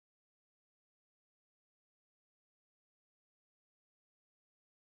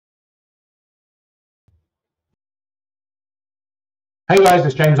Hey guys,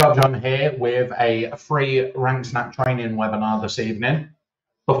 it's James Upjohn here with a free Ranksnap training webinar this evening.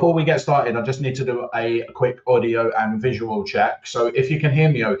 Before we get started, I just need to do a quick audio and visual check. So if you can hear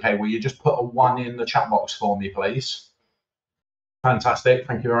me okay, will you just put a 1 in the chat box for me, please? Fantastic.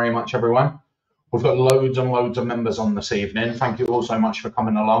 Thank you very much, everyone. We've got loads and loads of members on this evening. Thank you all so much for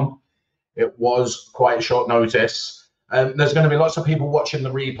coming along. It was quite short notice. There's going to be lots of people watching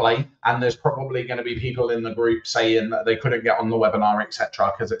the replay, and there's probably going to be people in the group saying that they couldn't get on the webinar,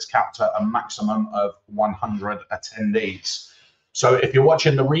 etc., because it's capped at a maximum of 100 attendees. So if you're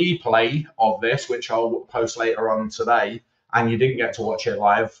watching the replay of this, which I'll post later on today, and you didn't get to watch it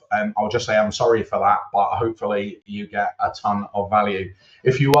live, I'll just say I'm sorry for that, but hopefully you get a ton of value.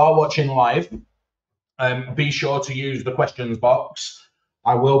 If you are watching live, be sure to use the questions box.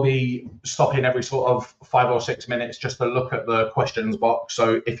 I will be stopping every sort of 5 or 6 minutes just to look at the questions box.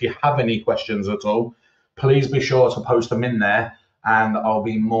 So if you have any questions at all, please be sure to post them in there, and I'll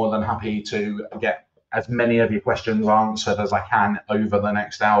be more than happy to get as many of your questions answered as I can over the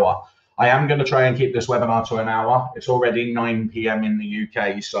next hour. I am going to try and keep this webinar to an hour. It's already 9 p.m. in the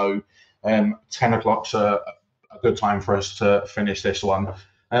UK, so 10 o'clock's a good time for us to finish this one.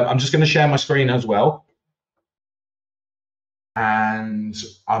 I'm just going to share my screen as well. And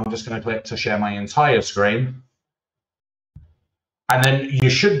I'm just going to click to share my entire screen. And then you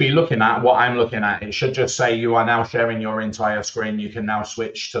should be looking at what I'm looking at. It should just say you are now sharing your entire screen. You can now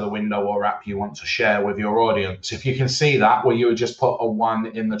switch to the window or app you want to share with your audience. If you can see that, will you just put a 1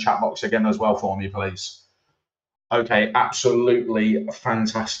 in the chat box again as well for me, please? Okay, absolutely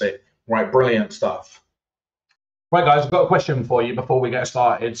fantastic. Right, brilliant stuff. Right, guys, I've got a question for you before we get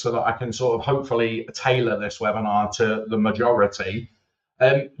started so that I can sort of hopefully tailor this webinar to the majority.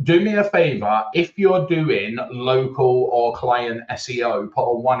 Do me a favor, if you're doing local or client SEO, put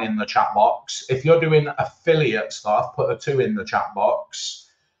a 1 in the chat box. If you're doing affiliate stuff, put a 2 in the chat box.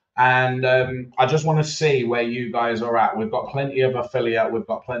 And I just want to see where you guys are at. We've got plenty of affiliate, we've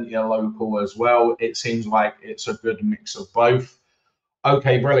got plenty of local as well. It seems like it's a good mix of both.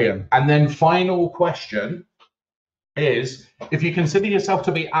 Okay, brilliant. And then final question is, if you consider yourself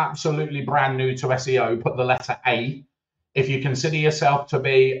to be absolutely brand new to SEO, put the letter A. If you consider yourself to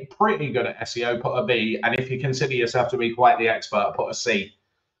be pretty good at SEO, put a B. And if you consider yourself to be quite the expert, put a C.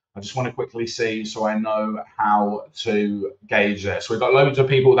 I just want to quickly see so I know how to gauge this. We've got loads of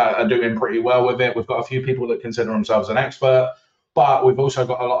people that are doing pretty well with it. We've got a few people that consider themselves an expert, but we've also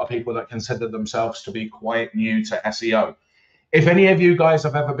got a lot of people that consider themselves to be quite new to SEO. If any of you guys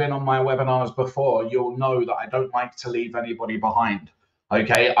have ever been on my webinars before, you'll know that I don't like to leave anybody behind.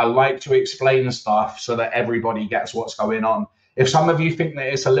 Okay, I like to explain stuff so that everybody gets what's going on. If some of you think that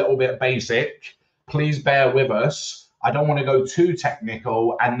it's a little bit basic, please bear with us. I don't want to go too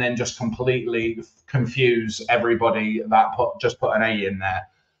technical and then just completely confuse everybody that just put an A in there.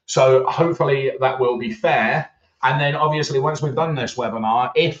 So hopefully that will be fair. And then obviously, once we've done this webinar,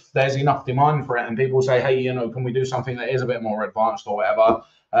 if there's enough demand for it and people say, hey, you know, can we do something that is a bit more advanced or whatever,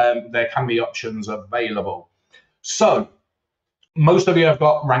 there can be options available. So most of you have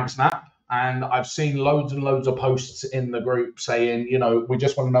got Ranksnap, and I've seen loads and loads of posts in the group saying, you know, we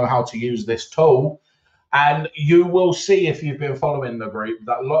just want to know how to use this tool. And you will see, if you've been following the group,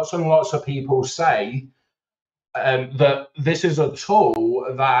 that lots and lots of people say that this is a tool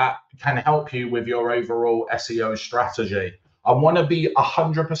that can help you with your overall SEO strategy. I want to be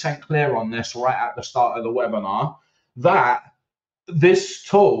 100% clear on this right at the start of the webinar, that this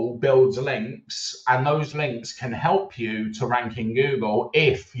tool builds links, and those links can help you to rank in Google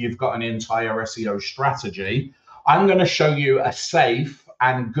if you've got an entire SEO strategy. I'm going to show you a safe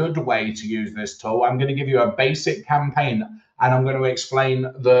and good way to use this tool. I'm going to give you a basic campaign, and I'm going to explain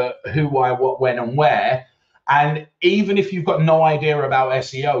the who, why, what, when, and where. And even if you've got no idea about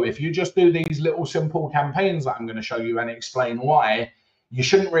SEO, if you just do these little simple campaigns that I'm going to show you and explain why, you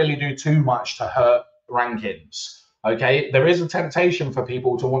shouldn't really do too much to hurt rankings. Okay, there is a temptation for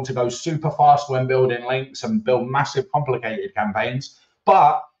people to want to go super fast when building links and build massive complicated campaigns.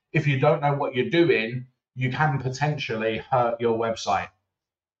 But if you don't know what you're doing, you can potentially hurt your website.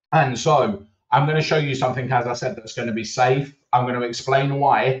 And so I'm going to show you something, as I said, that's going to be safe. I'm going to explain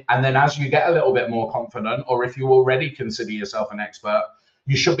why. And then as you get a little bit more confident, or if you already consider yourself an expert,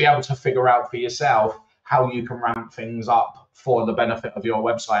 you should be able to figure out for yourself how you can ramp things up for the benefit of your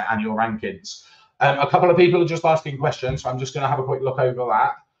website and your rankings. A couple of people are just asking questions, so I'm just going to have a quick look over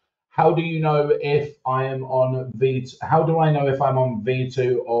that. How do you know if I am on V2? How do I know if I'm on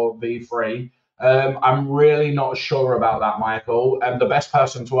V2 or V3? I'm really not sure about that, Michael. The best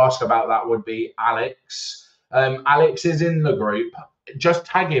person to ask about that would be Alex. Alex is in the group. Just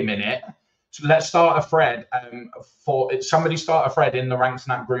tag him in it, So let's start a thread. Somebody start a thread in the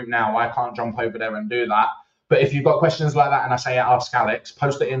Ranksnap group now. I can't jump over there and do that. But if you've got questions like that and I say ask Alex,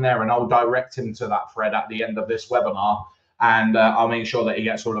 post it in there and I'll direct him to that thread at the end of this webinar. And I'll make sure that he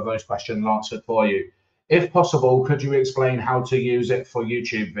gets all of those questions answered for you. If possible, could you explain how to use it for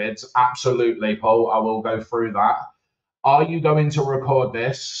YouTube vids? Absolutely, Paul. I will go through that. Are you going to record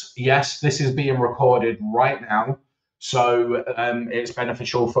this? Yes, this is being recorded right now. So it's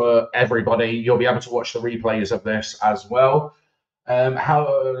beneficial for everybody. You'll be able to watch the replays of this as well. Will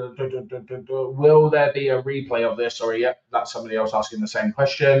there be a replay of this? Sorry, yep, that's somebody else asking the same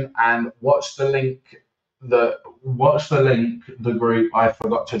question. And what's the link? The group I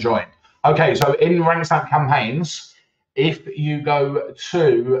forgot to join? Okay, so in Ranksnap campaigns, if you go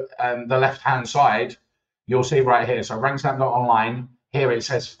to the left-hand side, you'll see right here. So Ranksnap.online, here it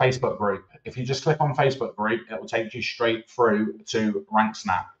says Facebook group. If you just click on Facebook group, it will take you straight through to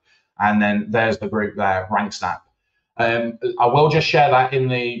Ranksnap. And then there's the group there, Ranksnap. I will just share that in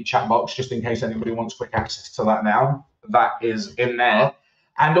the chat box, just in case anybody wants quick access to that now. That is in there.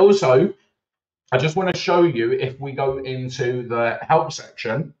 And also, I just want to show you, if we go into the help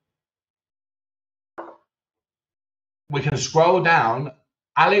section, we can scroll down.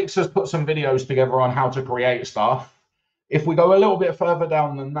 Alex has put some videos together on how to create stuff. If we go a little bit further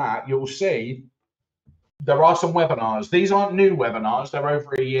down than that, you'll see there are some webinars. These aren't new webinars, they're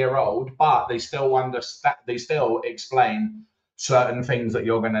over a year old, but they still understand, they still explain certain things that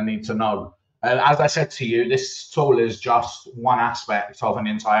you're going to need to know. As I said to you, this tool is just one aspect of an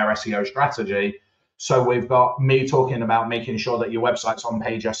entire SEO strategy. So we've got me talking about making sure that your website's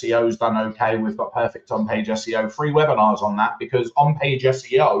on-page SEO is done okay. We've got perfect on-page SEO, free webinars on that, because on-page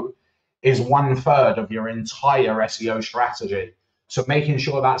SEO is 1/3 of your entire SEO strategy. So making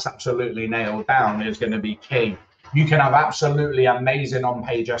sure that's absolutely nailed down is going to be key. You can have absolutely amazing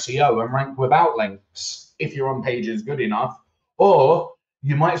on-page SEO and rank without links if your on-page is good enough, or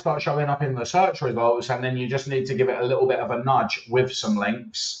you might start showing up in the search results and then you just need to give it a little bit of a nudge with some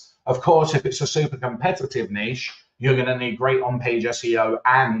links. Of course, if it's a super competitive niche, you're going to need great on-page SEO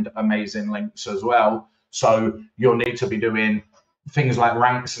and amazing links as well. So you'll need to be doing things like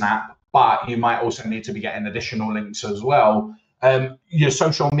Ranksnap, but you might also need to be getting additional links as well. Your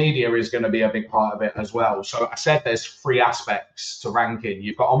social media is going to be a big part of it as well. So I said there's 3 aspects to ranking.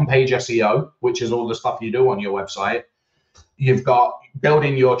 You've got on-page SEO, which is all the stuff you do on your website. You've got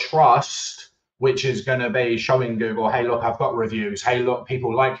building your trust, which is going to be showing Google, hey, look, I've got reviews. Hey, look,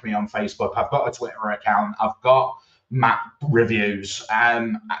 people like me on Facebook. I've got a Twitter account. I've got map reviews,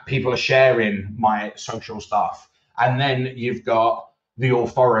 and people are sharing my social stuff. And then you've got the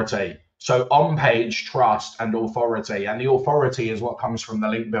authority. So on-page trust and authority. And the authority is what comes from the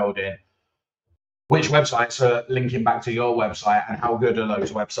link building. Which websites are linking back to your website and how good are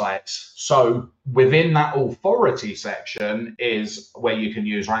those websites? So within that authority section is where you can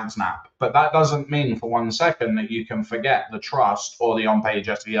use Ranksnap. But that doesn't mean for 1 second that you can forget the trust or the on-page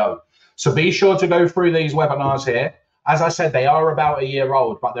SEO. So be sure to go through these webinars here. As I said, they are about a year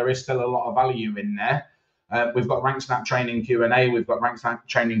old, but there is still a lot of value in there. We've got Ranksnap training Q&A. We've got Ranksnap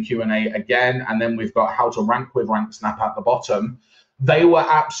training Q&A again. And then we've got how to rank with Ranksnap at the bottom. They were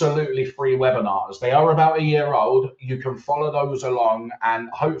absolutely free webinars. They are about a year old. You can follow those along, and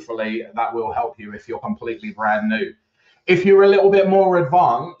hopefully that will help you if you're completely brand new. If you're a little bit more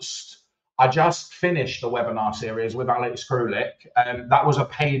advanced, I just finished the webinar series with Alex Krulik. That was a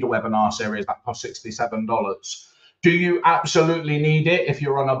paid webinar series that cost $67. Do you absolutely need it if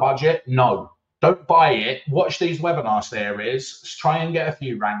you're on a budget? No, don't buy it. Watch these webinar series, try and get a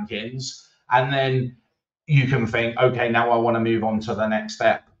few rankings, and then you can think, okay, now I want to move on to the next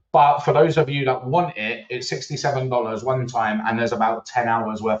step. But for those of you that want it, it's $67 one time, and there's about 10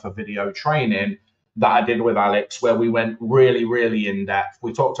 hours worth of video training that I did with Alex, where we went really, really in depth.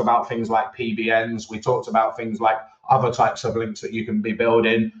 We talked about things like PBNs. We talked about things like other types of links that you can be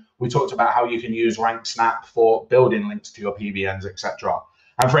building. We talked about how you can use Ranksnap for building links to your PBNs, etc.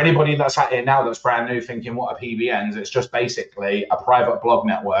 And for anybody that's sat here now that's brand new thinking, what are PBNs? It's just basically a private blog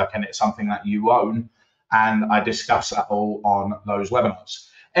network, and it's something that you own. And I discuss that all on those webinars.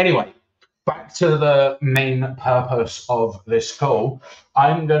 Anyway, back to the main purpose of this call.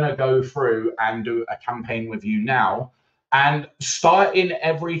 I'm going to go through and do a campaign with you now. And starting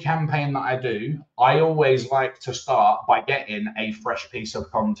every campaign that I do, I always like to start by getting a fresh piece of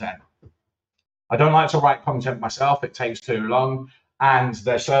content. I don't like to write content myself. It takes too long. And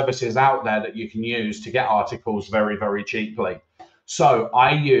there's services out there that you can use to get articles very, very cheaply. So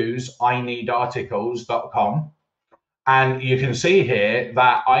I use ineedarticles.com, and you can see here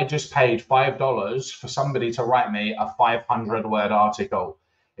that I just paid $5 for somebody to write me a 500-word article.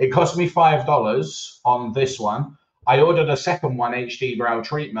 It cost me $5 on this one. I ordered a second one, HD brow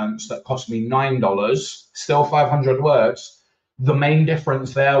treatments, that cost me $9, still 500 words. The main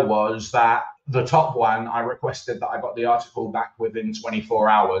difference there was that the top one, I requested that I got the article back within 24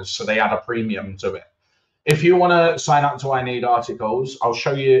 hours, so they add a premium to it. If you want to sign up to I Need Articles, I'll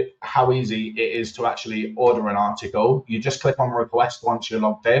show you how easy it is to actually order an article. You just click on request once you're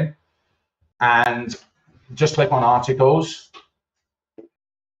logged in, and just click on articles,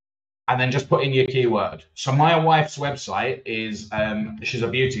 and then just put in your keyword. So my wife's website is, she's a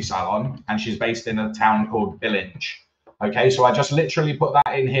beauty salon, and she's based in a town called Billinge. Okay, so I just literally put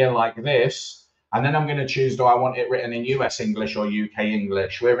that in here like this, and then I'm going to choose, do I want it written in US English or UK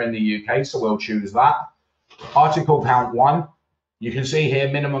English? We're in the UK, so we'll choose that. Article count 1. You can see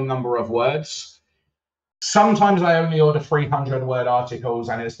here minimum number of words. Sometimes I only order 300 word articles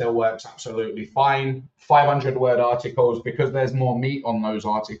and it still works absolutely fine. 500 word articles, because there's more meat on those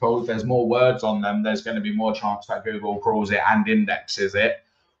articles, there's more words on them, there's going to be more chance that Google crawls it and indexes it.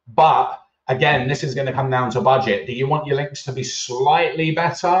 But again, this is going to come down to budget. Do you want your links to be slightly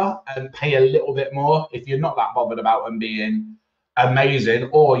better and pay a little bit more? If you're not that bothered about them being amazing,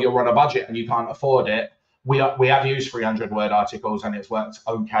 or you're on a budget and you can't afford it, we have used 300 word articles and it's worked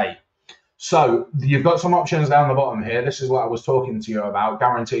okay. So you've got some options down the bottom here. This is what I was talking to you about,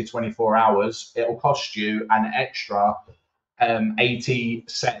 guaranteed 24 hours. It'll cost you an extra 80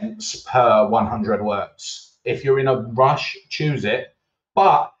 cents per 100 words. If you're in a rush, choose it.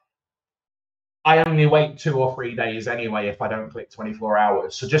 But I only wait 2 or 3 days anyway if I don't click 24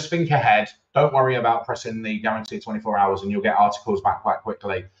 hours. So just think ahead. Don't worry about pressing the guaranteed 24 hours and you'll get articles back quite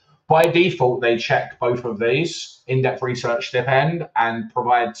quickly. By default, they check both of these, in-depth research stipend and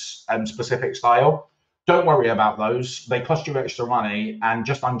provides specific style. Don't worry about those. They cost you extra money, and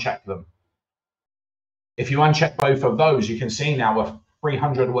just uncheck them. If you uncheck both of those, you can see now a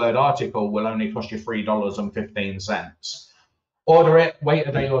 300-word article will only cost you $3.15. Order it, wait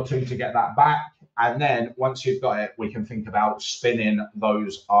a day or 2 to get that back, and then once you've got it, we can think about spinning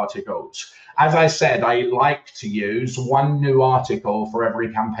those articles. As I said, I like to use 1 new article for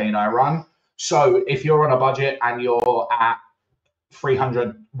every campaign I run. So if you're on a budget and you're at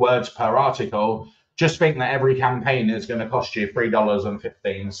 300 words per article, just think that every campaign is going to cost you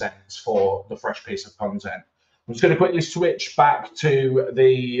 $3.15 for the fresh piece of content. I'm just going to quickly switch back to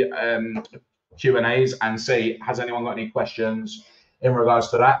the Q&As and see, has anyone got any questions in regards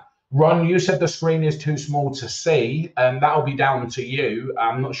to that? Ron, you said the screen is too small to see, and that'll be down to you.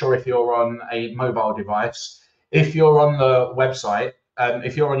 I'm not sure if you're on a mobile device. If you're on the website,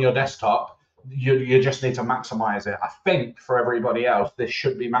 if you're on your desktop, you just need to maximize it. I think for everybody else, this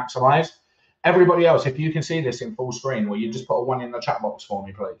should be maximized. Everybody else, if you can see this in full screen, will you just put a 1 in the chat box for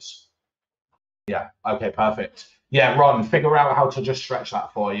me, please? Yeah, okay, perfect. Yeah, Ron, figure out how to just stretch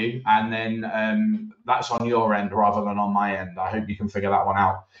that for you, and then that's on your end rather than on my end. I hope you can figure that one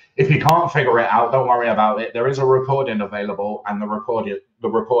out. If you can't figure it out, don't worry about it. There is a recording available, and the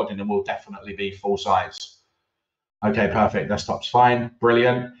recording will definitely be full size. Okay, perfect. Desktop's fine.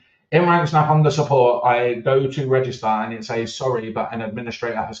 Brilliant. In Ranksnap under support, I go to register and it says, sorry, but an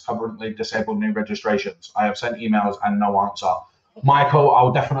administrator has currently disabled new registrations. I have sent emails and no answer. Michael,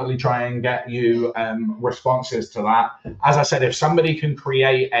 I'll definitely try and get you responses to that. As I said, if somebody can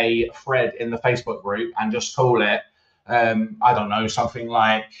create a thread in the Facebook group and just call it, I don't know, something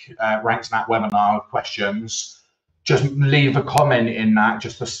like Ranksnap webinar questions, just leave a comment in that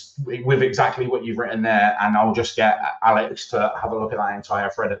with exactly what you've written there, and I'll just get Alex to have a look at that entire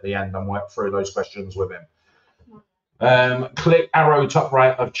thread at the end and work through those questions with him. Click arrow top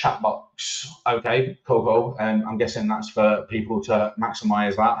right of chat box. Okay, cool. I'm guessing that's for people to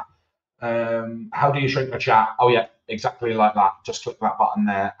maximize that. How do you shrink the chat? Oh yeah, exactly like that. Just click that button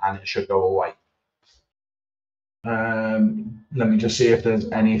there and it should go away. Let me just see if there's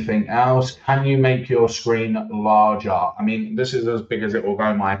anything else. Can you make your screen larger? I mean, this is as big as it will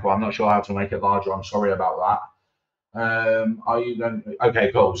go, Michael. I'm not sure how to make it larger. I'm sorry about that. Are you going?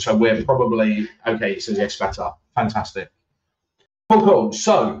 Okay, cool. So we're probably okay. It says yes, better. Fantastic. Cool.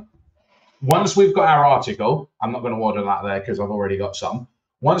 So once we've got our article, I'm not going to order that there because I've already got some.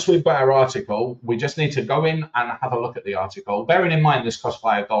 Once we've got our article, we just need to go in and have a look at the article. Bearing in mind this costs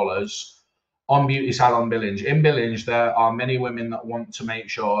 $5 on Beauty Salon Billinge. In Billinge, there are many women that want to make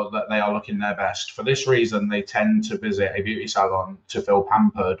sure that they are looking their best. For this reason, they tend to visit a beauty salon to feel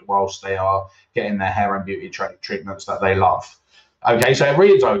pampered whilst they are getting their hair and beauty treatments that they love. Okay, so it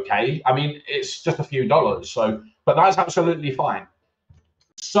reads okay. I mean, it's just a few dollars, but that's absolutely fine.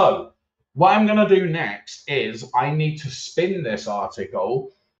 So what I'm going to do next is I need to spin this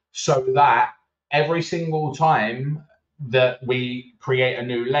article so that every single time that we create a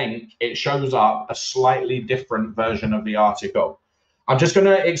new link, it shows up a slightly different version of the article. I'm just going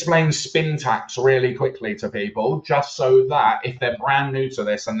to explain spin tax really quickly to people, just so that if they're brand new to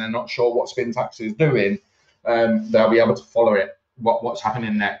this and they're not sure what spin tax is doing, they'll be able to follow it, what's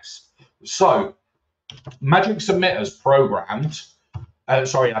happening next. So Magic Submitter's programmed,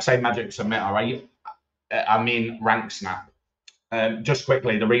 sorry, I say Magic Submitter, right? I mean Ranksnap. Just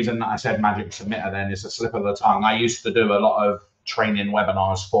quickly, the reason that I said Magic Submitter then is a slip of the tongue. I used to do a lot of training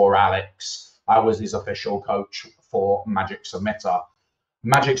webinars for Alex. I was his official coach for Magic Submitter.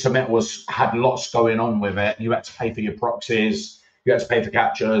 Magic Submitter had lots going on with it. You had to pay for your proxies, you had to pay for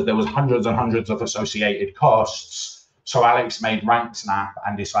captures. There was hundreds and hundreds of associated costs. So Alex made Ranksnap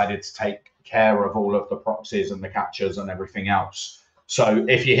and decided to take care of all of the proxies and the captures and everything else. So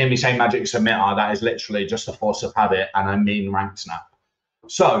if you hear me say Magic Submitter, that is literally just a force of habit, and I mean Ranksnap.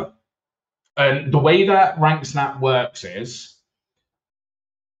 So the way that Ranksnap works is,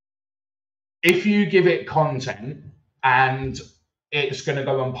 if you give it content and it's going to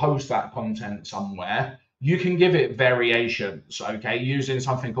go and post that content somewhere, you can give it variations, okay, using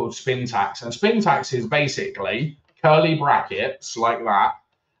something called spin tax. And spin tax is basically curly brackets like that,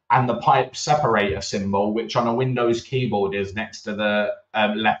 and the pipe separator symbol, which on a Windows keyboard is next to the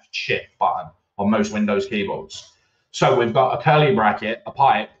left shift button on most Windows keyboards. So we've got a curly bracket, a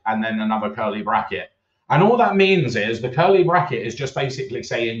pipe, and then another curly bracket. And all that means is the curly bracket is just basically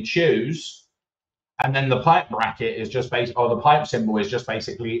saying choose, and then the pipe bracket is just basically, or the pipe symbol is just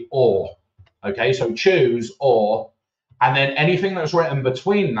basically or. Okay, so choose or, and then anything that's written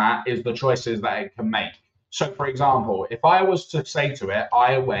between that is the choices that it can make. So, for example, if I was to say to it,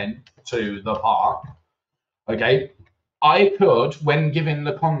 I went to the park, okay, I could, when giving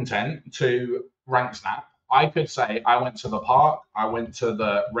the content to Ranksnap, I could say, I went to the park, I went to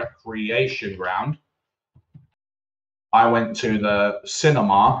the recreation ground, I went to the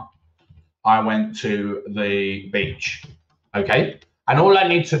cinema, I went to the beach, okay? And all I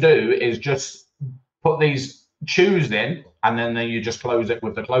need to do is just put these choose in, and then you just close it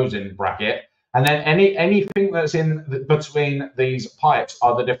with the closing bracket. And then anything that's in between these pipes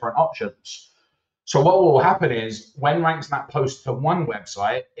are the different options. So what will happen is when Ranksnap posts to one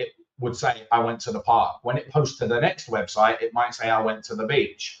website, it would say, I went to the park. When it posts to the next website, it might say, I went to the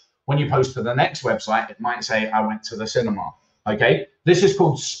beach. When you post to the next website, it might say, I went to the cinema. Okay, this is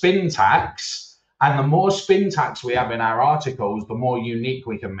called spin tax. And the more spin tax we have in our articles, the more unique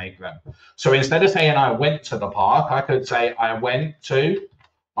we can make them. So instead of saying, I went to the park, I could say, I went to,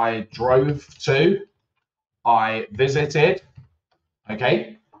 I drove to, I visited,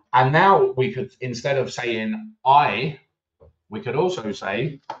 okay? And now we could, instead of saying I, we could also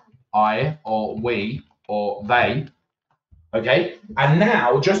say I or we or they, okay? And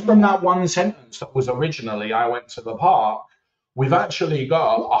now, just from that one sentence that was originally I went to the park, we've actually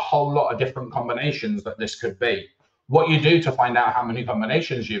got a whole lot of different combinations that this could be. What you do to find out how many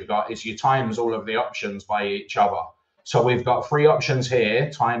combinations you've got is you times all of the options by each other. So we've got 3 options here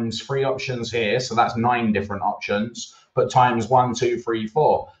times 3 options here. So that's 9 different options, but times 1, 2, 3,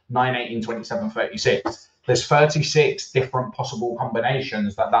 4, 9, 18, 27, 36. There's 36 different possible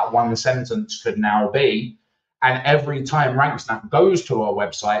combinations that one sentence could now be. And every time Ranksnap goes to a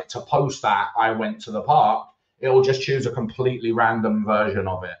website to post that I went to the park, it will just choose a completely random version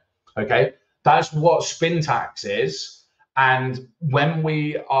of it. Okay, that's what spin tax is. And when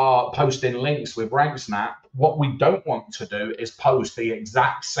we are posting links with Ranksnap, what we don't want to do is post the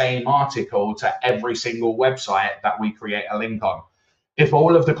exact same article to every single website that we create a link on. If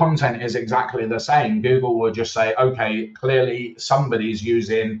all of the content is exactly the same, Google will just say, okay, clearly somebody's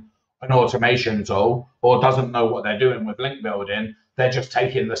using an automation tool or doesn't know what they're doing with link building. They're just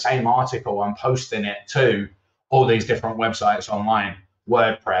taking the same article and posting it to all these different websites online,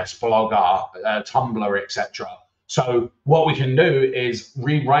 WordPress, Blogger, Tumblr, etc. So what we can do is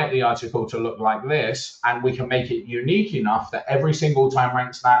rewrite the article to look like this, and we can make it unique enough that every single time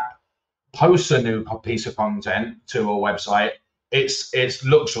Ranksnap posts a new piece of content to a website, it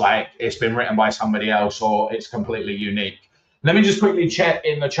looks like it's been written by somebody else or it's completely unique. Let me just quickly check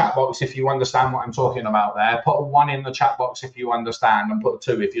in the chat box if you understand what I'm talking about there. Put a 1 in the chat box if you understand, and put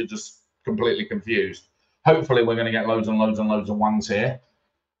a 2 if you're just completely confused. Hopefully we're going to get loads and loads and loads of 1s here.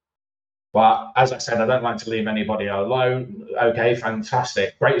 But as I said, I don't like to leave anybody alone. Okay,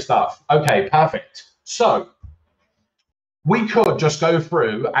 fantastic. Great stuff. Okay, perfect. So we could just go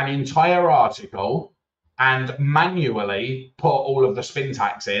through an entire article and manually put all of the spin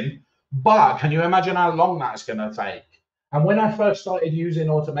tax in. But can you imagine how long that's going to take? And when I first started using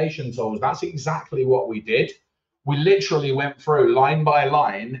automation tools, that's exactly what we did. We literally went through line by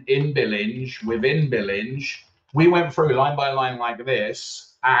line in Billinge, within Billinge, We went through line by line like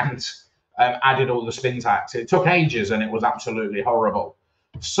this and added all the spin tags. It took ages and it was absolutely horrible.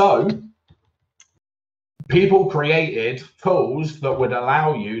 So people created tools that would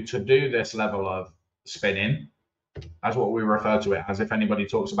allow you to do this level of spinning. That's what we refer to it as. If anybody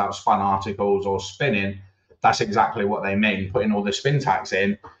talks about spun articles or spinning, that's exactly what they mean, putting all the spin tags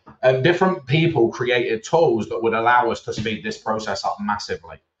in. Different people created tools that would allow us to speed this process up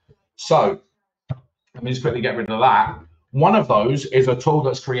massively. So let me just quickly get rid of that. One of those is a tool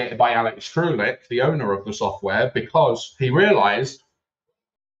that's created by Alex Krulik, the owner of the software, because he realized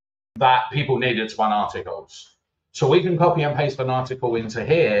that people needed spun articles. So we can copy and paste an article into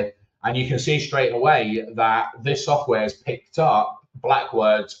here, and you can see straight away that this software has picked up black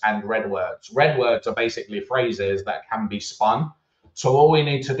words and red words. Red words are basically phrases that can be spun. So all we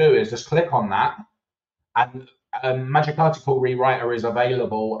need to do is just click on that, and Magic Article Rewriter is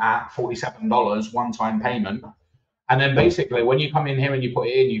available at $47 one-time payment. And then basically when you come in here and you put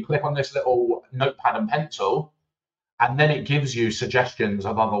it in, you click on this little notepad and pencil, and then it gives you suggestions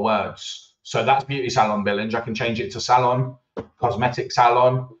of other words. So that's beauty salon billing. I can change it to salon, cosmetic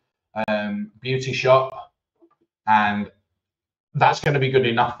salon, beauty shop, and that's going to be good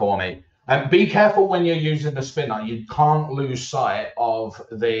enough for me. And be careful when you're using the spinner. You can't lose sight of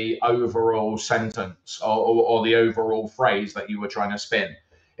the overall sentence or the overall phrase that you were trying to spin.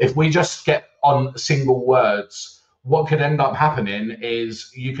 If we just get on single words, what could end up happening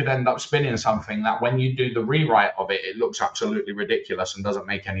is you could end up spinning something that when you do the rewrite of it, it looks absolutely ridiculous and doesn't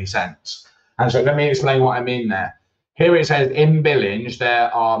make any sense. And so let me explain what I mean there. Here it says, in Billings,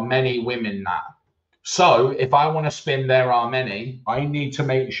 there are many women that. So if I want to spin there are many, I need to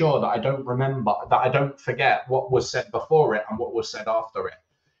make sure that I don't remember, that I don't forget what was said before it and what was said after it.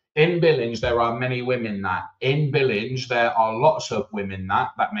 In Billings, there are many women that. In Billings, there are lots of women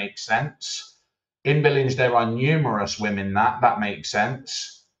that. That makes sense. In Billings, there are numerous women that. That makes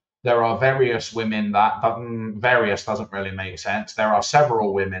sense. There are various women that. Various doesn't really make sense. There are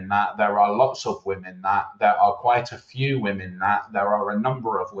several women that. There are lots of women that. There are quite a few women that. There are a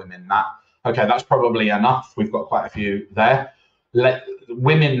number of women that. Okay, that's probably enough. We've got quite a few there.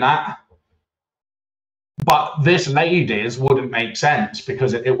 Women that. But this ladies wouldn't make sense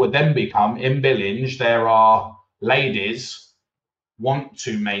because it would then become, in Billings, there are ladies want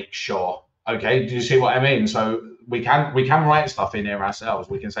to make sure. Okay, do you see what I mean? So we can write stuff in here ourselves.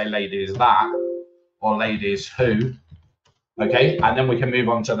 We can say ladies that or ladies who. Okay, and then we can move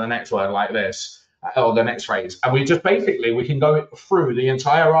on to the next word like this, or the next phrase. And we just basically, we can go through the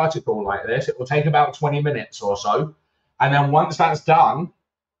entire article like this. It will take about 20 minutes or so. And then once that's done,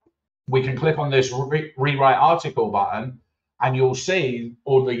 we can click on this rewrite article button, and you'll see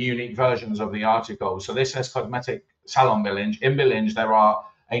all the unique versions of the article. So this says cosmetic salon Billings. In Billings, there are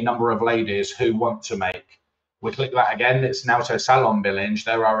a number of ladies who want to make. We click that again. It's now says salon Billings.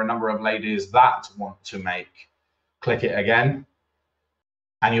 There are a number of ladies that want to make. Click it again.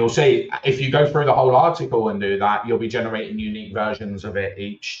 And you'll see, if you go through the whole article and do that, you'll be generating unique versions of it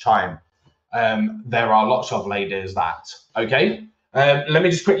each time. There are lots of ladies that. Okay. Let me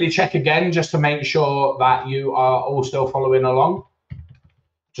just quickly check again, just to make sure that you are all still following along.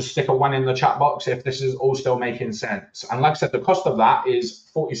 Just stick a 1 in the chat box if this is all still making sense. And like I said, the cost of that is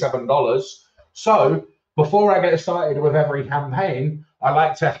 $47. So before I get started with every campaign, I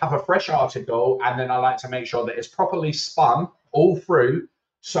like to have a fresh article, and then I like to make sure that it's properly spun all through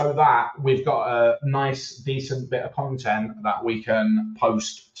so that we've got a nice, decent bit of content that we can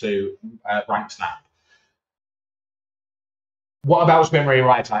post to Ranksnap. What about Spin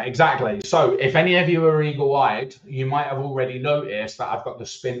Rewriter? Exactly. So if any of you are eagle-eyed, you might have already noticed that I've got the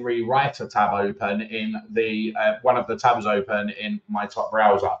Spin Rewriter tab open in the one of the tabs open in my top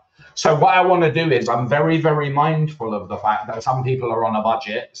browser. So what I want to do is I'm very, very mindful of the fact that some people are on a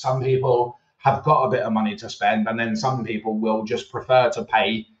budget, some people have got a bit of money to spend, and then some people will just prefer to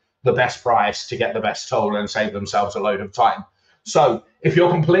pay the best price to get the best tool and save themselves a load of time. So if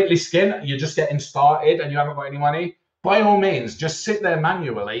you're completely skint, you're just getting started and you haven't got any money, by all means, just sit there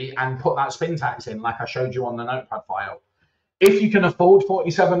manually and put that spin tax in like I showed you on the notepad file. If you can afford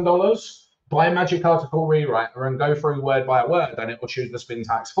 $47, buy Magic Article Rewriter and go through word by word, and it will choose the spin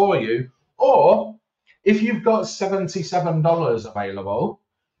tax for you. Or if you've got $77 available,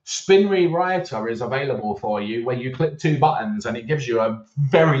 Spin Rewriter is available for you where you click 2 buttons and it gives you a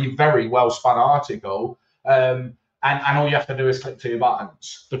very, very well spun article. And all you have to do is click 2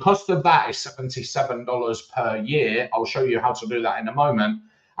 buttons. The cost of that is $77 per year. I'll show you how to do that in a moment.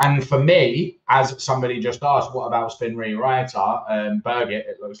 And for me, as somebody just asked, what about Spin Rewriter? Birgit,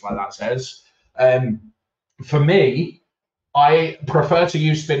 it looks like that says. For me, I prefer to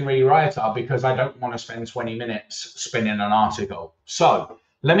use Spin Rewriter because I don't want to spend 20 minutes spinning an article. So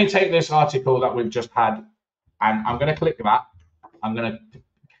let me take this article that we've just had, and I'm going to click that. I'm going to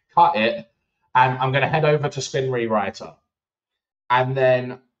cut it, and I'm going to head over to Spin Rewriter. And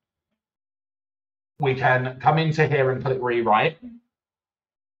then we can come into here and click Rewrite.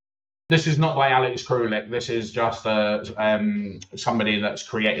 This is not by Alex Krulik. This is just somebody that's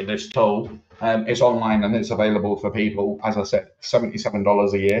created this tool. It's online and it's available for people. As I said,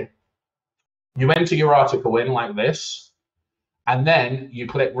 $77 a year. You enter your article in like this, and then you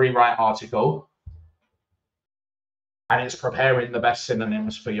click Rewrite Article, and it's preparing the best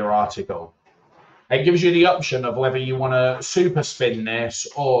synonyms for your article. It gives you the option of whether you want to super spin this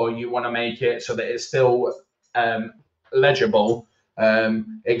or you want to make it so that it's still legible,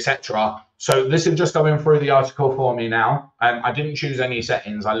 etc. So this is just going through the article for me now. I didn't choose any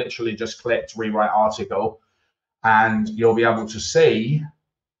settings. I literally just clicked Rewrite Article, and you'll be able to see,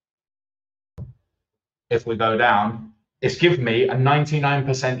 if we go down, it's given me a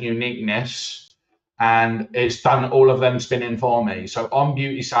 99% uniqueness, and it's done all of them spinning for me. So on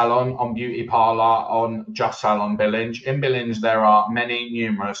beauty salon, on beauty parlor, on just salon Billings. In Billings, there are many,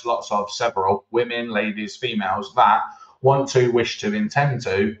 numerous, lots of, several women, ladies, females that want to, wish to, intend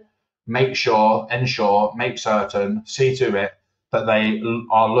to make sure, ensure, make certain, see to it that they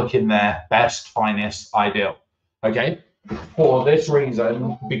are looking their best, finest, ideal. Okay? For this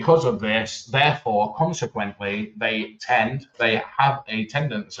reason, because of this, therefore, consequently, they have a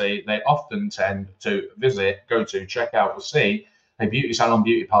tendency, they often tend to visit, go to, check out, or see a beauty salon,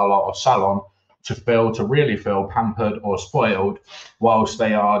 beauty parlor, or salon to really feel pampered or spoiled whilst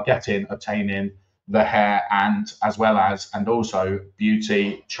they are obtaining the hair and also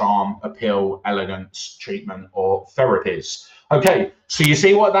beauty, charm, appeal, elegance, treatment, or therapies. Okay, so you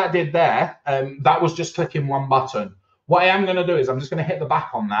see what that did there? That was just clicking one button. What I am going to do is I'm just going to hit the back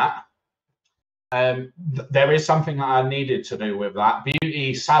on that. There is something that I needed to do with that.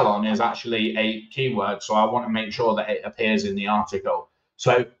 Beauty salon is actually a keyword, so I want to make sure that it appears in the article.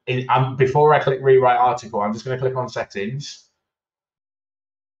 So before I click Rewrite Article, I'm just going to click on Settings.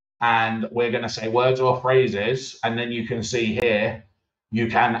 And we're going to say words or phrases. And then you can see here, you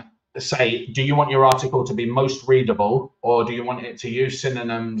can say, do you want your article to be most readable, or do you want it to use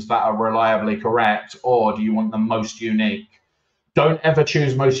synonyms that are reliably correct, or do you want them most unique? Don't ever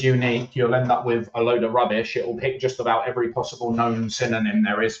choose most unique. You'll end up with a load of rubbish. It will pick just about every possible known synonym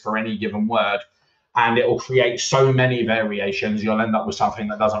there is for any given word, and it will create so many variations, you'll end up with something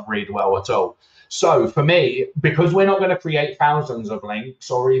that doesn't read well at all. So for me, because we're not going to create thousands of links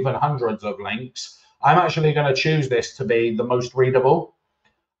or even hundreds of links, I'm actually going to choose this to be the most readable.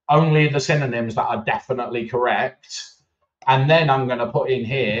 Only the synonyms that are definitely correct. And then I'm going to put in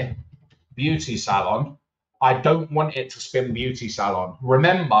here beauty salon. I don't want it to spin beauty salon.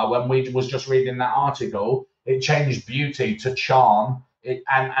 Remember, when we was just reading that article, it changed beauty to charm.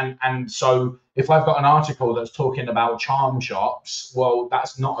 And so if I've got an article that's talking about charm shops, well,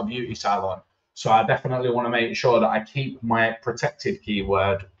 that's not a beauty salon. So I definitely want to make sure that I keep my protected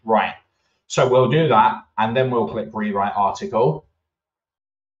keyword right. So we'll do that, and then we'll click Rewrite Article.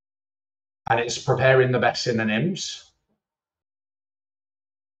 And it's preparing the best synonyms.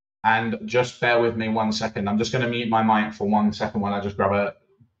 And just bear with me 1 second. I'm just going to mute my mic for 1 second while I just grab a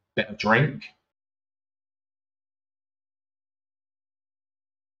bit of drink.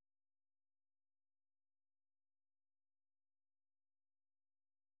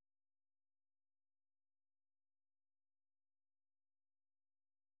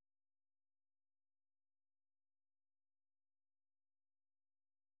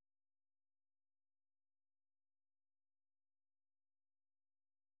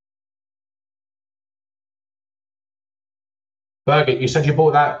 Birgit, you said you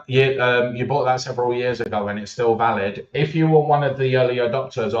bought that you bought that several years ago, and it's still valid. If you were one of the early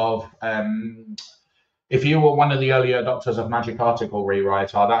adopters of Magic Article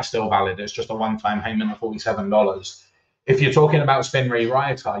Rewriter, that's still valid. It's just a one-time payment of $47. If you're talking about Spin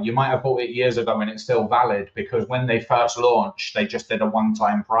Rewriter, you might have bought it years ago and it's still valid, because when they first launched, they just did a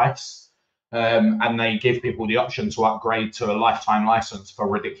one-time price, and they give people the option to upgrade to a lifetime license for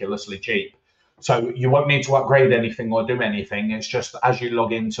ridiculously cheap. So you won't need to upgrade anything or do anything. It's just as you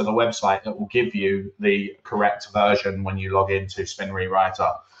log into the website, it will give you the correct version when you log into Spin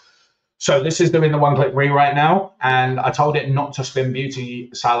Rewriter. So this is doing the one-click rewrite now, and I told it not to spin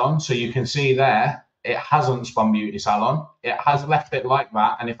beauty salon. So you can see there, it hasn't spun beauty salon. It has left it like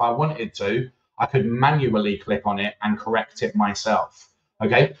that. And if I wanted to, I could manually click on it and correct it myself.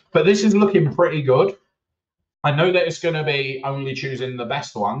 Okay, but this is looking pretty good. I know that it's going to be only choosing the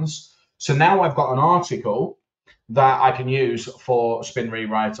best ones. So now I've got an article that I can use for Spin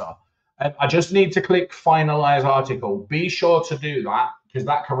Rewriter. I just need to click Finalize Article. Be sure to do that because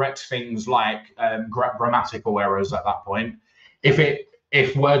that corrects things like grammatical errors at that point.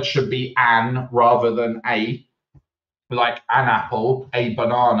 If words should be an rather than a, like an apple, a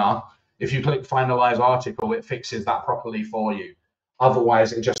banana, if you click Finalize Article, it fixes that properly for you.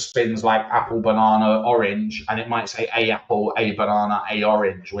 Otherwise, it just spins like apple, banana, orange, and it might say a apple, a banana, a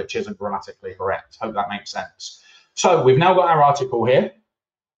orange, which isn't grammatically correct. Hope that makes sense. So we've now got our article here.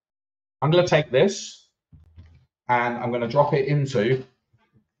 I'm going to take this and I'm going to drop it into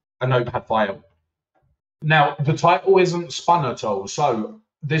a notepad file. Now, the title isn't spun at all. So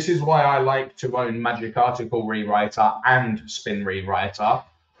this is why I like to own Magic Article Rewriter and Spin Rewriter.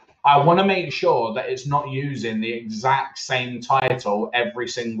 I want to make sure that it's not using the exact same title every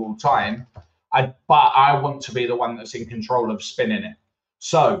single time, but I want to be the one that's in control of spinning it.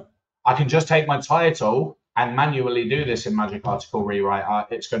 So I can just take my title and manually do this in Magic Article Rewriter.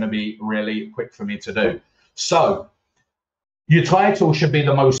 It's going to be really quick for me to do. So your title should be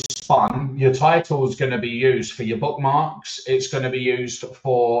the most spun. Your title is going to be used for your bookmarks. It's going to be used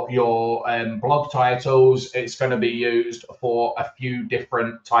for your blog titles. It's going to be used for a few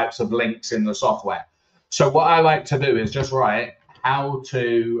different types of links in the software. So what I like to do is just write how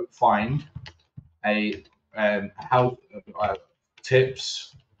to find a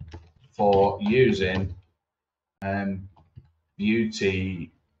tips for using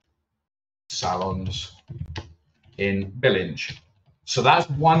beauty salons in Billinge. So that's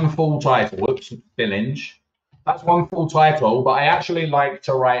one full title. Whoops, Billinge. That's one full title, but I actually like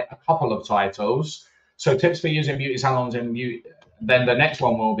to write a couple of titles. So tips for using beauty salons in beauty. Then the next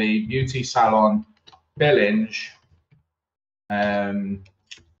one will be beauty salon Billinge,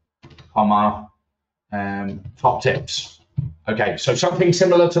 top tips. Okay, so something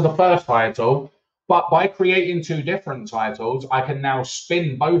similar to the first title, but by creating two different titles, I can now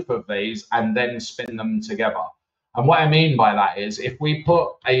spin both of these and then spin them together. And what I mean by that is if we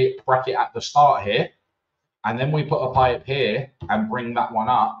put a bracket at the start here, and then we put a pipe here and bring that one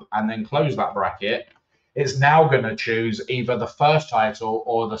up and then close that bracket, it's now going to choose either the first title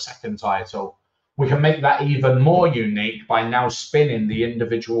or the second title. We can make that even more unique by now spinning the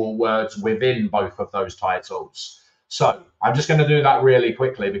individual words within both of those titles. So I'm just going to do that really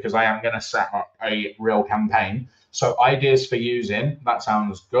quickly because I am going to set up a real campaign. So ideas for using, that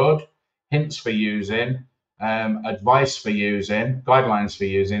sounds good. Hints for using, advice for using, guidelines for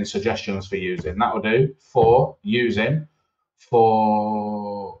using, suggestions for using. That will do. For using,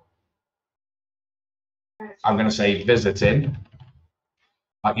 for, I'm going to say visiting.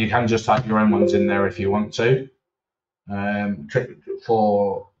 You can just type your own ones in there if you want to.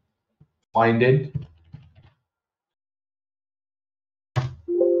 For finding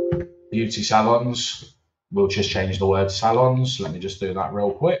beauty salons, we'll just change the word salons. Let me just do that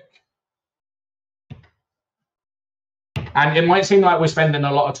real quick. And it might seem like we're spending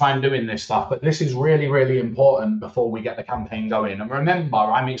a lot of time doing this stuff, but this is really, really important before we get the campaign going. And remember,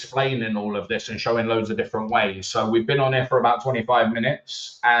 I'm explaining all of this and showing loads of different ways. So we've been on here for about 25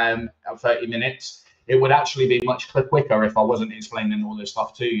 minutes and 30 minutes. It would actually be much quicker if I wasn't explaining all this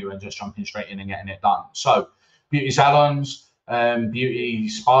stuff to you and just jumping straight in and getting it done. So beauty salons, beauty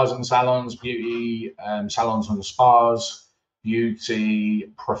spas and salons, beauty salons and spas,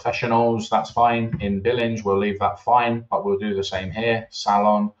 beauty professionals, that's fine. In Billinge, we'll leave that fine, but we'll do the same here.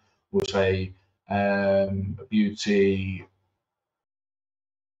 Salon, we'll say beauty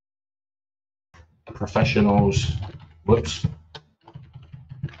professionals, whoops,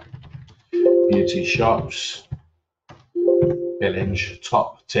 beauty shops, Billinge,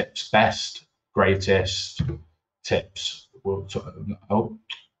 top tips, best, greatest tips. We'll oh,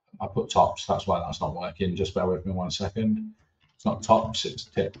 I put tops, that's why that's not working. Just bear with me 1 second. It's not tops, it's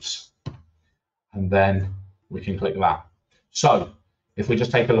tips. And then we can click that. So if we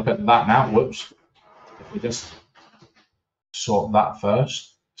just take a look at that now, whoops, if we just sort that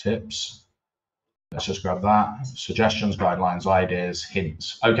first, tips, let's just grab that, suggestions, guidelines, ideas,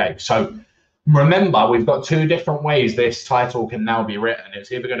 hints. Okay, so remember, we've got two different ways this title can now be written.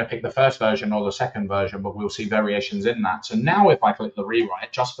 It's either going to pick the first version or the second version, but we'll see variations in that. So now if I click the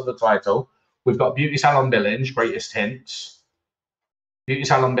rewrite, just for the title, we've got Beauty Salon Billinge, greatest hints, Beauty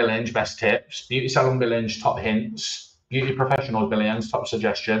Salon Billinge, best tips, Beauty Salon Billinge, top hints, Beauty Professionals Billinge, top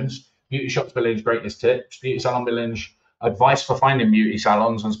suggestions, Beauty Shops Billinge, greatest tips, Beauty Salon Billinge, advice for finding beauty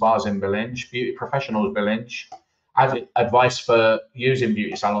salons and spas in Billinge, Beauty Professionals Billinge, advice for using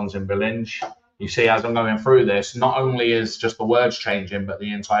beauty salons in Billinge. You see, as I'm going through this, not only is just the words changing, but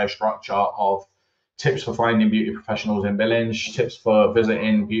the entire structure of tips for finding beauty professionals in Billinge, tips for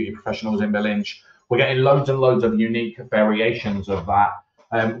visiting beauty professionals in Billinge, we're getting loads and loads of unique variations of that,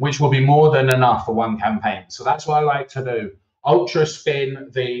 which will be more than enough for one campaign. So that's what I like to do. Ultra spin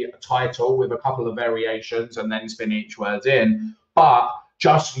the title with a couple of variations and then spin each word in, but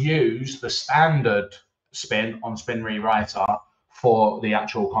just use the standard spin on Spin Rewriter for the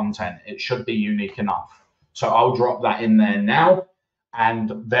actual content. It should be unique enough. So I'll drop that in there now.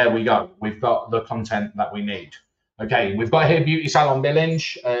 And there we go. We've got the content that we need. Okay, we've got here beauty salon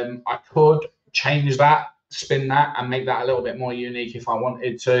Billinge. I could change that, spin that, and make that a little bit more unique if I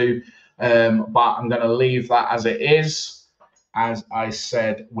wanted to. But I'm going to leave that as it is. As I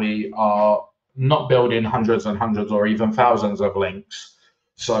said, we are not building hundreds and hundreds or even thousands of links,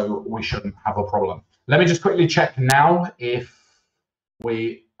 so we shouldn't have a problem. Let me just quickly check now if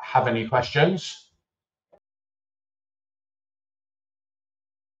we have any questions.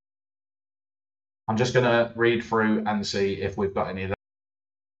 I'm just going to read through and see if we've got any of them.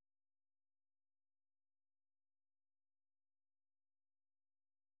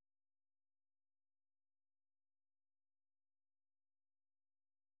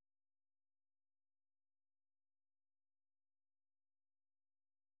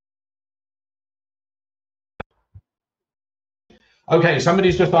 Okay,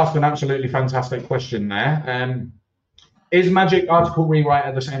 somebody's just asked an absolutely fantastic question there. Is Magic Article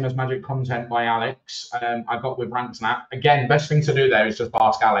Rewriter the same as Magic Content by Alex? I got with Ranksnap. Again, best thing to do there is just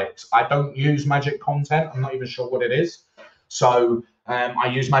ask Alex. I don't use Magic Content. I'm not even sure what it is. So I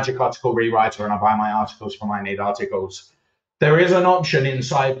use Magic Article Rewriter and I buy my articles from I Need Articles. There is an option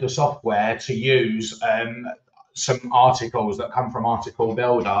inside the software to use some articles that come from Article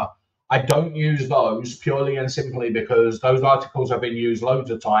Builder. I don't use those purely and simply because those articles have been used loads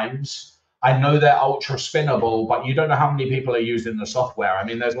of times. I know they're ultra spinnable, but you don't know how many people are using the software. I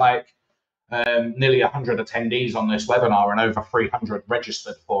mean, there's like nearly 100 attendees on this webinar and over 300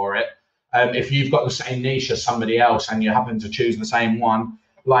 registered for it. If you've got the same niche as somebody else and you happen to choose the same one,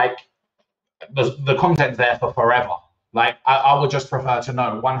 like the content's there for forever. Like I would just prefer to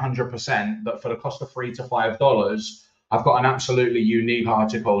know 100% that for the cost of $3 to $5, I've got an absolutely unique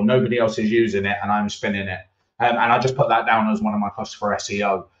article. Nobody else is using it and I'm spinning it. And I just put that down as one of my costs for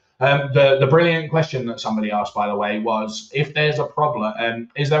SEO. The brilliant question that somebody asked, by the way, was if there's a problem,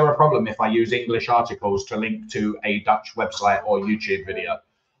 is there a problem if I use English articles to link to a Dutch website or YouTube video?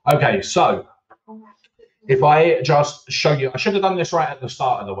 Okay, so if I just show you, I should have done this right at the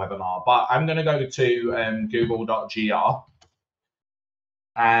start of the webinar, but I'm going to go to google.gr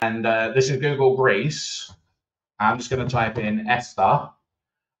and this is Google Greece. I'm just going to type in Esther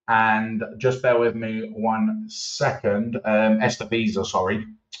and just bear with me 1 second. Esther Visa, sorry.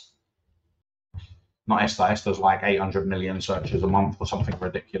 Not Esther. Esther's like 800 million searches a month or something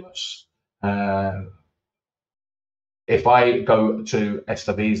ridiculous. If I go to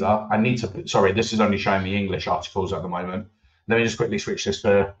Esther Visa, I need to, sorry, this is only showing me English articles at the moment. Let me just quickly switch this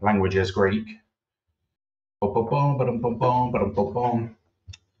to languages, Greek.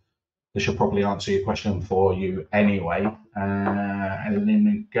 This should probably answer your question for you anyway.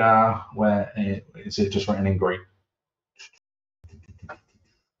 Where is it just written in Greek?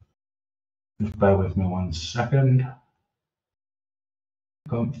 Just bear with me 1 second.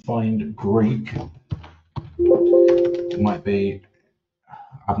 Can't find Greek. It might be,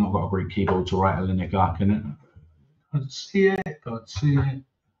 I've not got a Greek keyboard to write Elinica in it. Can't see it, can't see it.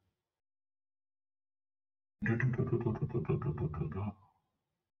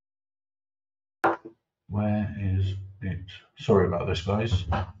 Where is it? Sorry about this, guys.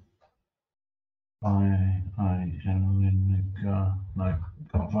 Elinica. No,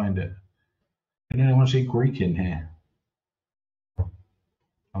 can't find it. Can anyone see Greek in here?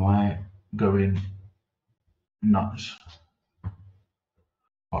 Am I going nuts?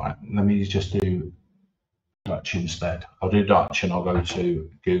 All right, let me just do Dutch instead. I'll do Dutch and I'll go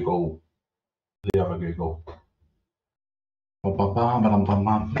to Google, the other Google.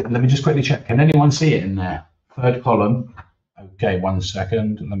 Let me just quickly check. Can anyone see it in there? Third column. Okay, 1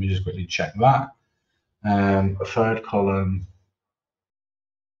 second. Let me just quickly check that. Third column.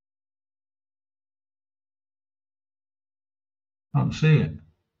 Can't see it.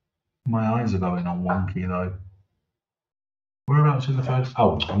 My eyes are going on wonky though. Whereabouts in the first?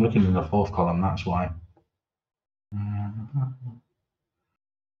 Oh, I'm looking in the fourth column. That's why.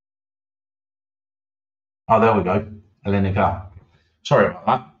 Oh, there we go. Elinica. Sorry about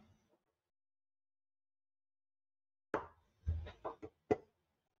that.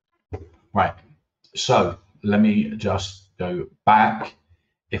 Right. So let me just go back.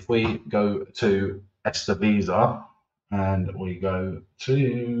 If we go to Esther Visa and we go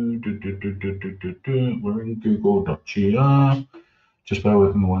to we're in google.gr. Just bear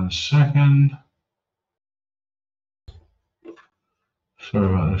with me 1 second. Sorry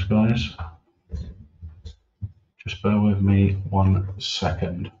about this, guys. Just bear with me 1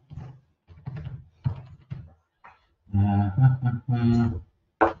 second.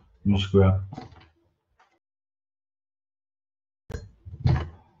 Just grab.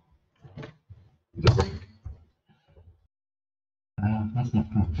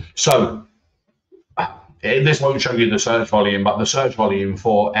 So this won't show you the search volume, but the search volume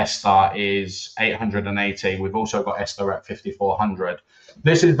for Esther is 880. We've also got Esther at 5400.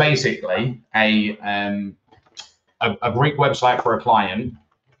 This is basically a Greek website for a client,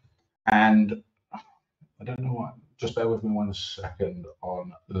 and I don't know what. Just bear with me 1 second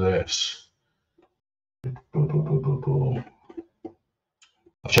on this.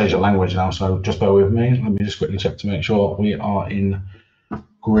 I've changed the language now, so just bear with me. Let me just quickly check to make sure we are in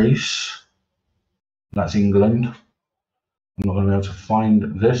Greece. That's England. I'm not going to be able to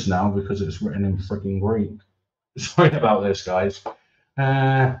find this now because it's written in freaking Greek. Sorry about this, guys.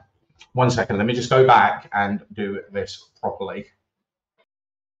 1 second. Let me just go back and do this properly.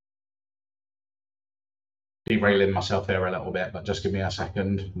 Derailing myself here a little bit, but just give me a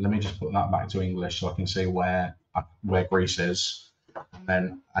second. Let me just put that back to English so I can see where Greece is. And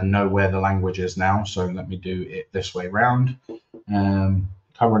then I know where the language is now, so let me do it this way round.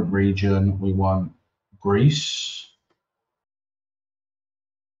 Current region, we want Greece.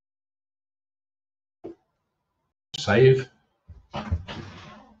 Save.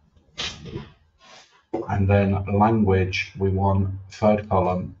 And then language, we want third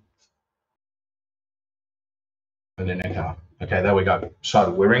column. Okay, there we go.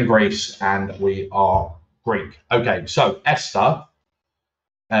 So we're in Greece and we are Greek. Okay, so Esther.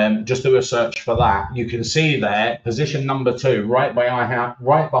 Just do a search for that. You can see there, position number 2, right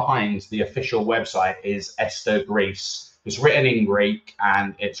behind the official website is Esther Greece. It's written in Greek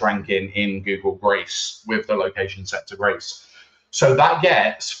and it's ranking in Google Greece with the location set to Greece. So that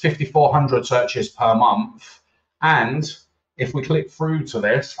gets 5,400 searches per month. And if we click through to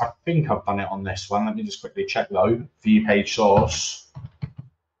this, I think I've done it on this one. Let me just quickly check though. View page source.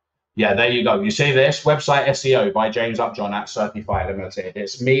 Yeah, there you go. You see this website SEO by James Upjohn at Certified Limited.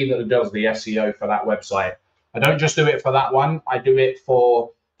 It's me that does the SEO for that website. I don't just do it for that one. I do it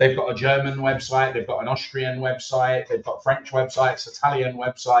for, they've got a German website, they've got an Austrian website, they've got French websites, Italian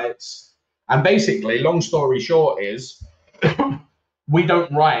websites. And basically, long story short is, we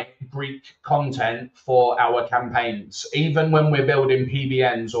don't write Greek content for our campaigns. Even when we're building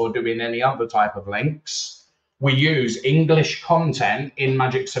PBNs or doing any other type of links, we use English content in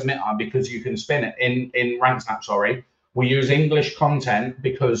Magic Submitter because you can spin it in Ranksnap, sorry. We use English content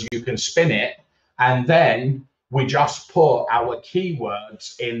because you can spin it, and then we just put our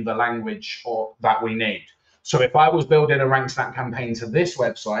keywords in the language that we need. So if I was building a Ranksnap campaign to this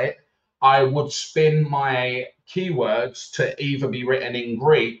website, I would spin my keywords to either be written in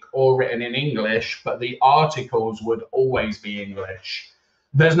Greek or written in English, but the articles would always be English.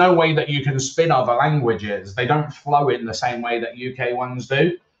 There's no way that you can spin other languages. They don't flow in the same way that UK ones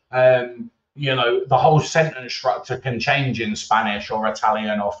do. You know, the whole sentence structure can change in Spanish or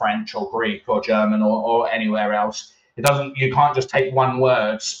Italian or French or Greek or German or anywhere else. It doesn't, you can't just take one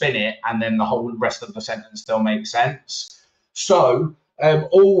word, spin it, and then the whole rest of the sentence still makes sense. So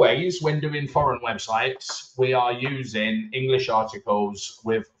always when doing foreign websites, we are using English articles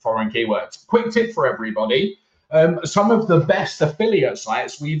with foreign keywords. Quick tip for everybody. Some of the best affiliate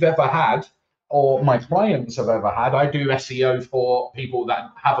sites we've ever had, or my clients have ever had, I do SEO for people that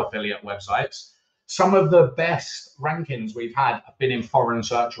have affiliate websites. Some of the best rankings we've had have been in foreign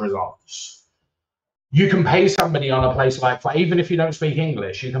search results. You can pay somebody on a place like, even if you don't speak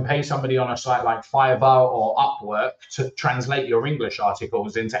English, you can pay somebody on a site like Fiverr or Upwork to translate your English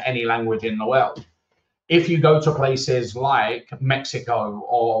articles into any language in the world. If you go to places like Mexico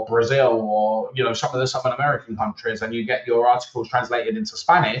or Brazil or, you know, some of the Southern American countries and you get your articles translated into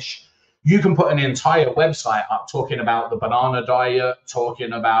Spanish, you can put an entire website up talking about the banana diet,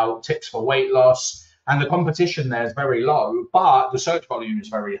 talking about tips for weight loss, and the competition there is very low, but the search volume is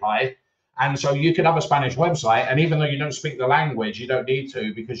very high. And so you can have a Spanish website, and even though you don't speak the language, you don't need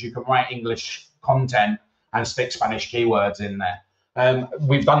to, because you can write English content and stick Spanish keywords in there.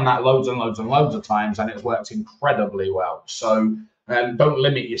 We've done that loads and loads and loads of times, and it's worked incredibly well. So don't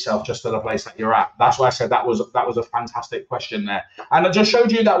limit yourself just to the place that you're at. That's why I said that was a fantastic question there. And I just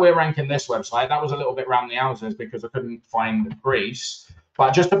showed you that we're ranking this website. That was a little bit round the houses because I couldn't find Greece.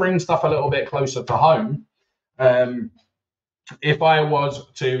 But just to bring stuff a little bit closer to home, if I was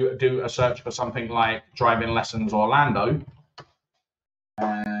to do a search for something like Driving Lessons Orlando,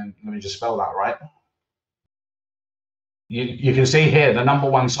 let me just spell that right. You can see here the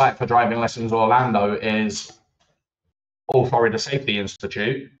 #1 site for Driving Lessons Orlando is or Florida Safety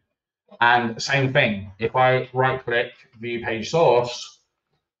Institute. And same thing, if I right click view page source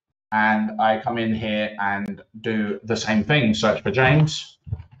and I come in here and do the same thing, search for James,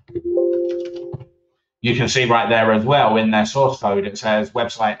 you can see right there as well in their source code, it says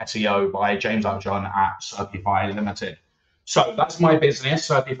website SEO by James Upjohn at Certify Limited. So that's my business,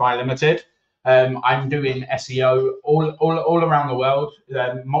 Certify Limited. I'm doing SEO all around the world,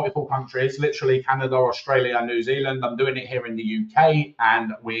 multiple countries, literally Canada, Australia, New Zealand. I'm doing it here in the UK,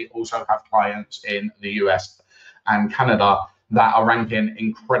 and we also have clients in the US and Canada that are ranking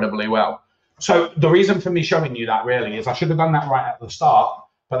incredibly well. So the reason for me showing you that really is I should have done that right at the start,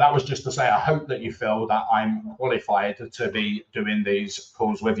 but that was just to say I hope that you feel that I'm qualified to be doing these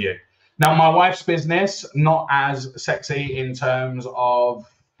calls with you. Now, my wife's business, not as sexy in terms of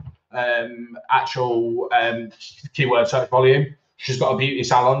actual keyword search volume. She's got a beauty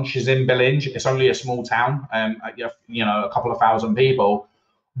salon. She's in Billinge. It's only a small town, you know, a couple of thousand people.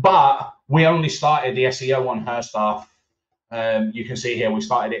 But we only started the SEO on her stuff. You can see here we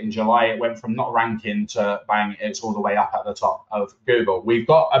started it in July. It went from not ranking to bang, it's all the way up at the top of Google. We've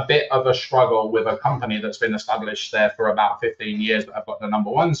got a bit of a struggle with a company that's been established there for about 15 years that have got the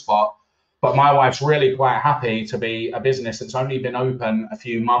 #1 spot. But my wife's really quite happy to be a business that's only been open a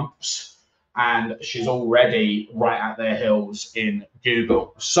few months, and she's already right at their heels in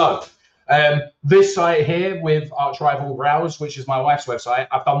Google. So this site here with Archrival Browse, which is my wife's website,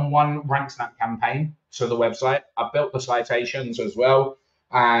 I've done one Ranksnap campaign to the website. I've built the citations as well,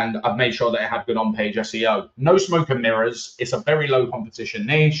 and I've made sure that it had good on-page SEO. No smoke and mirrors. It's a very low competition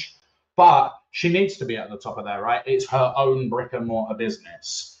niche, but she needs to be at the top of there, right? It's her own brick and mortar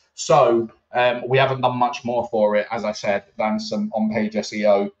business. So we haven't done much more for it, as I said, than some on-page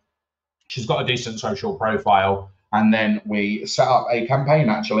SEO. She's got a decent social profile. And then we set up a campaign,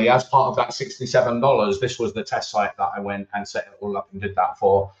 actually, as part of that $67. This was the test site that I went and set it all up and did that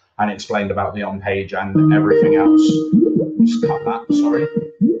for, and explained about the on-page and everything else. Just cut that, sorry.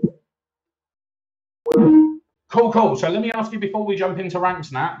 Cool. So let me ask you before we jump into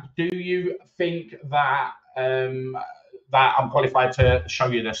Ranksnap, do you think that that I'm qualified to show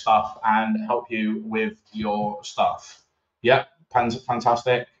you this stuff and help you with your stuff? Yep,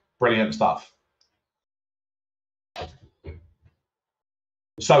 fantastic, brilliant stuff.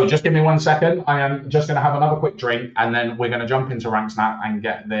 So just give me 1 second. I am just going to have another quick drink, and then we're going to jump into Ranksnap and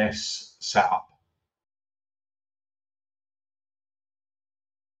get this set up.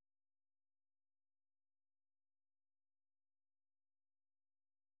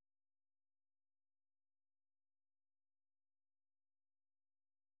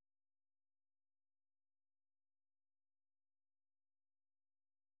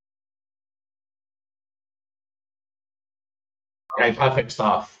 Okay, perfect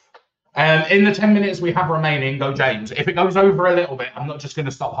stuff. In the 10 minutes we have remaining, go James. If it goes over a little bit, I'm not just going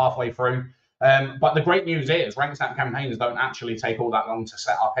to stop halfway through. But the great news is Ranksnap campaigns don't actually take all that long to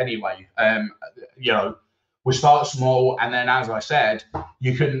set up anyway. You know, we start small, and then, as I said,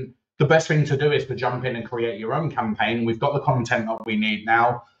 the best thing to do is to jump in and create your own campaign. We've got the content that we need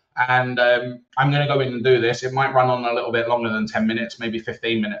now, and I'm going to go in and do this. It might run on a little bit longer than 10 minutes, maybe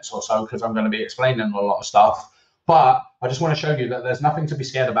 15 minutes or so, because I'm going to be explaining a lot of stuff. But I just want to show you that there's nothing to be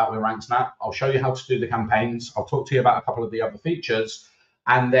scared about with Ranksnap. I'll show you how to do the campaigns. I'll talk to you about a couple of the other features,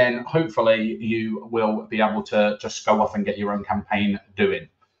 and then hopefully you will be able to just go off and get your own campaign doing.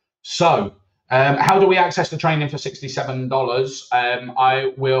 So how do we access the training for $67?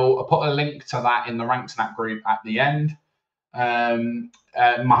 I will put a link to that in the Ranksnap group at the end.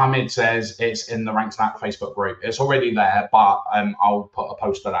 Mohammed says it's in the Ranksnap Facebook group. It's already there, but I'll put a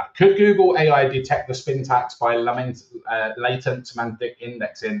post to that. Could Google AI detect the spin tax by latent semantic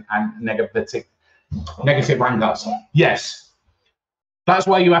indexing and negative rankers? Yes. That's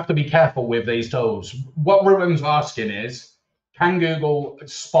why you have to be careful with these tools. What Ruben's asking is, can Google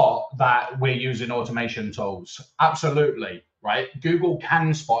spot that we're using automation tools? Absolutely, right? Google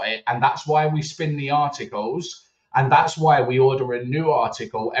can spot it, and that's why we spin the articles. And that's why we order a new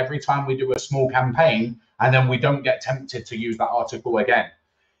article every time we do a small campaign, and then we don't get tempted to use that article again.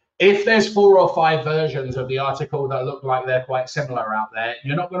 If there's 4 or 5 versions of the article that look like they're quite similar out there,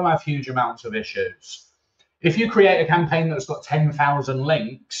 you're not going to have huge amounts of issues. If you create a campaign that's got 10,000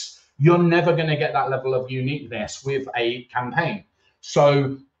 links, you're never going to get that level of uniqueness with a campaign.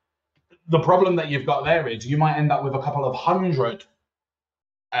 So the problem that you've got there is you might end up with a couple of 100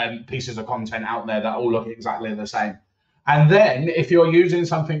 pieces of content out there that all look exactly the same. And then if you're using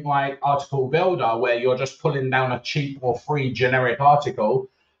something like Article Builder, where you're just pulling down a cheap or free generic article,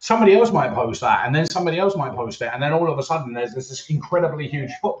 somebody else might post that, and then somebody else might post it, and then all of a sudden there's this incredibly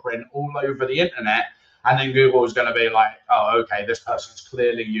huge footprint all over the internet, And then Google is going to be like, oh, okay, this person's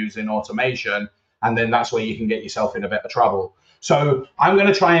clearly using automation. And then that's where you can get yourself in a bit of trouble. So I'm going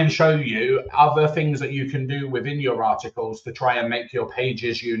to try and show you other things that you can do within your articles to try and make your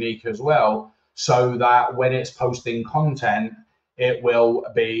pages unique as well, so that when it's posting content, it will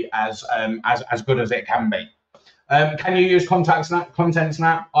be as good as it can be. Can you use Content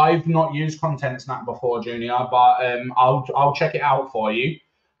Snap? I've not used Content Snap before, Junior, but I'll check it out for you,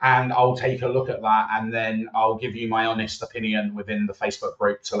 and I'll take a look at that, and then I'll give you my honest opinion within the Facebook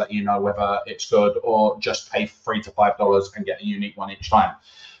group to let you know whether it's good, or just pay $3 to $5 and get a unique one each time.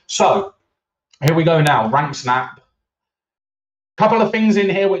 So here we go now. Ranksnap. Couple of things in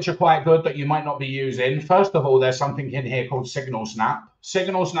here which are quite good that you might not be using. First of all, there's something in here called Signal Snap.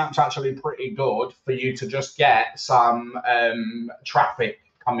 Signal Snap's actually pretty good for you to just get some traffic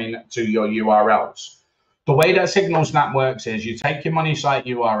coming to your URLs. The way that Signal Snap works is you take your money site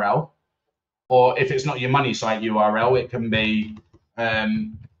URL, or if it's not your money site URL, it can be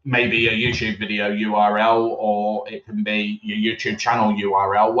maybe a YouTube video URL, or it can be your YouTube channel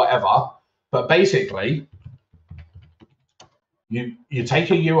URL, whatever. But basically, you take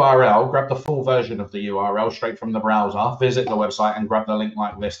a URL, grab the full version of the URL straight from the browser, visit the website and grab the link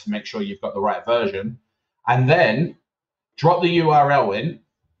like this to make sure you've got the right version, and then drop the URL in,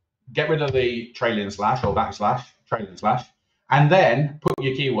 get rid of the trailing slash or backslash, trailing slash, and then put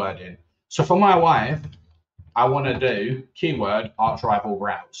your keyword in. So for my wife, I want to do keyword arch rival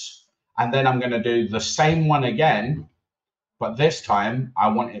browse. And then I'm going to do the same one again, but this time I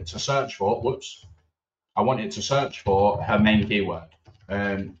want it to search for, I want it to search for her main keyword,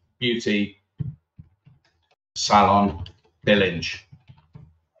 beauty salon Billinge.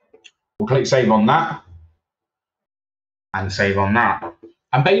 We'll click save on that and save on that.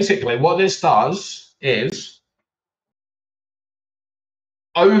 And basically what this does is,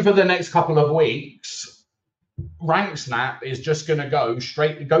 over the next couple of weeks, Ranksnap is just going to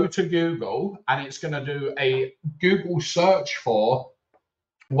go to Google, and it's going to do a Google search for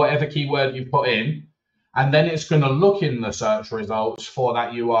whatever keyword you put in. And then it's going to look in the search results for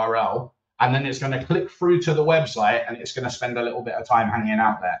that URL, and then it's going to click through to the website, and it's going to spend a little bit of time hanging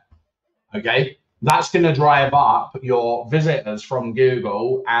out there. Okay, that's going to drive up your visitors from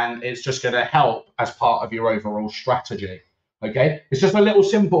Google, and it's just going to help as part of your overall strategy. Okay, it's just a little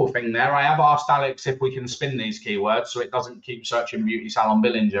simple thing there. I have asked Alex if we can spin these keywords so it doesn't keep searching beauty salon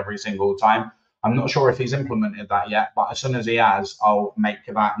Billinge every single time. I'm not sure if he's implemented that yet, but as soon as he has, I'll make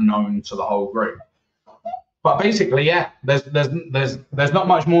that known to the whole group. But basically, yeah, there's not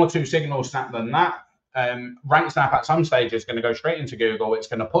much more to Signal Snap than that. Ranksnap at some stage is going to go straight into Google. It's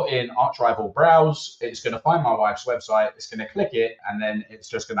going to put in arch rival browse. It's going to find my wife's website. It's going to click it, and then it's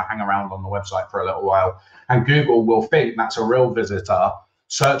just going to hang around on the website for a little while. And Google will think that's a real visitor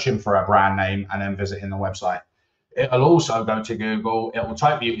searching for a brand name and then visiting the website. It'll also go to Google. It will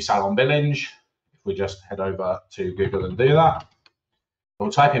type beauty salon Billinge. If we just head over to Google and do that.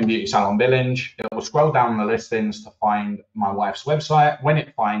 We'll type in beauty salon Billinge. It will scroll down the listings to find my wife's website. When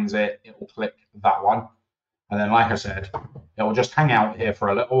it finds it, it will click that one. And then, like I said, it will just hang out here for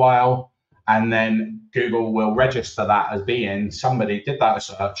a little while. And then Google will register that as being somebody did that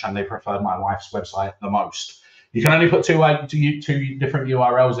search and they preferred my wife's website the most. You can only put two different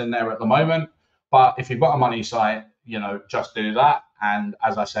URLs in there at the moment. But if you've got a money site, you know, just do that. And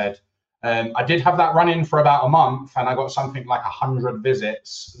as I said, I did have that running for about a month, and I got something like 100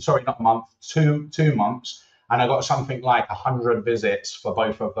 visits. Sorry, not a month, two months, and I got something like 100 visits for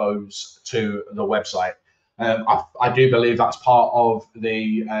both of those to the website. I do believe that's part of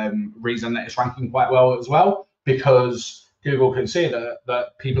the reason that it's ranking quite well as well, because Google can see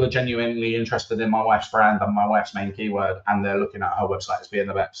that people are genuinely interested in my wife's brand and my wife's main keyword, and they're looking at her website as being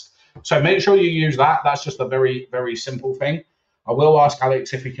the best. So make sure you use that. That's just a very, very simple thing. I will ask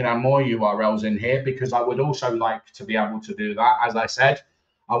Alex if we can have more URLs in here, because I would also like to be able to do that. As I said,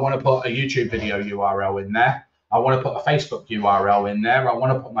 I want to put a YouTube video URL in there. I want to put a Facebook URL in there. I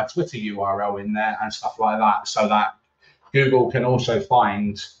want to put my Twitter URL in there and stuff like that, so that Google can also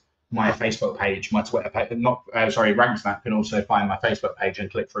find my Facebook page, my Twitter page. Ranksnap can also find my Facebook page and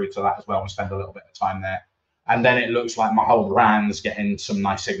click through to that as well and spend a little bit of time there. And then it looks like my whole brand's getting some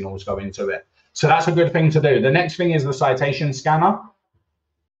nice signals going to it. So that's a good thing to do. The next thing is the citation scanner.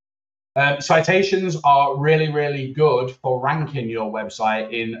 Citations are really, really good for ranking your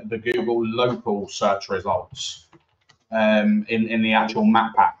website in the Google local search results, in the actual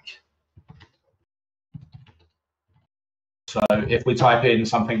map pack. So if we type in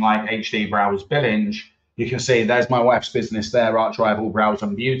something like HD Browse Billinge, you can see there's my wife's business there, Arch Rival Browse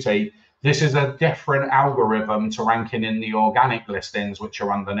and Beauty. This is a different algorithm to ranking in the organic listings, which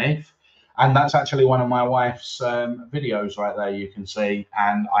are underneath. And that's actually one of my wife's videos right there, you can see.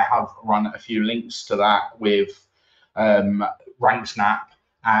 And I have run a few links to that with Ranksnap.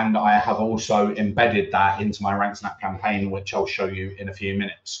 And I have also embedded that into my Ranksnap campaign, which I'll show you in a few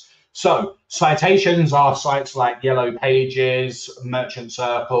minutes. So citations are sites like Yellow Pages, Merchant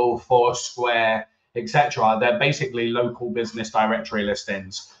Circle, Foursquare, etc. They're basically local business directory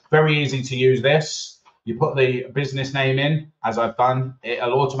listings. Very easy to use this. You put the business name in, as I've done.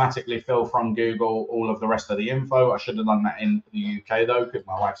 It'll automatically fill from Google all of the rest of the info. I should have done that in the UK though, because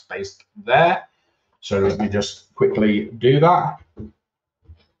my wife's based there. So let me just quickly do that.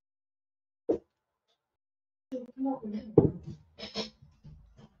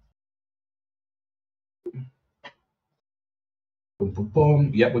 Boom, boom,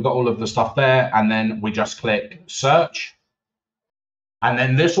 boom. Yep, we've got all of the stuff there. And then we just click search. And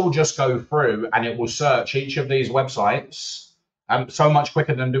then this will just go through and it will search each of these websites so much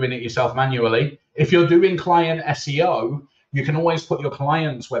quicker than doing it yourself manually. If you're doing client SEO, you can always put your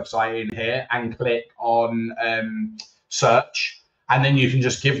client's website in here and click on search. And then you can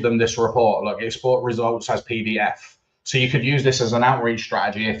just give them this report. Look, export results as PDF. So you could use this as an outreach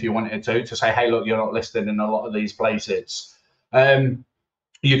strategy if you wanted to say, hey, look, you're not listed in a lot of these places. You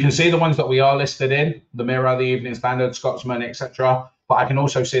can see the ones that we are listed in, the Mirror, the Evening Standard, Scotsman, etc. But I can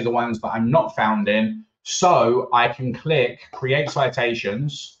also see the ones that I'm not found in. So I can click create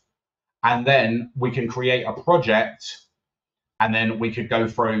citations, and then we can create a project, and then we could go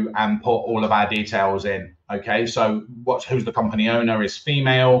through and put all of our details in. Okay, so who's the company owner is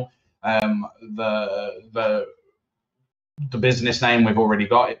female. The business name we've already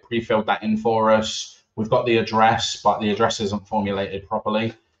got, it pre-filled that in for us. We've got the address, but the address isn't formulated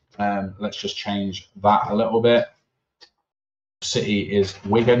properly. Let's just change that a little bit. City is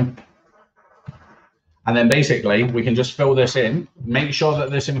Wigan. And then basically we can just fill this in, make sure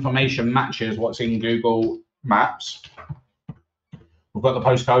that this information matches what's in Google Maps. We've got the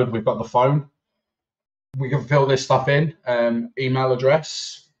postcode, we've got the phone. We can fill this stuff in, email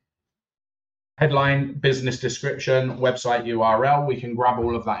address, headline, business description, website URL. We can grab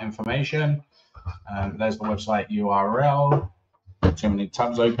all of that information. There's the website URL. Too many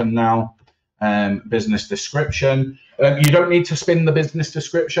tabs open now. Business description. You don't need to spin the business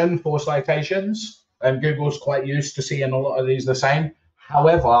description for citations. Google's quite used to seeing a lot of these the same.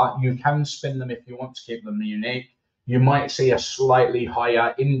 However, you can spin them if you want to keep them unique. You might see a slightly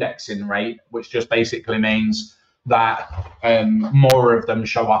higher indexing rate, which just basically means that more of them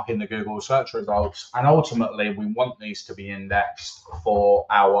show up in the Google search results. And ultimately, we want these to be indexed for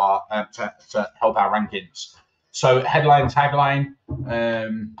our to help our rankings. So headline, tagline,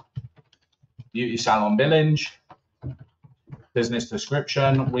 beauty salon Billinge, business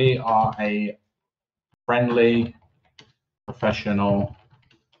description. We are a friendly, professional,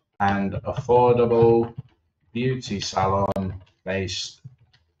 and affordable beauty salon based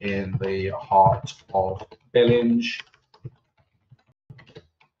in the heart of Billinge,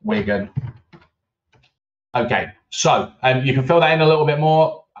 Wigan. Okay, so you can fill that in a little bit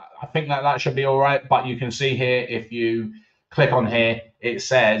more. I think that should be all right, but you can see here, if you click on here, it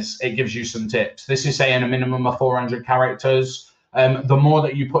says, it gives you some tips. This is saying a minimum of 400 characters. The more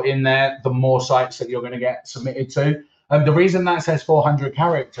that you put in there, the more sites that you're going to get submitted to. The reason that says 400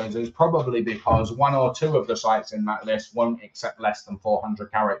 characters is probably because one or two of the sites in that list won't accept less than 400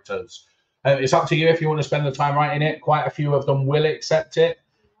 characters. It's up to you if you want to spend the time writing it. Quite a few of them will accept it.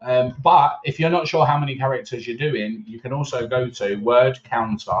 But if you're not sure how many characters you're doing, you can also go to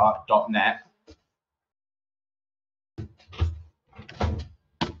wordcounter.net.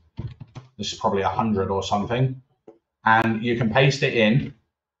 This is probably 100 or something. And you can paste it in.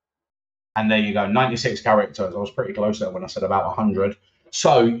 And there you go, 96 characters. I was pretty close there when I said about 100.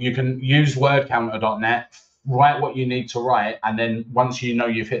 So you can use wordcounter.net, write what you need to write. And then once you know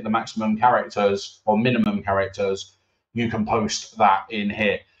you've hit the maximum characters or minimum characters, you can post that in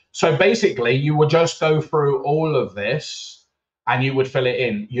here. So basically, you would just go through all of this and you would fill it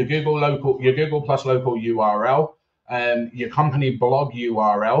in. Your Google plus local URL, your company blog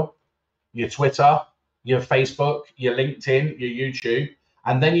URL, your Twitter, your Facebook, your LinkedIn, your YouTube,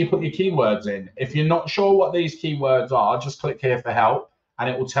 and then you put your keywords in. If you're not sure what these keywords are, just click here for help, and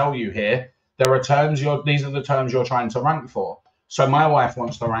it will tell you here. There are terms, these are the terms you're trying to rank for. So my wife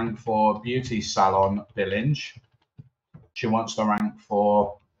wants to rank for beauty salon Billinge. She wants to rank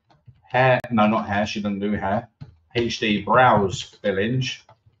for hair, no, not hair, she doesn't do hair. HD brows Billinge.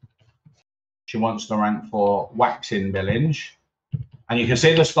 She wants to rank for waxing Billinge. And you can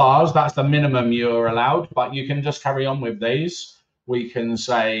see the stars, that's the minimum you're allowed, but you can just carry on with these. We can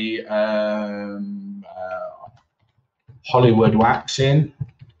say Hollywood waxing.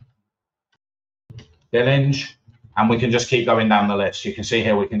 Billings, and we can just keep going down the list. You can see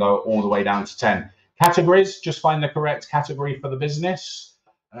here we can go all the way down to 10. Categories, just find the correct category for the business.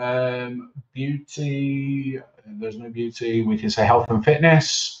 Beauty, there's no beauty. We can say health and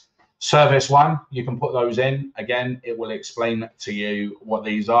fitness. Service one, you can put those in. Again, it will explain to you what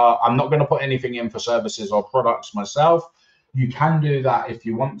these are. I'm not going to put anything in for services or products myself. You can do that if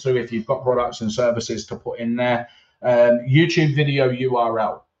you want to, if you've got products and services to put in there. YouTube video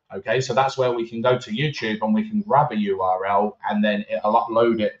URL. Okay, so that's where we can go to YouTube and we can grab a URL and then it'll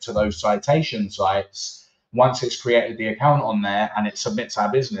upload it to those citation sites. Once it's created the account on there and it submits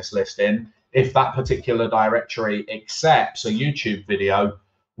our business listing, if that particular directory accepts a YouTube video,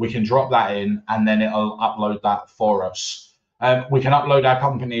 we can drop that in and then it'll upload that for us. We can upload our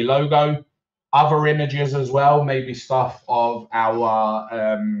company logo, other images as well, maybe stuff of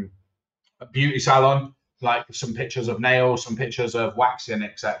our beauty salon, like some pictures of nails, some pictures of waxing,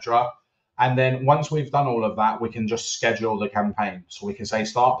 etc. And then once we've done all of that, we can just schedule the campaign. So we can say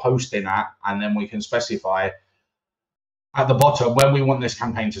start posting that, and then we can specify at the bottom when we want this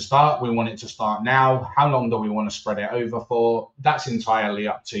campaign to start. We want it to start now. How long do we want to spread it over for? That's entirely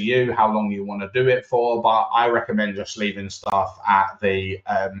up to you, how long you want to do it for, but I recommend just leaving stuff at the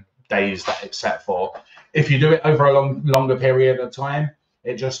days that it's set for. If you do it over a longer period of time,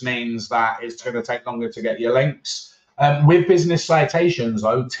 it just means that it's going to take longer to get your links. With business citations,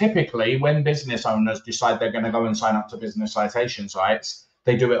 though, typically when business owners decide they're going to go and sign up to business citation sites,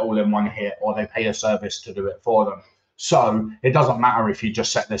 they do it all in one hit, or they pay a service to do it for them. So it doesn't matter if you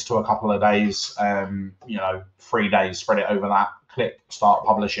just set this to a couple of days, 3 days, spread it over that, click start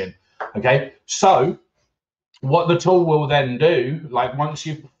publishing. Okay, so what the tool will then do, like once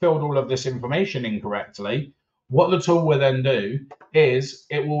you've filled all of this information in correctly, what the tool will then do is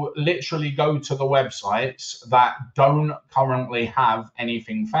it will literally go to the websites that don't currently have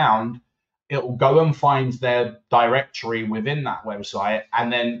anything found. It will go and find their directory within that website.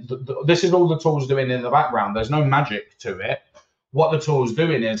 And then this is all the tool's doing in the background. There's no magic to it. What the tool's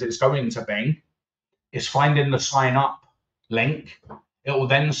doing is it's going to Bing, it's finding the sign up link. It will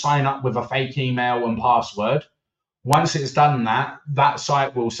then sign up with a fake email and password. Once it's done that, that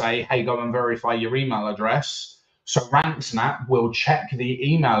site will say, hey, go and verify your email address. So Ranksnap will check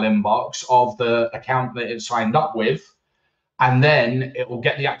the email inbox of the account that it's signed up with. And then it will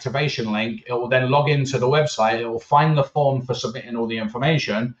get the activation link. It will then log into the website. It will find the form for submitting all the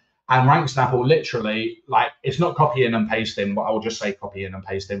information. And Ranksnap will literally, like, it's not copying and pasting, but I will just say copying and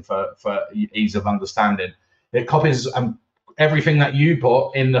pasting for ease of understanding. It copies everything that you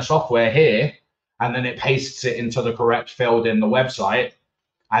put in the software here, and then it pastes it into the correct field in the website,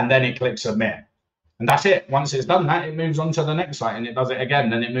 and then it clicks submit. And that's it. Once it's done that, it moves on to the next site and it does it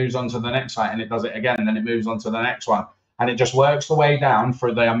again. Then it moves on to the next site and it does it again. And then it moves on to the next one. And it just works the way down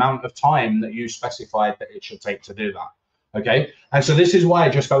for the amount of time that you specified that it should take to do that. Okay. And so this is why,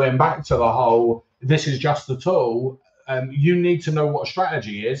 just going back to the whole, this is just the tool. You need to know what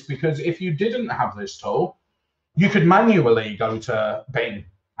strategy is, because if you didn't have this tool, you could manually go to Bing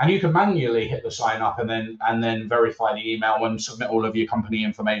and you can manually hit the sign up and then verify the email and submit all of your company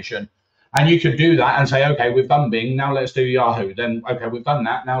information. And you could do that and say, okay, we've done Bing, now let's do Yahoo. Then, okay, we've done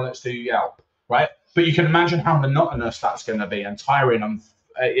that, now let's do Yelp, right? But you can imagine how monotonous that's going to be and tiring, and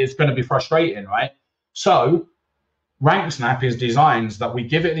it's going to be frustrating, right? So Ranksnap is designed that we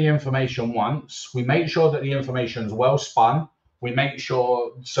give it the information once, we make sure that the information is well spun, we make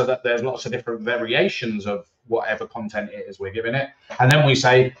sure so that there's lots of different variations of whatever content it is we're giving it. And then we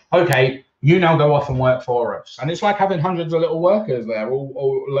say, okay, you now go off and work for us. And it's like having hundreds of little workers there,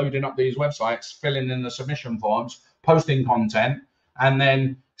 all loading up these websites, filling in the submission forms, posting content, and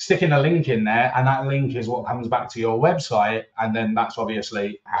then sticking a link in there. And that link is what comes back to your website. And then that's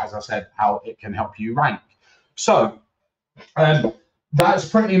obviously, as I said, how it can help you rank. So that's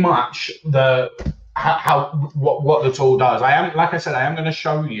pretty much what the tool does. Like I said, I am going to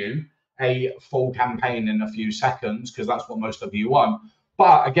show you a full campaign in a few seconds, because that's what most of you want.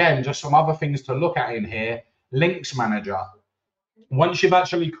 But again, just some other things to look at in here. Links Manager. Once you've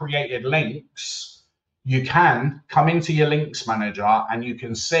actually created links, you can come into your Links Manager and you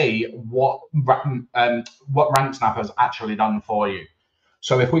can see what Ranksnap has actually done for you.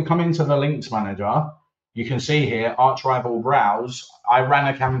 So if we come into the Links Manager, you can see here, Arch Rival Browse. I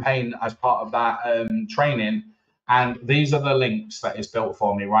ran a campaign as part of that training, and these are the links that it's built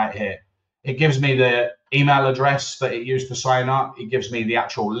for me right here. It gives me the email address that it used to sign up. It gives me the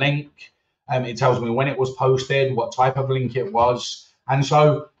actual link. It tells me when it was posted, what type of link it was. And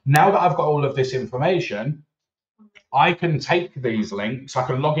so now that I've got all of this information, I can take these links, I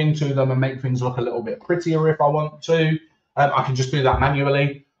can log into them and make things look a little bit prettier if I want to. I can just do that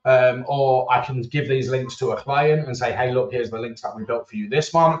manually. or I can give these links to a client and say, hey, look, here's the links that we built for you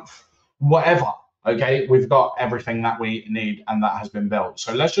this month, whatever. Okay, we've got everything that we need and that has been built.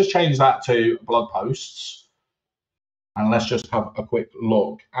 So let's just change that to blog posts. And let's just have a quick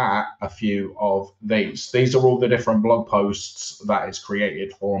look at a few of these. These are all the different blog posts that it's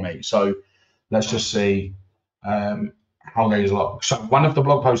created for me. So let's just see how these look. So one of the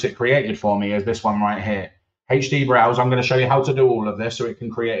blog posts it created for me is this one right here. HD browse. I'm going to show you how to do all of this so it can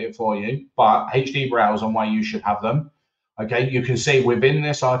create it for you. But HD browse and why you should have them. Okay, you can see within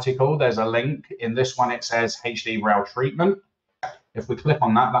this article, there's a link. In this one, it says HD brow treatment. If we click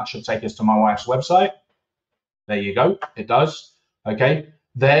on that, that should take us to my wife's website. There you go. It does. Okay,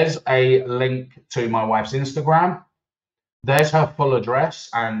 there's a link to my wife's Instagram. There's her full address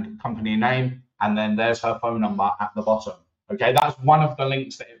and company name. And then there's her phone number at the bottom. Okay, that's one of the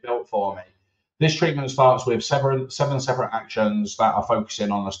links that it built for me. This treatment starts with seven separate actions that are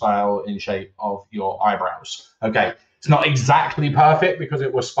focusing on the style and shape of your eyebrows. Okay, it's not exactly perfect because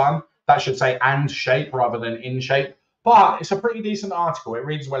it was spun. That should say and shape rather than in shape, but it's a pretty decent article. It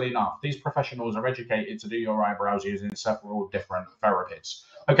reads well enough. These professionals are educated to do your eyebrows using several different therapies.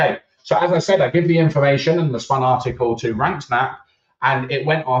 Okay, so as I said, I give the information and the spun article to Ranksnap, and it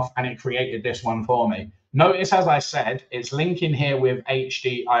went off and it created this one for me. Notice, as I said, it's linking here with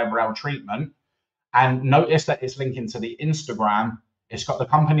HD eyebrow treatment. And notice that it's linking to the Instagram. It's got the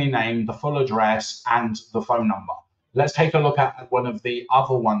company name, the full address, and the phone number. Let's take a look at one of the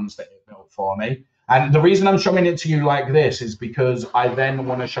other ones that it built for me. And the reason I'm showing it to you like this is because I then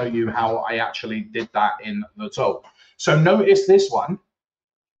want to show you how I actually did that in the tool. So notice this one.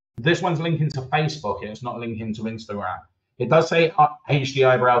 This one's linking to Facebook. It's not linking to Instagram. It does say HD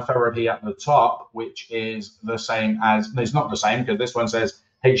eyebrow therapy at the top, which is the same as, it's not the same because this one says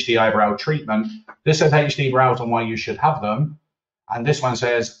HD eyebrow treatment. This says HD brows and why you should have them. And this one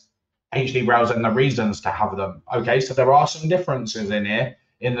says HD brows and the reasons to have them. Okay, so there are some differences in here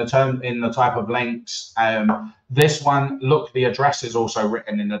in the type of links. This one, look, the address is also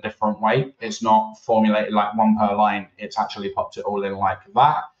written in a different way. It's not formulated like one per line. It's actually popped it all in like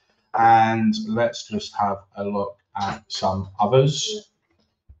that. And let's just have a look at some others.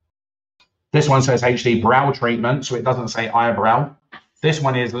 This one says HD brow treatment, so it doesn't say eyebrow. This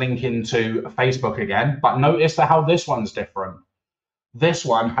one is linking to Facebook again, but notice how this one's different. This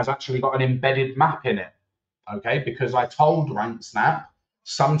one has actually got an embedded map in it, okay? Because I told Ranksnap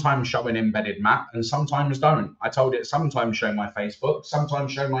sometimes show an embedded map and sometimes don't. I told it sometimes show my Facebook,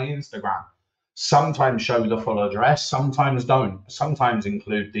 sometimes show my Instagram, sometimes show the full address, sometimes don't, sometimes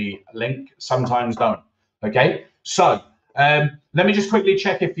include the link, sometimes don't, okay? So let me just quickly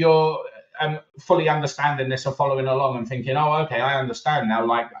check if you're fully understanding this or following along and thinking, oh, okay, I understand now.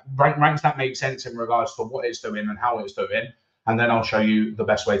 Like Ranksnap makes sense in regards to what it's doing and how it's doing. And then I'll show you the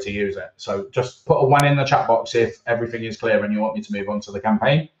best way to use it. So just put a 1 in the chat box if everything is clear and you want me to move on to the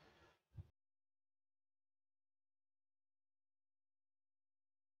campaign.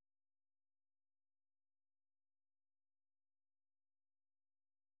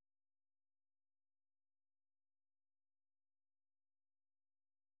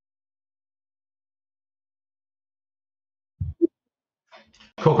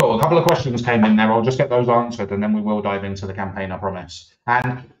 Cool, cool. A couple of questions came in there. I'll just get those answered and then we will dive into the campaign, I promise.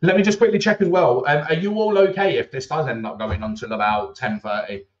 And let me just quickly check as well. Are you all okay if this does end up going on till about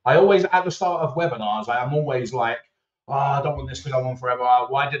 10:30? I always, at the start of webinars, I am always like, oh, I don't want this to go on forever.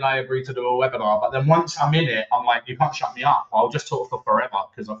 Why did I agree to do a webinar? But then once I'm in it, I'm like, you can't shut me up. I'll just talk for forever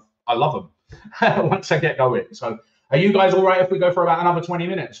because I love them once I get going. So are you guys all right if we go for about another 20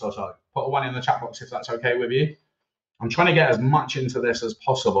 minutes or so? Put a 1 in the chat box if that's okay with you. I'm trying to get as much into this as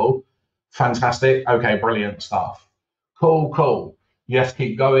possible. Fantastic. Okay, brilliant stuff. Cool, cool. Yes,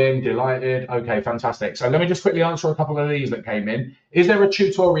 keep going. Delighted. Okay, fantastic. So let me just quickly answer a couple of these that came in. Is there a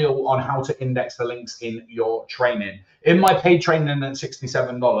tutorial on how to index the links in your training? In my paid training at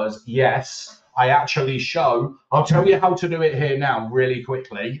 $67, yes, I actually show. I'll tell you how to do it here now really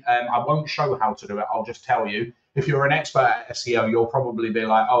quickly. I won't show how to do it. I'll just tell you. If you're an expert at SEO, you'll probably be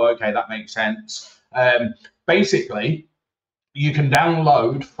like, oh, okay, that makes sense. Basically, you can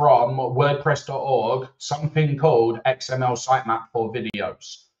download from WordPress.org something called XML sitemap for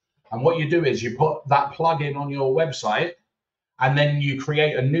videos. And what you do is you put that plugin on your website, and then you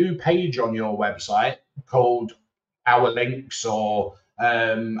create a new page on your website called Our Links or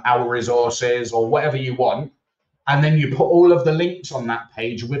Our Resources or whatever you want. And then you put all of the links on that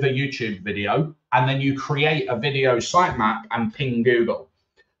page with a YouTube video, and then you create a video sitemap and ping Google.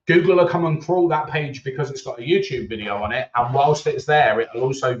 Google will come and crawl that page because it's got a YouTube video on it. And whilst it's there, it'll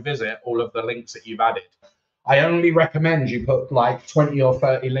also visit all of the links that you've added. I only recommend you put like 20 or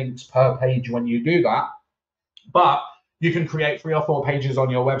 30 links per page when you do that. But you can create 3 or 4 pages on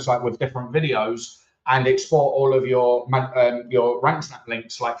your website with different videos and export all of your Ranksnap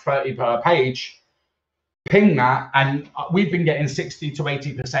links, like 30 per page, ping that, and we've been getting 60 to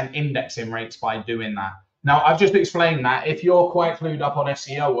 80% indexing rates by doing that. Now, I've just explained that. If you're quite clued up on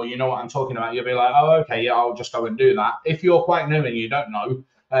SEO or you know what I'm talking about, you'll be like, oh, okay, yeah, I'll just go and do that. If you're quite new and you don't know,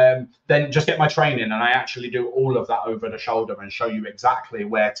 then just get my training, and I actually do all of that over the shoulder and show you exactly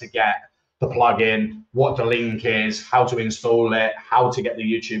where to get the plugin, what the link is, how to install it, how to get the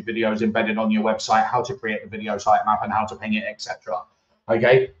YouTube videos embedded on your website, how to create the video sitemap, and how to ping it, etc.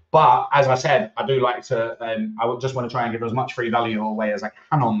 Okay, but as I said, I do like to, I would just want to try and give as much free value away as I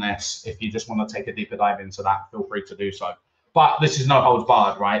can on this. If you just want to take a deeper dive into that, feel free to do so. But this is no holds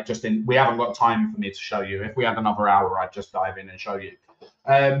barred, right? We haven't got time for me to show you. If we had another hour, I'd just dive in and show you.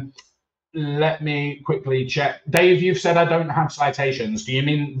 Let me quickly check. Dave, you've said I don't have citations. Do you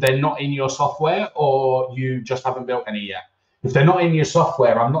mean they're not in your software, or you just haven't built any yet? If they're not in your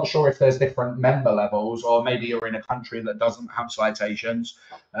software, I'm not sure if there's different member levels, or maybe you're in a country that doesn't have citations.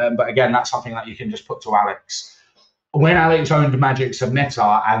 But again, that's something that you can just put to Alex. When Alex owned Magic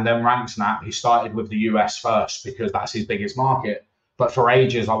Submitter and then Ranksnap, he started with the US first because that's his biggest market. But for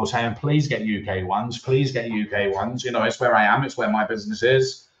ages, I was saying, please get UK ones, please get UK ones. You know, it's where I am, it's where my business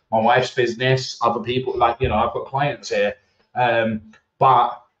is, my wife's business, other people, like, you know, I've got clients here.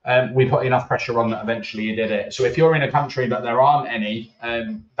 But we put enough pressure on that eventually you did it. So if you're in a country that there aren't any,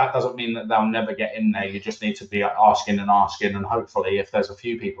 that doesn't mean that they'll never get in there. You just need to be asking and asking, and hopefully if there's a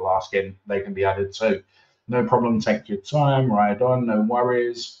few people asking, they can be added too. No problem, take your time, right on, no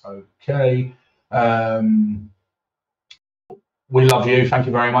worries. Okay. We love you. Thank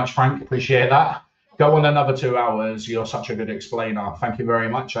you very much, Frank. Appreciate that. Go on another 2 hours. You're such a good explainer. Thank you very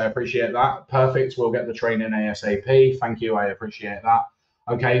much. I appreciate that. Perfect. We'll get the training ASAP. Thank you. I appreciate that.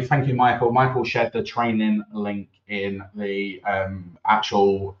 Okay. Thank you, Michael. Michael shared the training link in the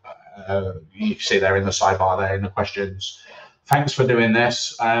actual, you can see there in the sidebar there in the questions. Thanks for doing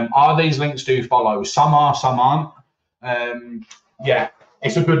this. Are these links do follow? Some are, some aren't. Yeah.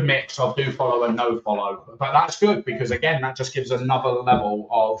 It's a good mix of do follow and no follow, but that's good because again, that just gives another level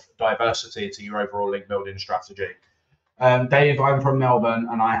of diversity to your overall link building strategy. Dave, I'm from Melbourne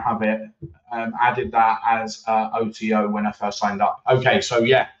and I have it added that as OTO when I first signed up. Okay, so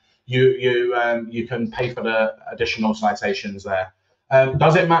yeah, you can pay for the additional citations there.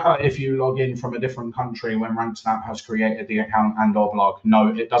 Does it matter if you log in from a different country when Ranksnap has created the account and or blog?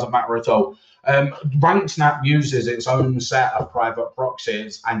 No, it doesn't matter at all. Ranksnap uses its own set of private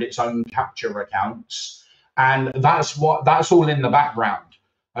proxies and its own capture accounts, and that's all in the background.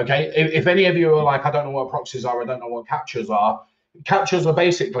 Okay, if any of you are like, I don't know what proxies are, I don't know what captures are. Captures are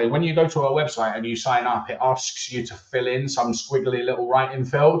basically when you go to a website and you sign up, it asks you to fill in some squiggly little writing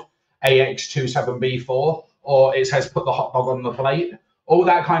field, AX27B4, or it says put the hot dog on the plate. All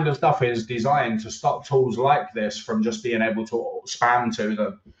that kind of stuff is designed to stop tools like this from just being able to spam to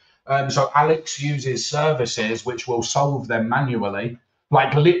them. So Alex uses services which will solve them manually.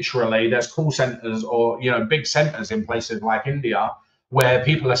 Like literally, there's call centers or big centers in places like India where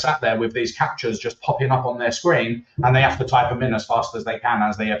people are sat there with these captures just popping up on their screen, and they have to type them in as fast as they can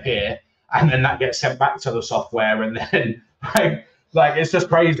as they appear, and then that gets sent back to the software, and then like it's just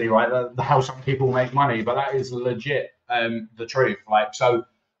crazy, right? How some people make money, but that is legit the truth. Like so.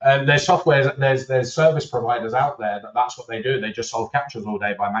 There's software, there's service providers out there that's what they do. They just solve captures all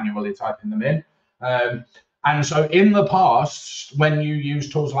day by manually typing them in. And so in the past, when you use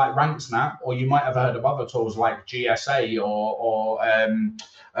tools like Ranksnap, or you might have heard of other tools like GSA or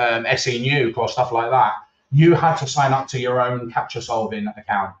SE Nuke or stuff like that, you had to sign up to your own capture solving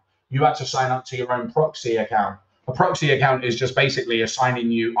account. You had to sign up to your own proxy account. A proxy account is just basically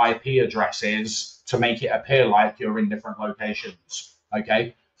assigning you IP addresses to make it appear like you're in different locations.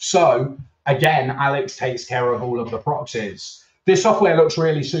 Okay. So again, Alex takes care of all of the proxies. This software looks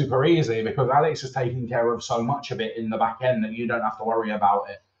really super easy because Alex is taking care of so much of it in the back end that you don't have to worry about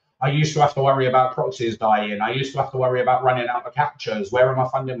it. I used to have to worry about proxies dying. I used to have to worry about running out of captures. Where am I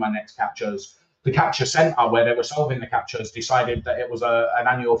funding my next captures? The capture center where they were solving the captures decided that it was an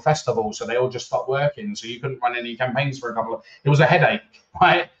annual festival, so they all just stopped working. So you couldn't run any campaigns for it was a headache,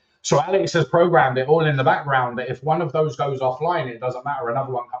 right? So Alex has programmed it all in the background that if one of those goes offline, it doesn't matter.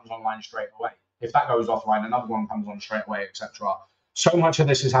 Another one comes online straight away. If that goes offline, another one comes on straight away, etc. So much of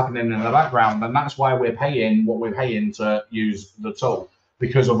this is happening in the background, and that's why we're paying what we're paying to use the tool,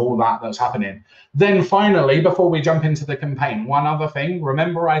 because of all that's happening. Then finally, before we jump into the campaign, one other thing.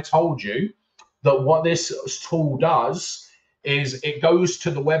 Remember I told you that what this tool does is it goes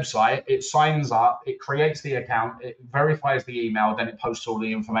to the website, it signs up, it creates the account, it verifies the email, then it posts all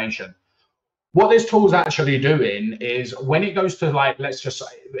the information. What this tool is actually doing is when it goes to, like, let's just say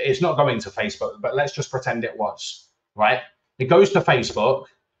it's not going to Facebook, but let's just pretend it was, right? It goes to Facebook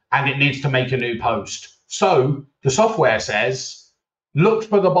and it needs to make a new post. So the software says, look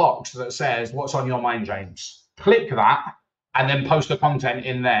for the box that says, what's on your mind, James? Click that and then post the content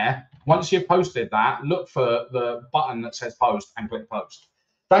in there. Once you've posted that, look for the button that says post and click post.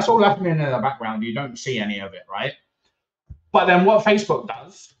 That's all happening in the background. You don't see any of it, right? But then what Facebook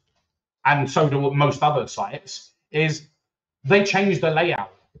does, and so do most other sites, is they change the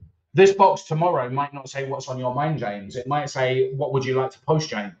layout. This box tomorrow might not say what's on your mind, James. It might say, what would you like to post,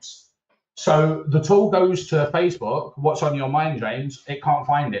 James? So the tool goes to Facebook, what's on your mind, James? It can't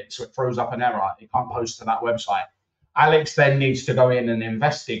find it, so it throws up an error. It can't post to that website. Alex then needs to go in and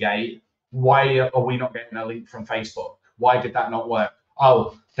investigate, why are we not getting a link from Facebook? Why did that not work?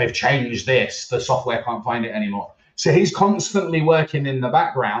 Oh, they've changed this. The software can't find it anymore. So he's constantly working in the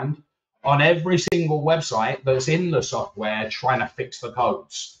background on every single website that's in the software, trying to fix the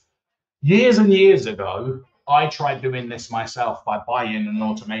codes. Years and years ago, I tried doing this myself by buying an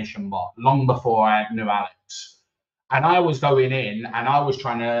automation bot long before I knew Alex. And I was going in and I was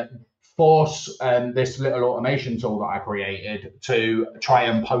trying to force this little automation tool that I created to try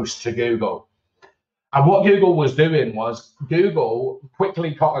and post to Google. And what Google was doing was Google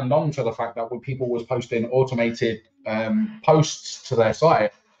quickly cottoned on to the fact that when people was posting automated posts to their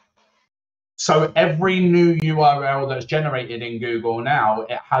site. So every new URL that's generated in Google now,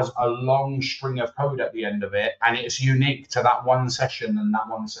 it has a long string of code at the end of it, and it's unique to that one session and that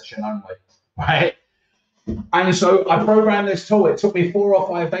one session only, right? And so I programmed this tool. It took me 4 or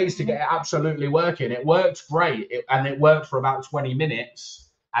 5 days to get it absolutely working. It worked great, and it worked for about 20 minutes,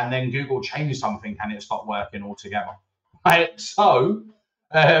 and then Google changed something and it stopped working altogether, right? So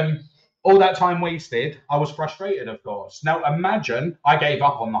all that time wasted, I was frustrated, of course. Now, imagine I gave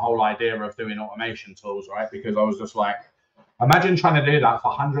up on the whole idea of doing automation tools, right? Because I was just like, imagine trying to do that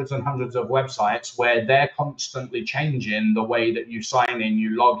for hundreds and hundreds of websites where they're constantly changing the way that you sign in,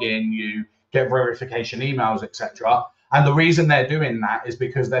 you log in, you get verification emails, etc. And the reason they're doing that is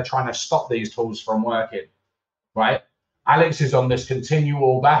because they're trying to stop these tools from working, right? Alex is on this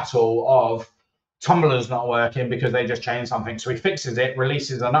continual battle of Tumblr's not working because they just changed something. So he fixes it,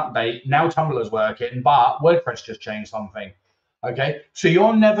 releases an update. Now Tumblr's working, but WordPress just changed something. Okay, so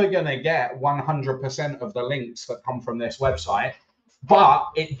you're never going to get 100% of the links that come from this website, but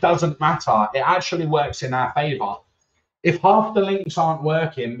it doesn't matter. It actually works in our favor. If half the links aren't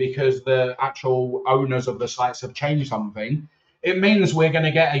working because the actual owners of the sites have changed something, it means we're going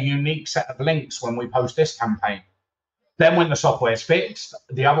to get a unique set of links when we post this campaign. Then when the software is fixed,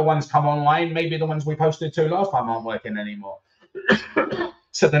 the other ones come online, maybe the ones we posted to last time aren't working anymore.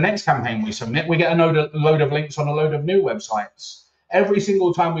 So the next campaign we submit, we get a load of links on a load of new websites. Every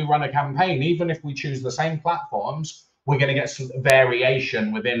single time we run a campaign, even if we choose the same platforms, we're going to get some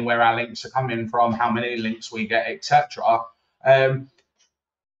variation within where our links are coming from, how many links we get, etc.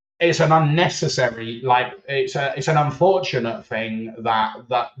 It's an unnecessary, like it's an unfortunate thing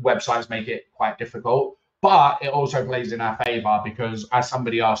that websites make it quite difficult. But it also plays in our favor because, as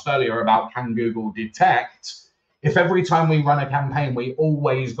somebody asked earlier about can Google detect, if every time we run a campaign, we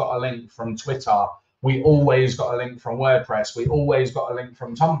always got a link from Twitter, we always got a link from WordPress, we always got a link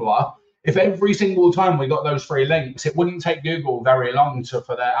from Tumblr, if every single time we got those 3 links, it wouldn't take Google very long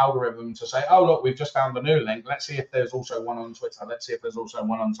for their algorithm to say, oh, look, we've just found a new link. Let's see if there's also one on Twitter. Let's see if there's also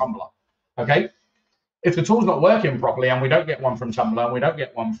one on Tumblr. Okay. If the tool's not working properly and we don't get one from Tumblr and we don't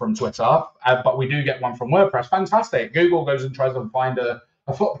get one from Twitter, but we do get one from WordPress, fantastic. Google goes and tries to find a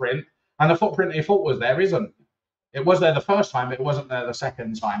footprint, and the footprint they thought was there isn't. It was there the first time, it wasn't there the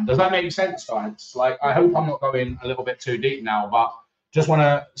second time. Does that make sense, guys? Like, I hope I'm not going a little bit too deep now, but just want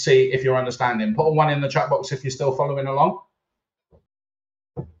to see if you're understanding. Put a 1 in the chat box if you're still following along.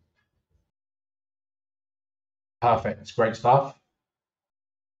 Perfect, it's great stuff.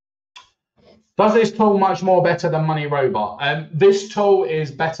 Does this tool much more better than Money Robot? This tool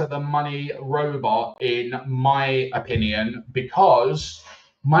is better than Money Robot in my opinion because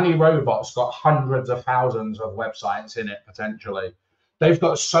Money Robot's got hundreds of thousands of websites in it potentially. They've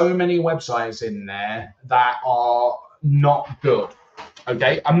got so many websites in there that are not good.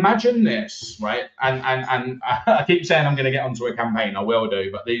 Okay, imagine this, right? And I keep saying I'm going to get onto a campaign. I will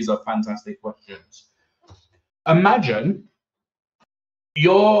do, but these are fantastic questions. Imagine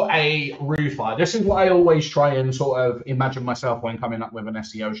you're a roofer. This is what I always try and sort of imagine myself when coming up with an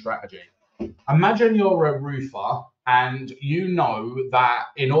SEO strategy. Imagine you're a roofer and you know that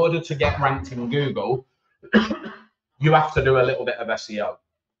in order to get ranked in Google, you have to do a little bit of SEO,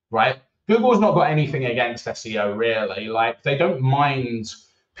 right? Google's not got anything against SEO really. Like, they don't mind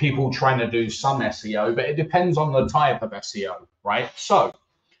people trying to do some SEO, but it depends on the type of SEO, right? So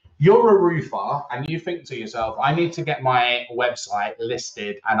you're a roofer and you think to yourself, I need to get my website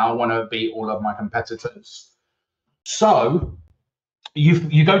listed and I want to beat all of my competitors. So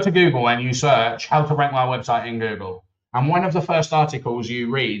you go to Google and you search how to rank my website in Google. And one of the first articles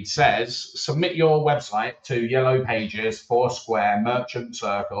you read says, submit your website to Yellow Pages, Foursquare, Merchant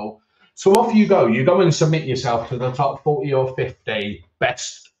Circle. So off you go and submit yourself to the top 40 or 50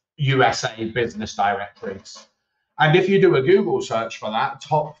 best USA business directories. And if you do a Google search for that,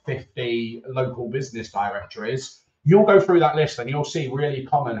 top 50 local business directories, you'll go through that list and you'll see really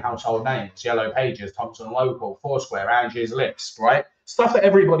common household names: Yellow Pages, Thompson Local, Foursquare, Angie's List, right? Stuff that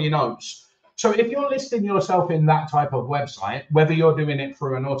everybody knows. So if you're listing yourself in that type of website, whether you're doing it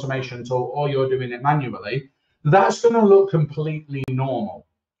through an automation tool or you're doing it manually, that's going to look completely normal,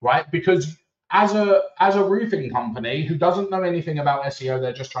 right? Because as a roofing company who doesn't know anything about SEO,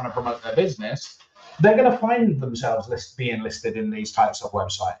 they're just trying to promote their business, they're going to find themselves being listed in these types of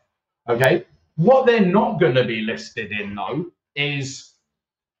websites, okay? What they're not going to be listed in, though, is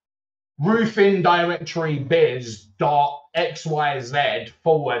roofing directory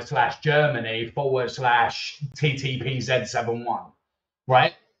biz.xyz/Germany/TTPZ71,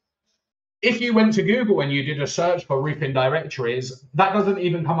 right? If you went to Google and you did a search for roofing directories, that doesn't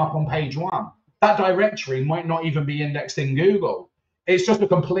even come up on page 1. That directory might not even be indexed in Google. It's just a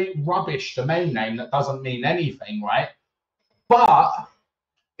complete rubbish domain name that doesn't mean anything, right? But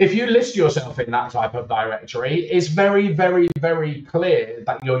if you list yourself in that type of directory, it's very, very, very clear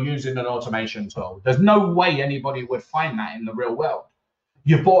that you're using an automation tool. There's no way anybody would find that in the real world.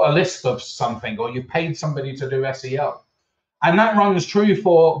 You've bought a list of something or you've paid somebody to do SEO. And that runs true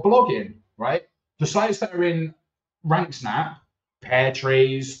for blogging, right? The sites that are in Ranksnap,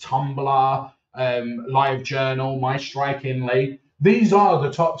 Peartrees, Tumblr, LiveJournal, MyStrikingly, these are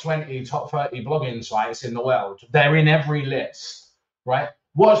the top 20, top 30 blogging sites in the world. They're in every list, right?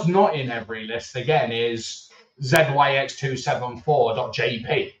 What's not in every list, again, is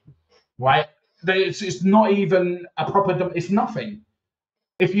zyx274.jp, right? It's not even a proper, it's nothing.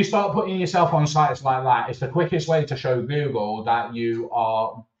 If you start putting yourself on sites like that, it's the quickest way to show Google that you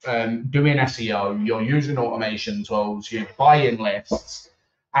are doing SEO, you're using automation tools, you're buying lists,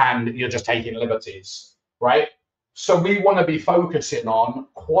 and you're just taking liberties, right? So we want to be focusing on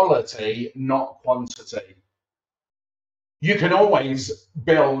quality, not quantity. You can always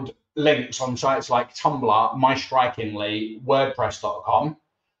build links on sites like Tumblr, MyStrikingly, WordPress.com,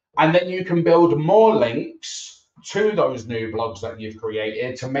 and then you can build more links to those new blogs that you've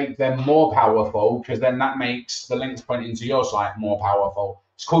created to make them more powerful, because then that makes the links pointing to your site more powerful.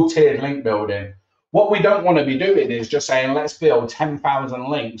 It's called tiered link building. What we don't want to be doing is just saying, let's build 10,000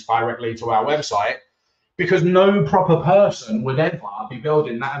 links directly to our website, because no proper person would ever be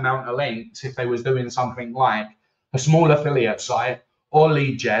building that amount of links if they was doing something like a small affiliate site or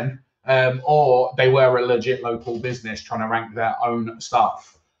lead gen, or they were a legit local business trying to rank their own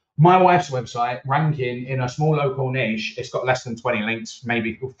stuff. My wife's website, ranking in a small local niche, it's got less than 20 links,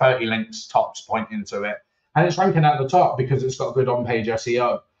 maybe 30 links tops pointing to it. And it's ranking at the top because it's got good on-page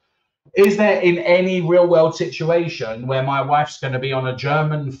SEO. Is there in any real world situation where my wife's going to be on a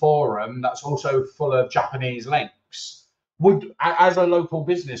German forum that's also full of Japanese links? As a local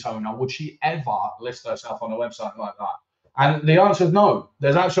business owner, would she ever list herself on a website like that? And the answer is no.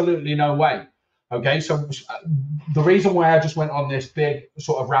 There's absolutely no way. Okay, so the reason why I just went on this big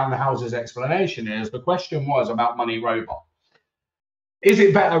sort of round the houses explanation is the question was about Money Robot. Is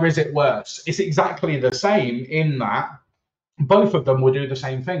it better? Is it worse? It's exactly the same in that both of them will do the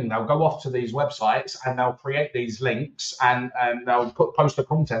same thing. They'll go off to these websites and they'll create these links and they'll post the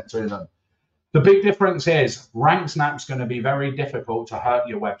content to them. The big difference is Ranksnap's going to be very difficult to hurt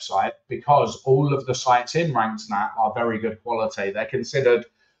your website because all of the sites in Ranksnap are very good quality. They're considered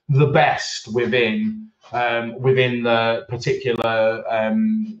the best within the particular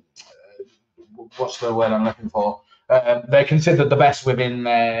what's the word I'm looking for? They're considered the best within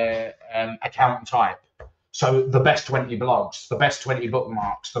their account type. So the best 20 blogs, the best 20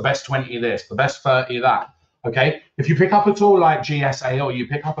 bookmarks, the best 20 this, the best 30 that. Okay, if you pick up a tool like GSA or you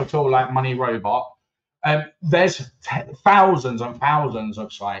pick up a tool like Money Robot, there's thousands and thousands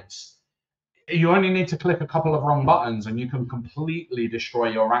of sites. You only need to click a couple of wrong buttons and you can completely destroy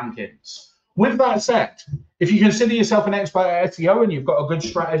your rankings. With that said, if you consider yourself an expert at SEO and you've got a good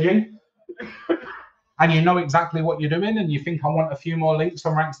strategy and you know exactly what you're doing and you think I want a few more links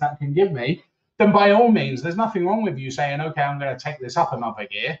than Ranksnap can give me, then by all means, there's nothing wrong with you saying, okay, I'm going to take this up another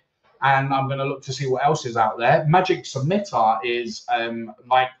gear and I'm going to look to see what else is out there. Magic Submitter is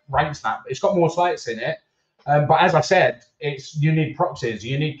like Ranksnap. It's got more sites in it. But as I said, you need proxies,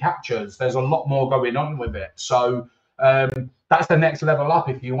 you need captures. There's a lot more going on with it. So that's the next level up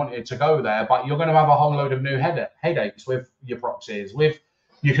if you wanted to go there. But you're going to have a whole load of new headaches with your proxies.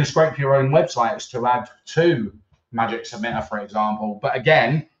 You can scrape your own websites to add to Magic Submitter, for example. But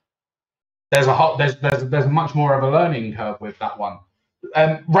again, there's much more of a learning curve with that one.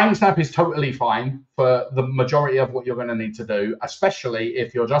 Ranksnap is totally fine for the majority of what you're going to need to do, especially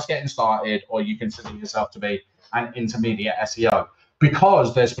if you're just getting started or you consider yourself to be an intermediate SEO,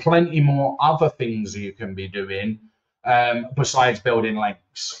 because there's plenty more other things you can be doing besides building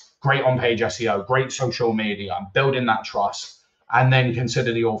links. Great on-page SEO, great social media, building that trust, and then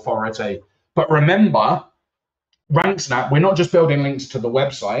consider the authority. But remember, Ranksnap, we're not just building links to the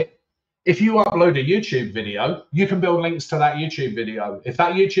website. If you upload a YouTube video, you can build links to that YouTube video. If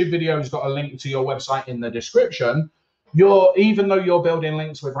that YouTube video has got a link to your website in the description, even though you're building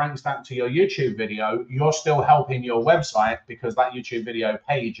links with Ranksnap to your YouTube video, you're still helping your website because that YouTube video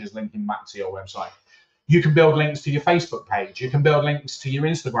page is linking back to your website. You can build links to your Facebook page. You can build links to your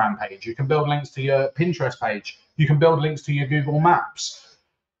Instagram page. You can build links to your Pinterest page. You can build links to your Google Maps.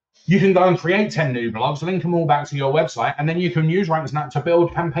 You can go and create 10 new blogs, link them all back to your website, and then you can use Ranksnap to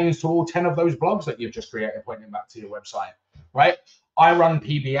build campaigns to all 10 of those blogs that you've just created, pointing back to your website, right? I run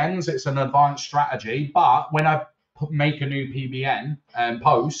PBNs. It's an advanced strategy, but when I make a new PBN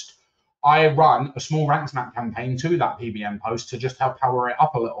post, I run a small Ranksnap campaign to that PBN post to just help power it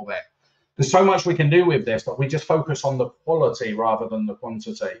up a little bit. There's so much we can do with this, but we just focus on the quality rather than the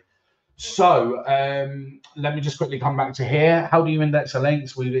quantity. So let me just quickly come back to here. How do you index the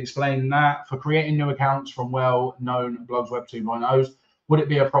links? We've explained that. For creating new accounts from well-known blogs Web 2.0s, would it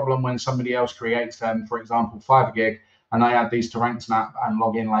be a problem when somebody else creates them, for example, 5 gig, and I add these to Ranksnap and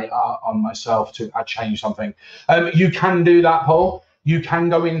log in later on myself to change something? You can do that, Paul. You can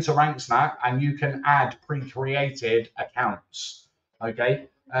go into Ranksnap and you can add pre-created accounts, okay?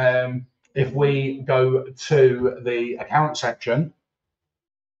 If we go to the account section,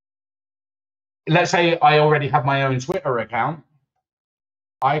 let's say I already have my own Twitter account.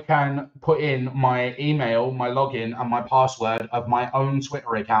 I can put in my email, my login, and my password of my own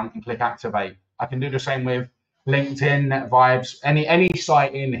Twitter account and click activate. I can do the same with LinkedIn, NetVibes, any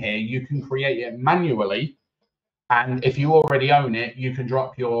site in here. You can create it manually. And if you already own it, you can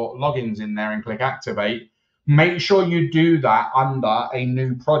drop your logins in there and click activate. Make sure you do that under a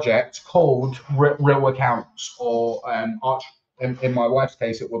new project called Real Accounts, or in my wife's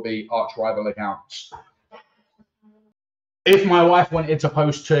case, it would be Arch Rival Accounts. If my wife wanted to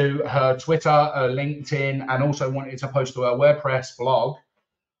post to her Twitter, her LinkedIn, and also wanted to post to her WordPress blog,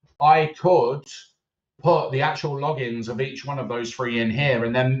 I could put the actual logins of each one of those 3 in here.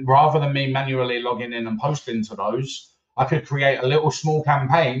 And then rather than me manually logging in and posting to those, I could create a little small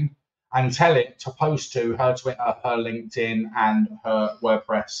campaign and tell it to post to her Twitter, her LinkedIn, and her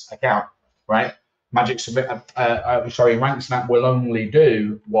WordPress account, right? Ranksnap will only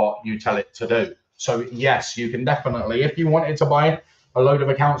do what you tell it to do. So yes, you can definitely, if you wanted to buy a load of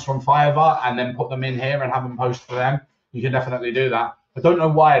accounts from Fiverr and then put them in here and have them post for them, you can definitely do that. I don't know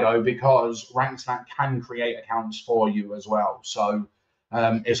why though, because Ranksnap can create accounts for you as well. So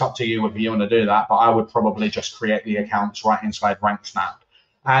it's up to you if you want to do that, but I would probably just create the accounts right inside Ranksnap.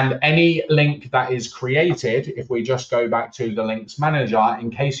 And any link that is created, if we just go back to the links manager, in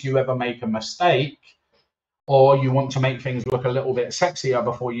case you ever make a mistake or you want to make things look a little bit sexier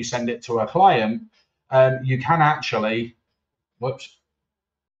before you send it to a client, you can actually,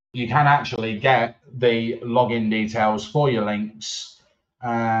 you can actually get the login details for your links.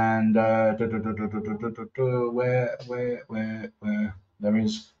 And where there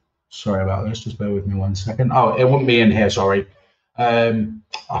is, sorry about this, just bear with me 1 second. Oh, it wouldn't be in here, sorry.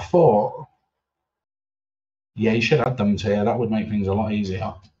 I thought, yeah, you should add them to here. That would make things a lot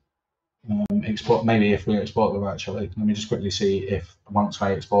easier. Export, maybe if we export them actually. Let me just quickly see if once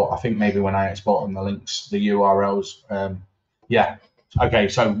I export, I think maybe when I export them, the links, the URLs, yeah. Okay,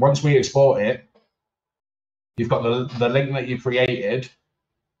 so once we export it, you've got the link that you created,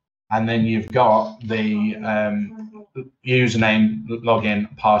 and then you've got the username,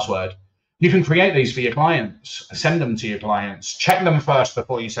 login, password. You can create these for your clients, send them to your clients, check them first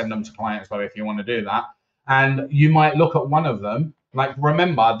before you send them to clients though, if you want to do that. And you might look at one of them, like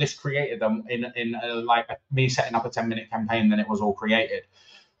remember this created them in like me setting up a 10-minute campaign, then it was all created.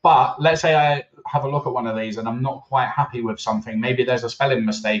 But let's say I have a look at one of these and I'm not quite happy with something. Maybe there's a spelling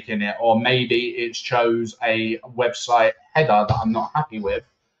mistake in it, or maybe it shows a website header that I'm not happy with.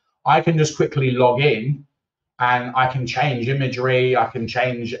 I can just quickly log in and I can change imagery, I can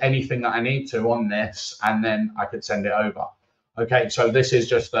change anything that I need to on this, and then I could send it over. Okay, so this is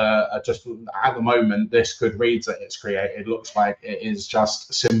just just at the moment, this good reads that it's created looks like it is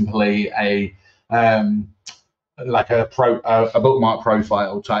just simply a like a bookmark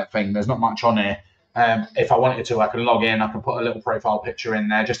profile type thing. There's not much on here. If I wanted to, I can log in, I can put a little profile picture in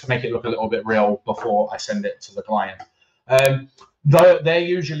there just to make it look a little bit real before I send it to the client. Though they're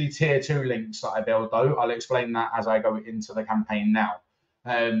usually tier 2 links that I build, though. I'll explain that as I go into the campaign now.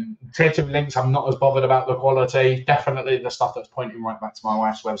 Tier 2 links, I'm not as bothered about the quality. Definitely the stuff that's pointing right back to my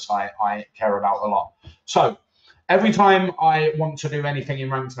wife's website, I care about a lot. So every time I want to do anything in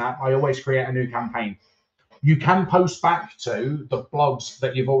Ranksnap, I always create a new campaign. You can post back to the blogs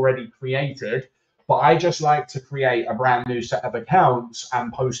that you've already created, but I just like to create a brand new set of accounts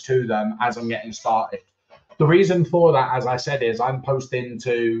and post to them as I'm getting started. The reason for that, as I said, is I'm posting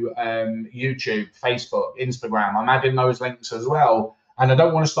to YouTube, Facebook, Instagram. I'm adding those links as well. And I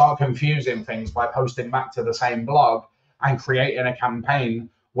don't want to start confusing things by posting back to the same blog and creating a campaign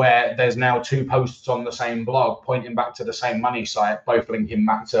where there's now 2 posts on the same blog pointing back to the same money site, both linking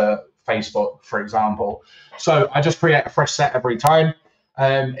back to Facebook, for example. So I just create a fresh set every time.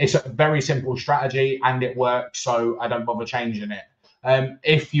 It's a very simple strategy and it works, so I don't bother changing it.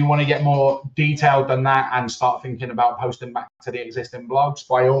 If you want to get more detailed than that and start thinking about posting back to the existing blogs,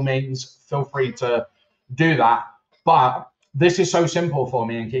 by all means, feel free to do that. But this is so simple for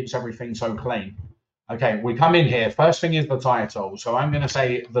me and keeps everything so clean. Okay, we come in here. First thing is the title. So I'm going to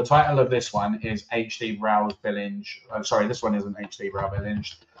say the title of this one is HD Brows Billing. Sorry, this one isn't HD Brow Billing.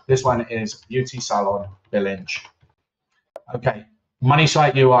 This one is Beauty Salon Billing. Okay, money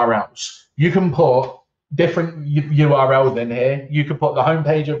site URLs. You can put different URLs in here. You could put the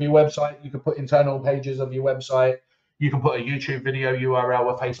homepage of your website. You could put internal pages of your website. You can put a YouTube video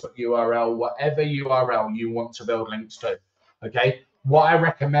URL, a Facebook URL, whatever URL you want to build links to. Okay. What I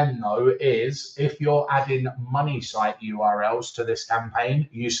recommend though is if you're adding money site URLs to this campaign,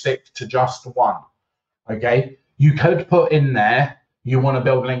 you stick to just one. Okay. You could put in there you want to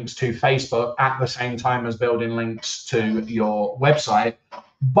build links to Facebook at the same time as building links to your website,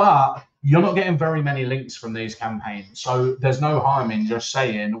 but you're not getting very many links from these campaigns. So there's no harm in just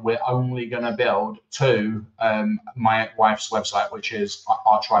saying we're only going to build to my wife's website, which is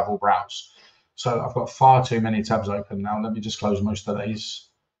Arch Rival Brows. So I've got far too many tabs open now. Let me just close most of these.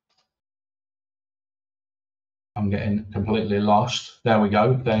 I'm getting completely lost. There we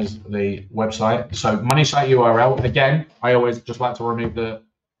go. There's the website. So money site URL. Again, I always just like to remove the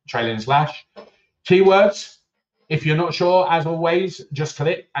trailing slash. Keywords. If you're not sure, as always, just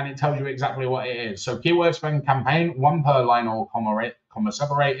click and it tells you exactly what it is. So keywords for campaign, 1 per line or comma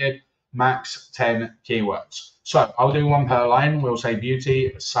separated, max 10 keywords. So I'll do 1 per line. We'll say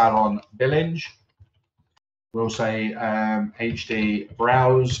beauty salon billing. We'll say HD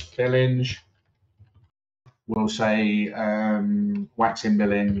brows billing. We'll say waxing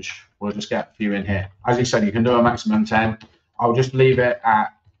billing. We'll just get a few in here. As you said, you can do a maximum 10. I'll just leave it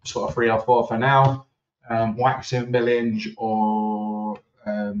at sort of 3 or 4 for now. Waxing billing or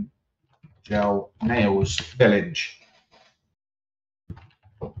gel nails billing.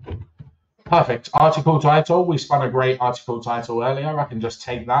 Perfect. Article title. We spun a great article title earlier. I can just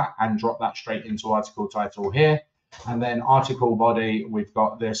take that and drop that straight into article title here. And then article body, we've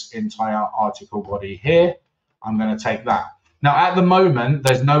got this entire article body here. I'm going to take that. Now, at the moment,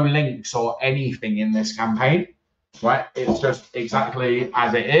 there's no links or anything in this campaign, right? It's just exactly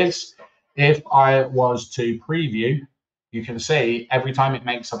as it is. If I was to preview, you can see every time it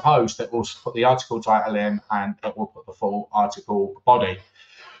makes a post, it will put the article title in and it will put the full article body.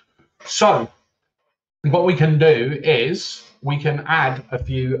 So what we can do is we can add a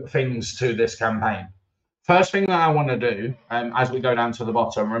few things to this campaign. First thing that I want to do, as we go down to the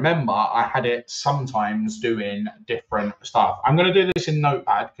bottom, remember I had it sometimes doing different stuff. I'm going to do this in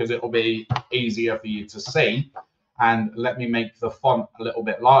Notepad because it will be easier for you to see. And let me make the font a little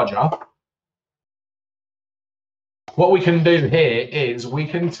bit larger. What we can do here is we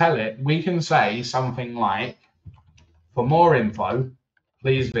can tell it, we can say something like, for more info,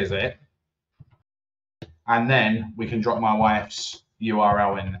 please visit. And then we can drop my wife's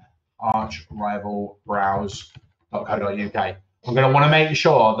URL in there. archrivalbrows.co.uk. I'm going to want to make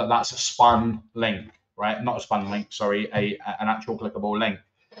sure that that's a spun link, right? Not a spun link, sorry, an actual clickable link.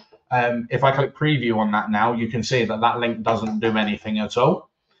 If I click preview on that now, you can see that that link doesn't do anything at all.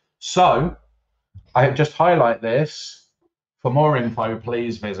 So I just highlight this. For more info,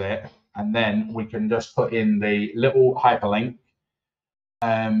 please visit. And then we can just put in the little hyperlink.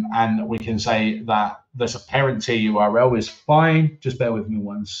 And we can say that this parent URL is fine. Just bear with me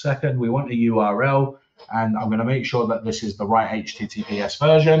 1 second. We want a URL. and I'm going to make sure that this is the right HTTPS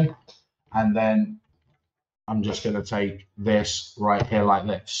version. And then I'm just going to take this right here like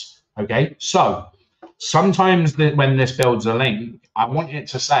this. Okay, so sometimes when this builds a link, I want it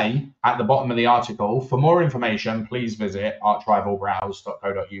to say at the bottom of the article, for more information, please visit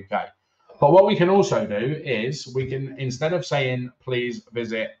archrivalbrowse.co.uk. But what we can also do is we can, instead of saying, please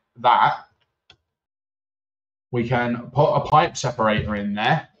visit that, we can put a pipe separator in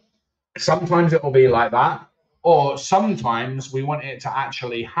there. Sometimes it will be like that, or sometimes we want it to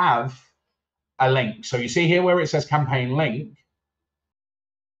actually have a link. So you see here where it says campaign link.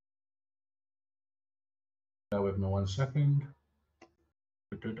 Bear with me 1 second.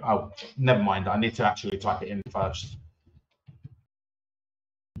 Oh, never mind. I need to actually type it in first.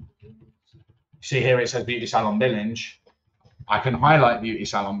 See here it says beauty salon Billinge. I can highlight beauty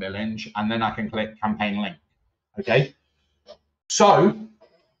salon Billinge and then I can click campaign link. Okay. So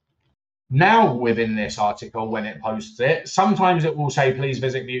now within this article, when it posts it, sometimes it will say, please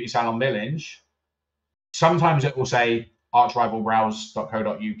visit beauty salon Billinge. Sometimes it will say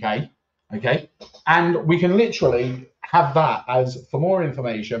archrivalbrowse.co.uk. Okay. And we can literally have that as, for more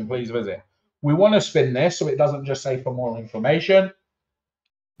information, please visit. We want to spin this so it doesn't just say for more information.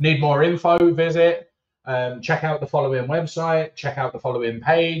 Need more info, visit, check out the following website, check out the following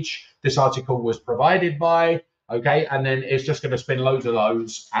page. This article was provided by, okay, and then it's just going to spin loads of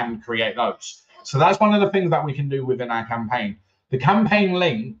those and create those. So that's one of the things that we can do within our campaign. The campaign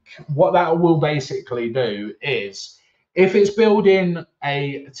link, what that will basically do is, if it's building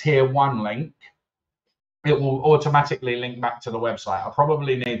a tier 1 link, it will automatically link back to the website. I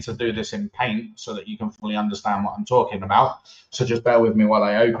probably need to do this in Paint so that you can fully understand what I'm talking about. So just bear with me while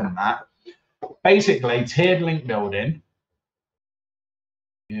I open that. Basically, tiered link building,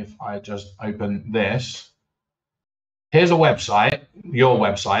 if I just open this, here's a website, your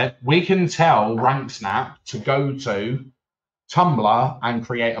website. We can tell Ranksnap to go to Tumblr and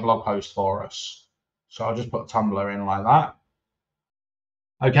create a blog post for us. So I'll just put Tumblr in like that.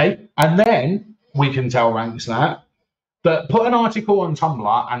 Okay, and then we can tell Ranksnap that put an article on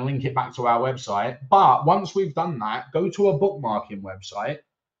Tumblr and link it back to our website. But once we've done that, go to a bookmarking website.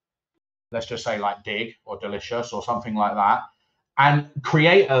 Let's just say like Dig or Delicious or something like that, and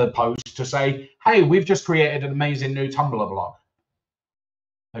create a post to say, hey, we've just created an amazing new Tumblr blog.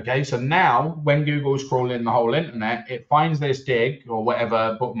 Okay, so now when Google's crawling the whole internet, it finds this Dig or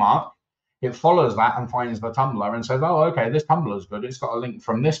whatever bookmark, it follows that and finds the Tumblr and says, oh, okay, this Tumblr's good. It's got a link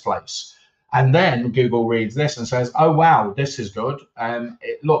from this place. And then Google reads this and says, oh, wow, this is good.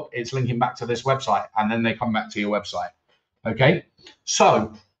 Look, it's linking back to this website. And then they come back to your website. Okay,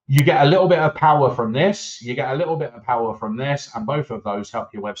 so you get a little bit of power from this. You get a little bit of power from this. And both of those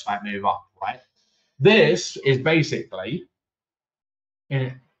help your website move up, right? This is basically,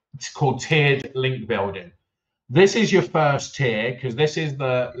 it's called tiered link building. This is your first tier because this is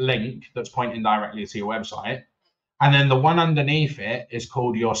the link that's pointing directly to your website. And then the one underneath it is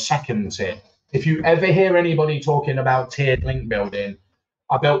called your second tier. If you ever hear anybody talking about tiered link building,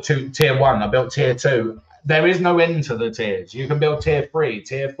 I built tier 1, I built tier 2. There is no end to the tiers. You can build tier 3,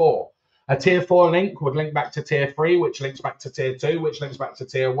 tier 4. A tier 4 link would link back to tier 3, which links back to tier 2, which links back to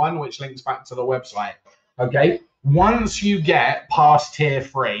tier 1, which links back to the website. Okay. Once you get past tier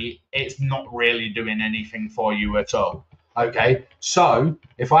 3, it's not really doing anything for you at all. Okay, so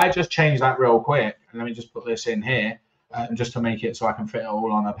if I just change that real quick, and let me just put this in here, just to make it so I can fit it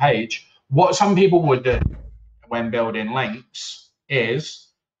all on a page. What some people would do when building links is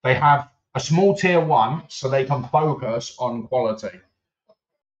they have a small tier 1 so they can focus on quality.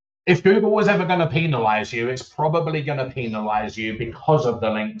 If Google was ever going to penalize you, it's probably going to penalize you because of the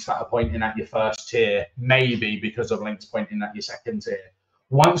links that are pointing at your first tier, maybe because of links pointing at your second tier.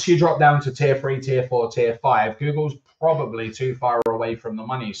 Once you drop down to tier 3, tier 4, tier 5, Google's probably too far away from the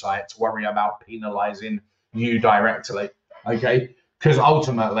money site to worry about penalizing you directly, okay? Because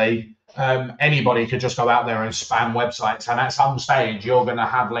ultimately, anybody could just go out there and spam websites, and at some stage, you're going to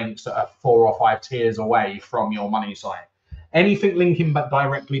have links that are 4 or 5 tiers away from your money site. Anything linking back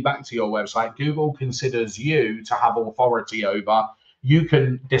directly back to your website, Google considers you to have authority over. You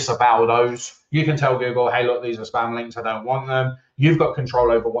can disavow those. You can tell Google, hey, look, these are spam links. I don't want them. You've got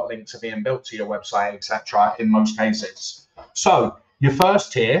control over what links are being built to your website, etc. in most cases. So your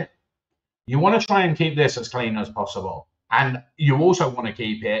first tier, you want to try and keep this as clean as possible. And you also want to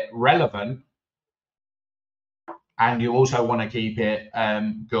keep it relevant. And you also want to keep it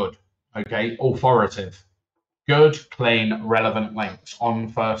good, okay, authoritative. Good, clean, relevant links on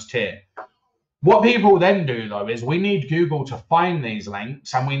first tier. What people then do, though, is we need Google to find these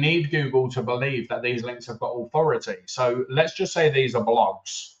links, and we need Google to believe that these links have got authority. So let's just say these are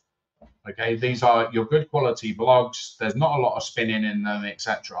blogs. Okay, these are your good quality blogs. There's not a lot of spinning in them,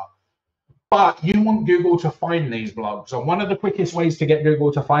 etc. But you want Google to find these blogs. And one of the quickest ways to get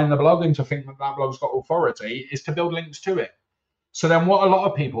Google to find the blog and to think that that blog's got authority is to build links to it. So then what a lot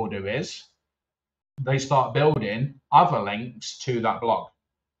of people do is they start building other links to that blog.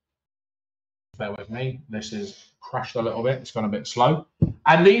 Bear with me. This is crashed a little bit. It's gone a bit slow.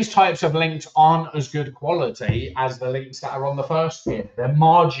 And these types of links aren't as good quality as the links that are on the first tier. They're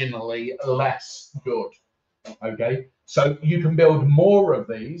marginally less good. Okay, so you can build more of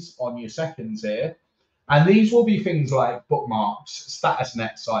these on your second tier. And these will be things like bookmarks, status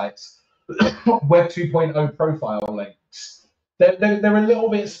net sites, Web 2.0 profile links. They're a little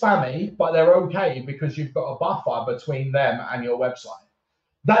bit spammy, but they're okay because you've got a buffer between them and your website.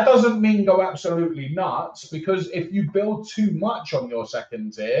 That doesn't mean go absolutely nuts, because if you build too much on your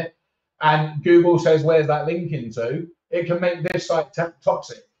second tier and Google says, where's that link into, it can make this site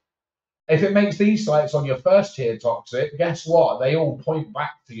toxic. If it makes these sites on your first tier toxic, guess what? They all point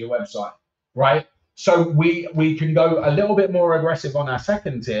back to your website, right? So we can go a little bit more aggressive on our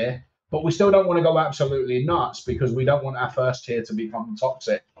second tier, but we still don't want to go absolutely nuts because we don't want our first tier to become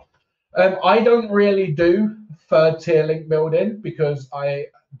toxic. I don't really do third tier link building because I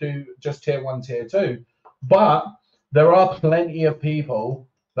do just tier 1, tier 2, but there are plenty of people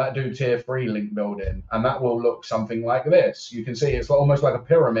that do tier 3 link building, and that will look something like this. You can see it's almost like a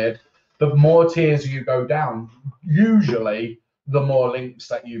pyramid. The more tiers you go down, usually the more links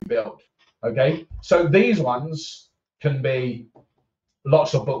that you build. Okay, so these ones can be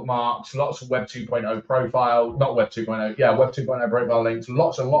lots of bookmarks, lots of Web 2.0 profile, not Web 2.0, yeah, Web 2.0 profile links,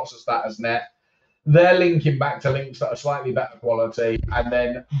 lots and lots of status net. They're linking back to links that are slightly better quality, and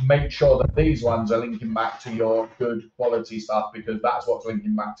then make sure that these ones are linking back to your good quality stuff, because that's what's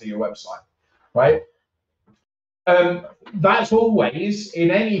linking back to your website, right? That's always,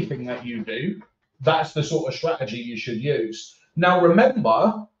 in anything that you do, that's the sort of strategy you should use. Now,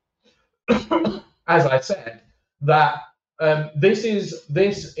 remember, as I said, that this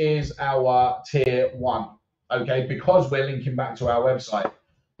is our tier 1, okay, because we're linking back to our website.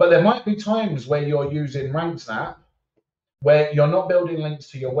 But there might be times where you're using Ranksnap, where you're not building links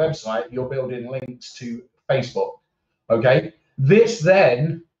to your website, you're building links to Facebook, okay? This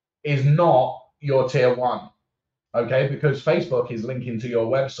then is not your tier 1. Okay, because Facebook is linking to your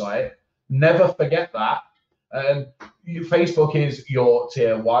website. Never forget that. Facebook is your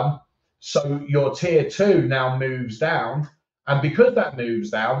tier 1. So your tier 2 now moves down. And because that moves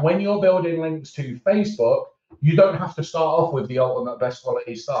down, when you're building links to Facebook, you don't have to start off with the ultimate best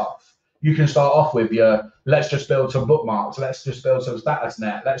quality stuff. You can start off with your, let's just build some bookmarks, let's just build some status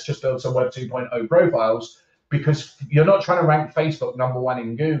net, let's just build some Web 2.0 profiles, because you're not trying to rank Facebook #1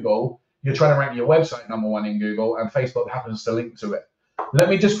 in Google. You're trying to rank your website #1 in Google, and Facebook happens to link to it. Let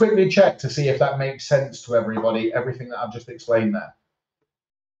me just quickly check to see if that makes sense to everybody, everything that I've just explained there.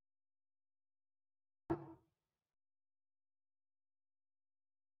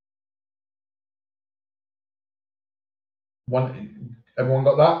 Everyone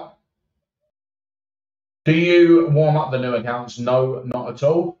got that? Do you warm up the new accounts? No, not at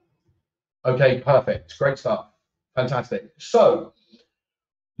all. Okay, perfect. Great stuff. Fantastic. So,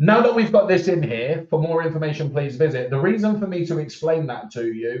 now that we've got this in here, for more information, please visit. The reason for me to explain that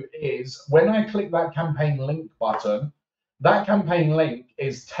to you is when I click that campaign link button, that campaign link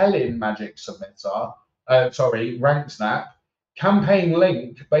is telling Ranksnap, campaign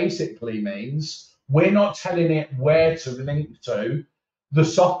link basically means we're not telling it where to link to. The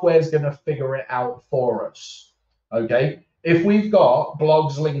software is going to figure it out for us. Okay. If we've got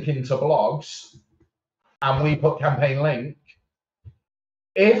blogs linking to blogs and we put campaign link,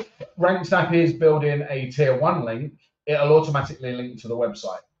 if Ranksnap is building a tier 1 link, it'll automatically link to the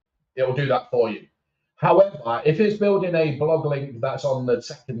website. It'll do that for you. However, if it's building a blog link that's on the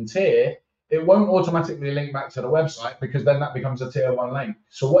second tier, it won't automatically link back to the website, because then that becomes a tier 1 link.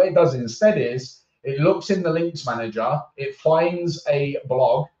 So what it does instead is it looks in the links manager, it finds a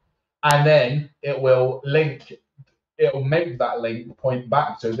blog, and then it will link, it'll make that link point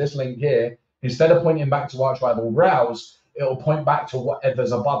back to this link here. Instead of pointing back to Archrival Browse, it'll point back to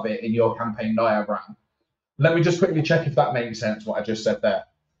whatever's above it in your campaign diagram. Let me just quickly check if that makes sense, what I just said there.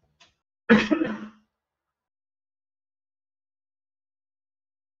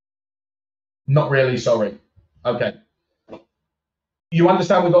 Not really, sorry. Okay. You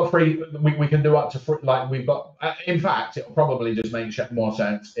understand we've got free, we can do up to free, like we've got, in fact, it'll probably just make more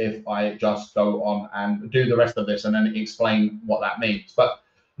sense if I just go on and do the rest of this and then explain what that means. But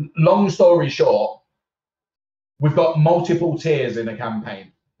long story short, we've got multiple tiers in a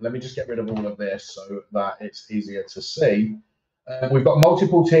campaign. Let me just get rid of all of this so that it's easier to see. We've got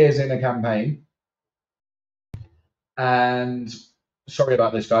multiple tiers in a campaign. And sorry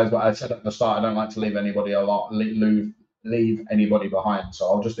about this, guys, but I said at the start, I don't like to leave anybody leave anybody behind. So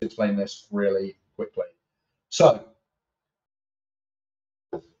I'll just explain this really quickly. So,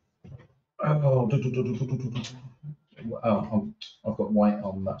 I've got white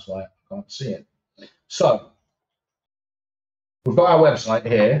on, that's why I can't see it. So, we've got our website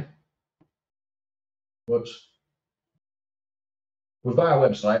here. Whoops. We've got our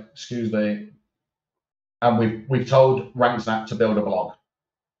website, excuse me, and we've told Ranksnap to build a blog.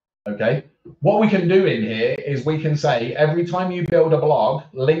 Okay. What we can do in here is we can say every time you build a blog,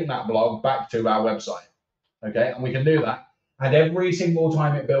 link that blog back to our website. Okay, and we can do that. And every single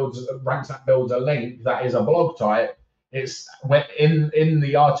time it builds, Ranksnap builds a link that is a blog type, it's when in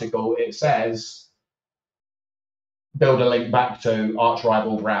the article it says build a link back to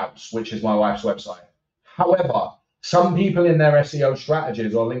Archrival Browse, which is my wife's website. However, some people in their SEO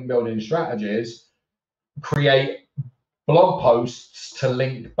strategies or link building strategies create blog posts to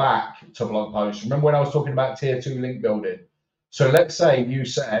link back to blog posts. Remember when I was talking about tier 2 link building? So let's say you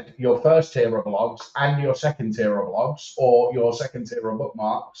said your first tier of blogs and your second tier of blogs or your second tier of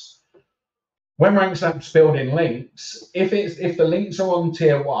bookmarks. When Ranksnap's building links, if the links are on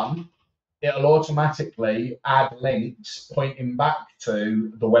tier 1, it'll automatically add links pointing back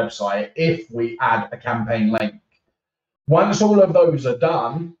to the website if we add a campaign link. Once all of those are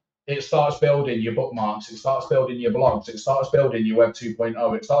done, it starts building your bookmarks, it starts building your blogs, it starts building your Web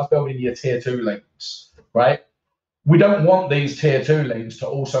 2.0, it starts building your tier 2 links, right? We don't want these tier 2 links to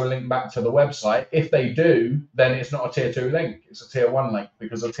also link back to the website. If they do, then it's not a tier 2 link, it's a tier 1 link,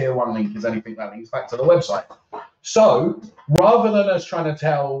 because a tier 1 link is anything that links back to the website. So rather than us trying to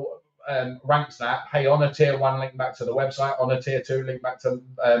tell Ranksnap, hey, on a tier 1 link back to the website, on a tier 2 link back to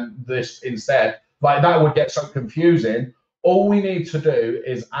this instead, like that would get so confusing. All we need to do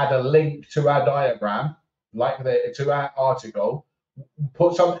is add a link to our diagram, like to our article,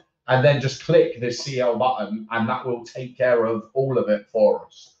 put some, and then just click this CL button, and that will take care of all of it for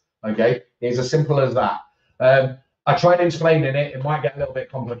us. Okay, it's as simple as that. I tried explaining it. It might get a little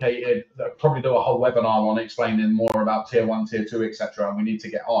bit complicated. I'll probably do a whole webinar on explaining more about tier 1, tier 2, etc. And we need to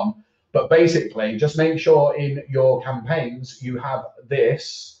get on. But basically, just make sure in your campaigns you have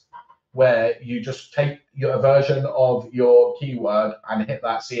this, where you just take your version of your keyword and hit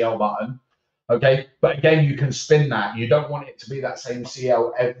that CL button. Okay, but again, you can spin that. You don't want it to be that same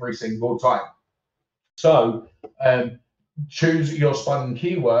CL every single time. So choose your spun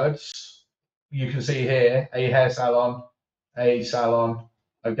keywords. You can see here, a hair salon, a salon.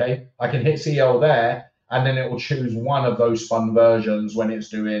 Okay, I can hit CL there, and then it will choose one of those spun versions when it's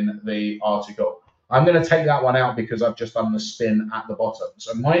doing the article. I'm going to take that one out because I've just done the spin at the bottom.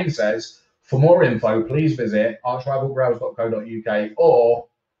 So mine says, for more info, please visit archrivalbrowse.co.uk or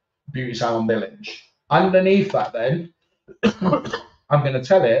Beauty Salon Village. Underneath that then, I'm going to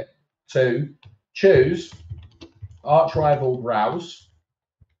tell it to choose Archrival Browse,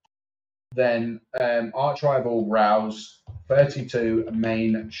 then Archrival Browse, 32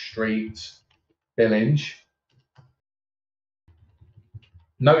 Main Street, Village.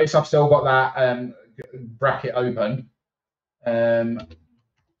 Notice I've still got that bracket open.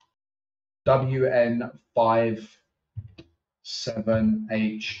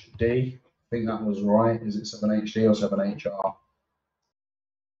 WN57HD. I think that was right. Is it 7HD or 7HR?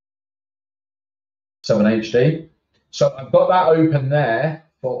 7HD. So I've got that open there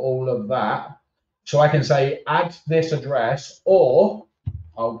for all of that. So I can say add this address, or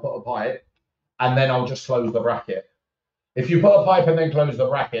I'll put a pipe and then I'll just close the bracket. If you put a pipe and then close the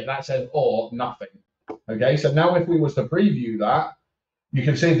bracket, that says or nothing. Okay, so now if we was to preview that, you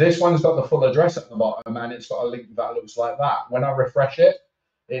can see this one's got the full address at the bottom and it's got a link that looks like that. When I refresh it,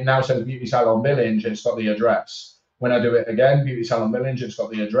 it now says Beauty Salon Village, it's got the address. When I do it again, Beauty Salon Village, it's got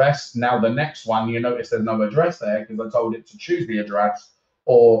the address. Now the next one, you notice there's no address there because I told it to choose the address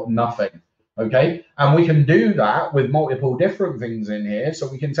or nothing. Okay, and we can do that with multiple different things in here. So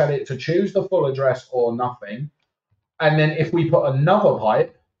we can tell it to choose the full address or nothing. And then if we put another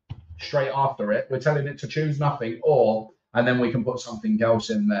pipe straight after it, we're telling it to choose nothing or, and then we can put something else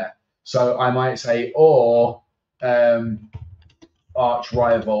in there. So I might say, or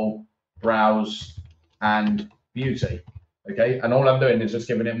Archrival, Browse, and Beauty. Okay, and all I'm doing is just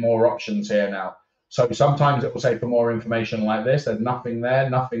giving it more options here now. So sometimes it will say for more information like this, there's nothing there,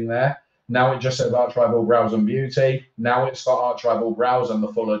 nothing there. Now it just says Archrival, Browse, and Beauty. Now it's got Archrival, Browse, and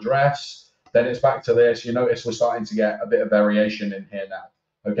the full address. Then it's back to this. You notice we're starting to get a bit of variation in here now.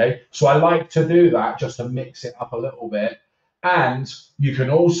 Okay, so I like to do that just to mix it up a little bit. And you can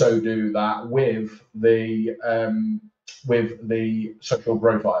also do that with the with the social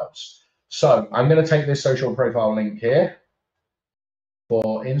profiles. So I'm going to take this social profile link here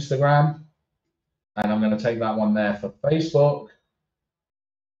for Instagram, and I'm going to take that one there for Facebook.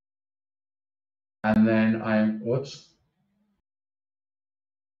 And then I've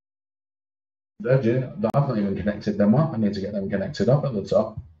not even connected them up. I need to get them connected up at the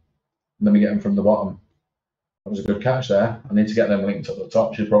top. Let me get them from the bottom. That was a good catch there. I need to get them linked at the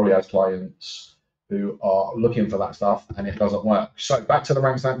top. She probably has clients who are looking for that stuff and it doesn't work. So back to the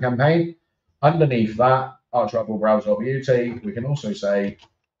Ranksnap campaign. Underneath that, our travel browser beauty, we can also say,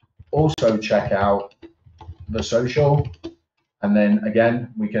 also check out the social. And then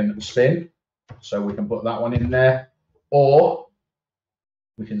again, we can spin. So we can put that one in there, or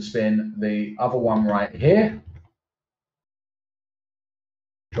we can spin the other one right here.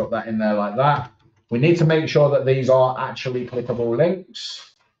 Drop that in there like that. We need to make sure that these are actually clickable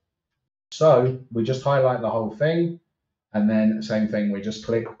links. So we just highlight the whole thing, and then same thing, we just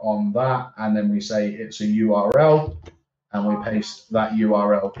click on that, and then we say it's a URL, and we paste that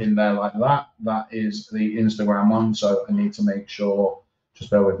URL in there like that. That is the Instagram one, so I need to make sure, just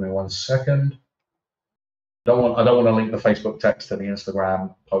bear with me 1 second. I don't want to link the Facebook text to the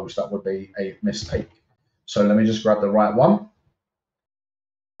Instagram post. That would be a mistake. So let me just grab the right one.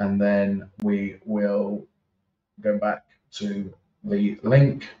 And then we will go back to the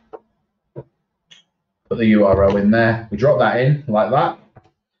link, put the URL in there. We drop that in like that.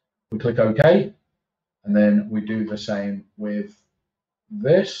 We click OK. And then we do the same with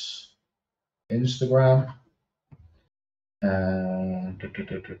this Instagram. And click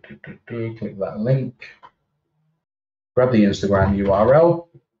that link. Grab the Instagram URL,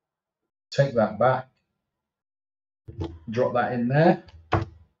 take that back, drop that in there,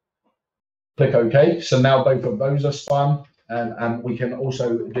 click OK. So now both of those are spun, and we can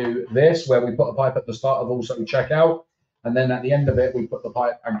also do this where we put a pipe at the start of also checkout, and then at the end of it, we put the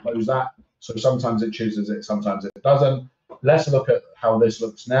pipe and close that. So sometimes it chooses it, sometimes it doesn't. Let's look at how this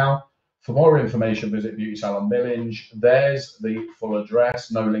looks now. For more information, visit Beauty Salon Billings. There's the full address,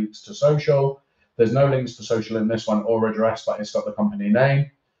 no links to social. There's no links to social in this one or address, but it's got the company name.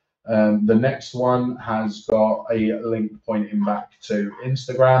 The next one has got a link pointing back to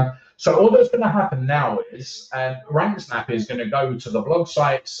Instagram. So all that's going to happen now is Ranksnap is going to go to the blog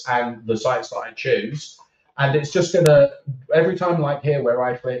sites and the sites that I choose. And it's just going to, every time like here where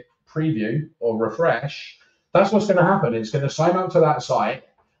I click preview or refresh, that's what's going to happen. It's going to sign up to that site,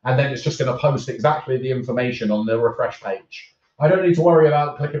 and then it's just going to post exactly the information on the refresh page. I don't need to worry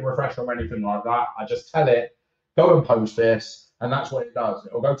about clicking refresh or anything like that. I just tell it, go and post this, and that's what it does.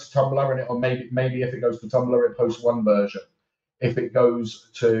 It'll go to Tumblr, and it'll maybe if it goes to Tumblr, it posts one version. If it goes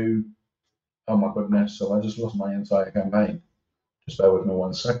to, oh my goodness, so I just lost my entire campaign. Just bear with me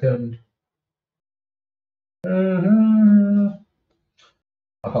 1 second. I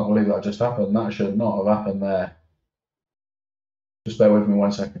can't believe that just happened. That should not have happened there. Just bear with me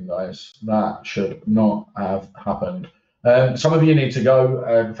 1 second, guys. That should not have happened. Some of you need to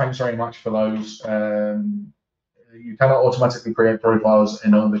go. Thanks very much for those. You cannot automatically create profiles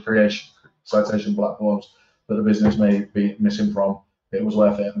in all the creation citation platforms that the business may be missing from. It was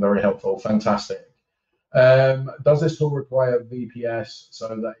worth it and very helpful. Fantastic. Does this tool require VPS so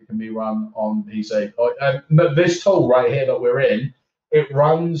that it can be run on PC? But this tool right here that we're in, it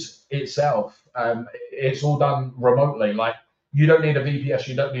runs itself. It's all done remotely. Like, you don't need a VPS,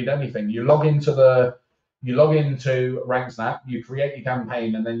 you don't need anything. You log into Ranksnap, you create your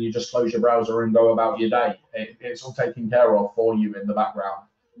campaign, and then you just close your browser and go about your day. It's all taken care of for you in the background,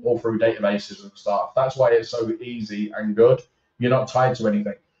 all through databases and stuff. That's why it's so easy and good. You're not tied to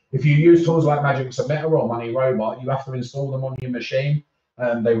anything. If you use tools like Magic Submitter or Money Robot, you have to install them on your machine.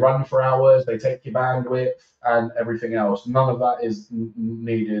 They run for hours, they take your bandwidth and everything else. None of that is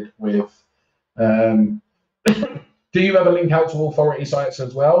needed with. Do you ever link out to authority sites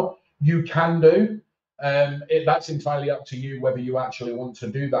as well? You can do. That's entirely up to you whether you actually want to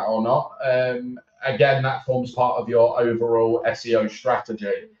do that or not. Again, that forms part of your overall SEO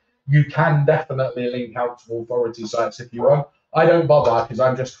strategy. You can definitely link out to authority sites if you want. I don't bother because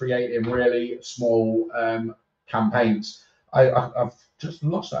I'm just creating really small campaigns. I've just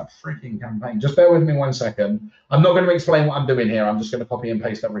lost that freaking campaign. Just bear with me 1 second. I'm not going to explain what I'm doing here. I'm just going to copy and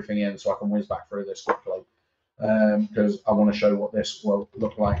paste everything in so I can whiz back through this quickly because I want to show what this will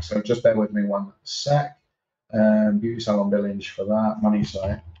look like. So just bear with me 1 sec. Beauty Salon Billings for that, money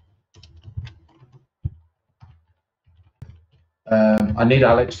site. I need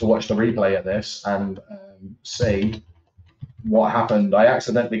Alex to watch the replay of this and see what happened. I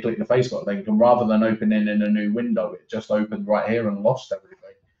accidentally clicked the Facebook link, and rather than opening in a new window, it just opened right here and lost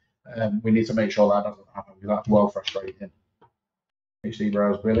everything. We need to make sure that doesn't happen because that's well frustrating. HD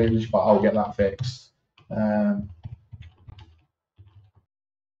browse billings, but I'll get that fixed.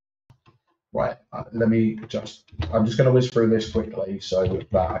 Right, let me I'm just going to whiz through this quickly so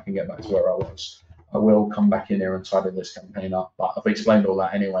that I can get back to where I was. I will come back in here and tidy this campaign up, but I've explained all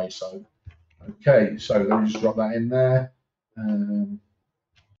that anyway. So, okay, so let me just drop that in there.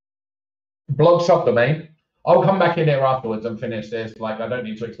 Blog subdomain. I'll come back in here afterwards and finish this. Like, I don't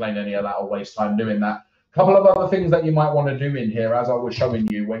need to explain any of that or waste time doing that. A couple of other things that you might want to do in here, as I was showing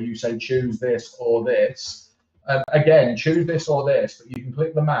you, where you say choose this or this. Again, choose this or this, but you can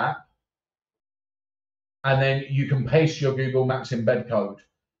click the map, and then you can paste your Google Maps embed code.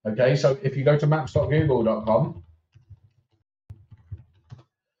 Okay, so if you go to maps.google.com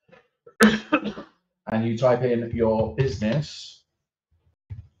and you type in your business,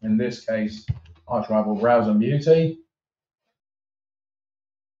 in this case, Arch Rival Browser Beauty.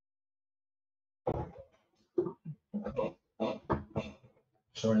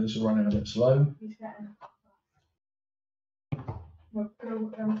 Sorry, this is running a bit slow.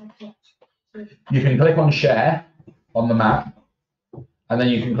 You can click on share on the map, and then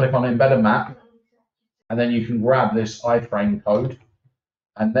you can click on embed a map, and then you can grab this iframe code,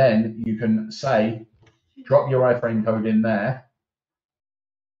 and then you can say, drop your iframe code in there,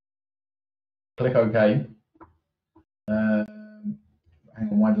 click OK. Hang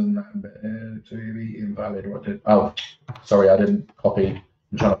on, why doesn't that to be invalid? What did? Oh, sorry, I didn't copy.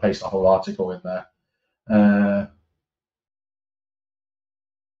 I'm trying to paste the whole article in there.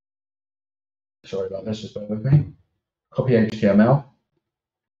 Sorry about this, just bear with me. Copy HTML.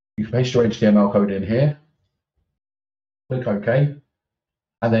 You can paste your HTML code in here. Click OK.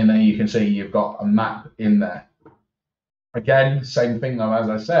 And then there you can see you've got a map in there. Again, same thing though, as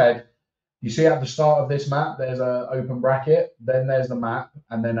I said, you see at the start of this map, there's an open bracket, then there's the map,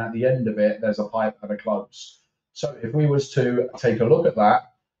 and then at the end of it, there's a pipe and a close. So if we was to take a look at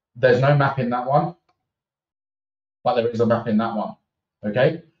that, there's no map in that one, but there is a map in that one,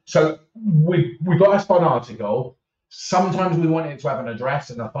 okay? So we've got a spun article. Sometimes we want it to have an address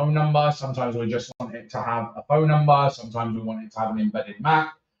and a phone number. Sometimes we just want it to have a phone number. Sometimes we want it to have an embedded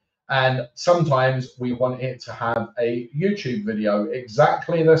map. And sometimes we want it to have a YouTube video.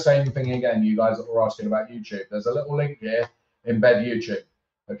 Exactly the same thing again, you guys that were asking about YouTube. There's a little link here, embed YouTube.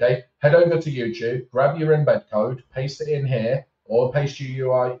 Okay, head over to YouTube, grab your embed code, paste it in here, or paste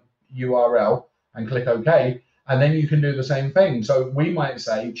your URL and click OK. And then you can do the same thing. So we might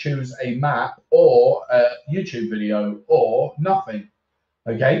say choose a map or a YouTube video or nothing.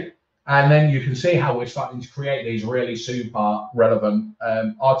 Okay. And then you can see how we're starting to create these really super relevant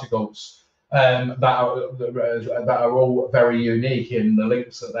articles that are all very unique in the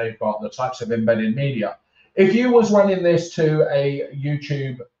links that they've got, the types of embedded media. If you was running this to a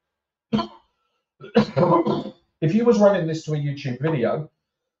YouTube, if you was running this to a YouTube video,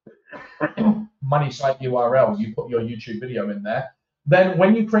 money site URL, you put your YouTube video in there, then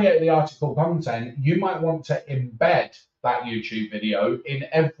when you create the article content, you might want to embed that YouTube video in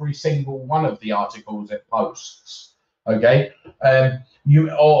every single one of the articles it posts. Okay,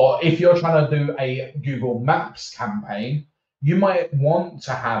 or if you're trying to do a Google Maps campaign, you might want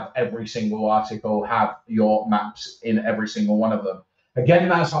to have every single article have your maps in every single one of them. Again,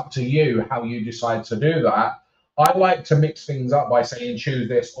 that's up to you how you decide to do that. I like to mix things up by saying choose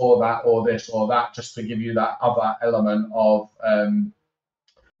this or that or this or that, just to give you that other element of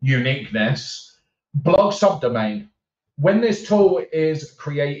uniqueness. Blog subdomain. When this tool is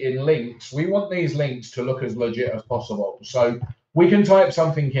creating links, we want these links to look as legit as possible. So we can type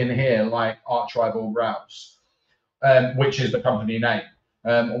something in here like Arch Rival Browse, which is the company name.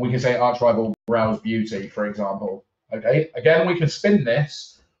 We can say Arch Rival Browse Beauty, for example. Okay, again, we can spin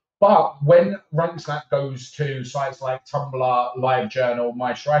this, but when Ranksnap goes to sites like Tumblr, LiveJournal,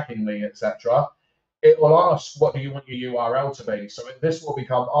 MyStrikingly, etc., it will ask, what do you want your URL to be? So this will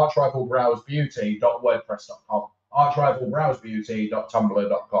become archrivalbrowsebeauty.wordpress.com,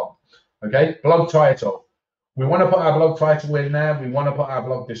 archrivalbrowsebeauty.tumblr.com. Okay, blog title. We want to put our blog title in there. We want to put our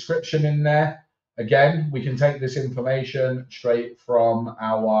blog description in there. Again, we can take this information straight from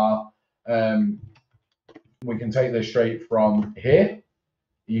our, we can take this straight from here.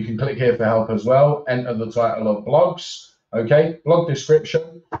 You can click here for help as well. Enter the title of blogs. Okay, blog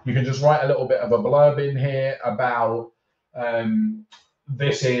description. You can just write a little bit of a blurb in here about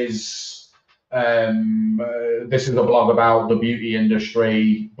this is a blog about the beauty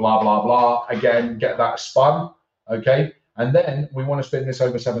industry, blah blah blah. Again, get that spun. Okay, and then we want to spin this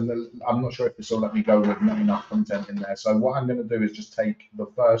over 7. I'm not sure if this will let me go with not enough content in there. So what I'm going to do is just take the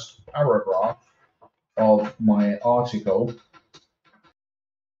first paragraph of my article.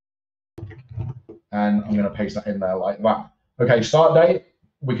 and I'm going to paste that in there like that. Okay, start date,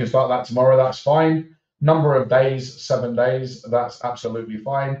 we can start that tomorrow, that's fine. Number of days, 7 days, that's absolutely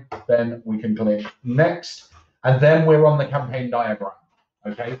fine. Then we can click next, and then we're on the campaign diagram.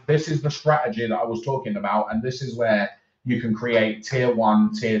 Okay, this is the strategy that I was talking about, and this is where you can create tier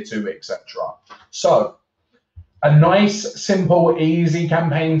 1, tier 2, etc. So a nice, simple, easy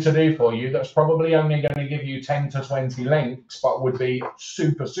campaign to do for you that's probably only going to give you 10 to 20 links, but would be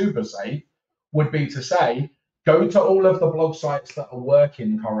super, super safe, would be to say, go to all of the blog sites that are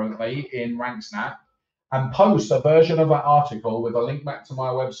working currently in Ranksnap and post a version of that article with a link back to my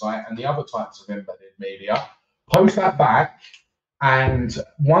website and the other types of embedded media. Post that back, and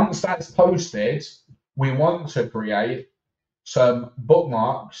once that's posted, we want to create some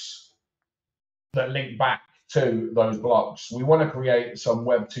bookmarks that link back to those blogs. We want to create some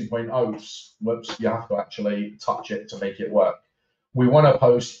Web 2.0s. Whoops, you have to actually touch it to make it work. We want to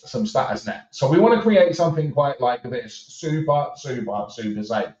post some status net. So we want to create something quite like this, super, super, super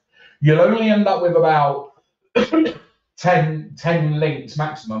safe. You'll only end up with about 10 links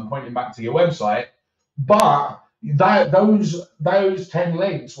maximum pointing back to your website, but those 10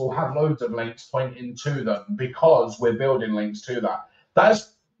 links will have loads of links pointing to them because we're building links to that.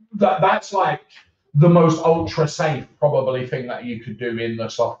 That's like the most ultra safe probably thing that you could do in the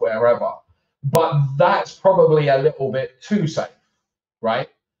software ever, but that's probably a little bit too safe, right?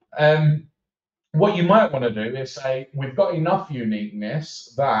 What you might want to do is say, we've got enough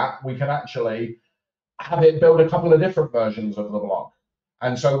uniqueness that we can actually have it build a couple of different versions of the blog.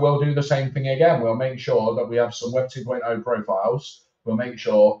 And so we'll do the same thing again. We'll make sure that we have some Web 2.0 profiles. We'll make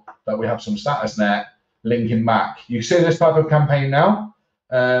sure that we have some status net linking back. You see this type of campaign now?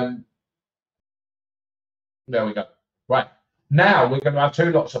 There we go. Right. Now we're going to have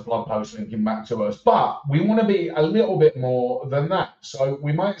 2 lots of blog posts linking back to us, but we want to be a little bit more than that. So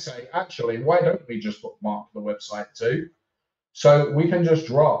we might say, actually, why don't we just bookmark the website too? So we can just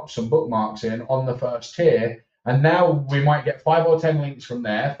drop some bookmarks in on the first tier, and now we might get 5 or 10 links from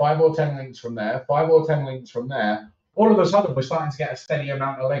there, 5 or 10 links from there, 5 or 10 links from there. All of a sudden, we're starting to get a steady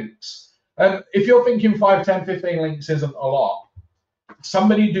amount of links. If you're thinking 5, 10, 15 links isn't a lot,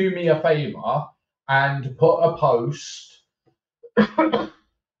 somebody do me a favor and put a post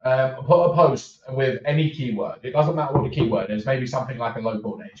with any keyword. It doesn't matter what the keyword is. Maybe something like a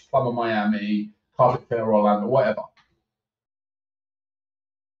local niche, plumber Miami, carpet fitter Orlando, whatever.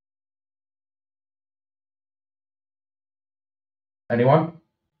 Anyone?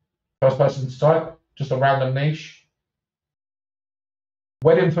 First person to type? Just a random niche.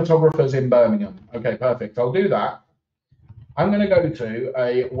 Wedding photographers in Birmingham. Okay, perfect. I'll do that. I'm going to go to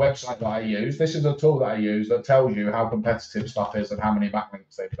a website that I use. This is a tool that I use that tells you how competitive stuff is and how many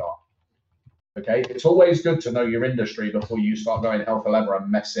backlinks they've got. Okay, it's always good to know your industry before you start going hell for leather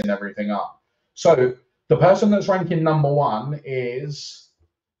and messing everything up. So the person that's ranking #1 is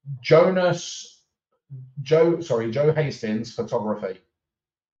Joe Hastings Photography.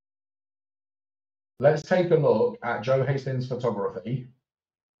 Let's take a look at Joe Hastings Photography.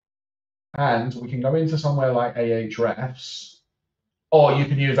 And we can go into somewhere like Ahrefs, or you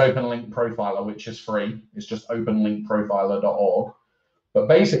can use Open Link Profiler, which is free. It's just openlinkprofiler.org. But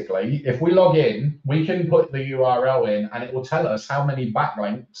basically, if we log in, we can put the URL in and it will tell us how many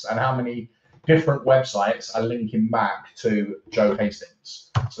backlinks and how many different websites are linking back to Joe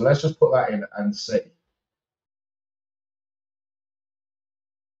Hastings. So let's just put that in and see.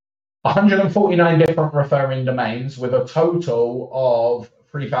 149 different referring domains with a total of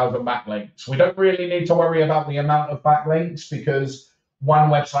 3,000 backlinks. We don't really need to worry about the amount of backlinks because one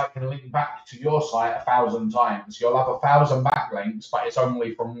website can link back to your site 1,000 times. You'll have 1,000 backlinks, but it's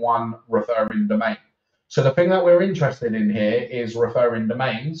only from one referring domain. So the thing that we're interested in here is referring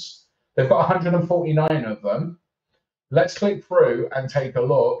domains. They've got 149 of them. Let's click through and take a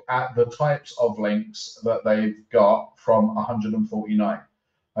look at the types of links that they've got from 149.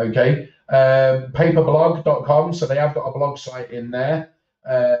 Okay, paperblog.com, so they have got a blog site in there.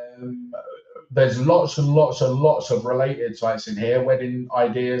 There's lots and lots and lots of related sites in here: Wedding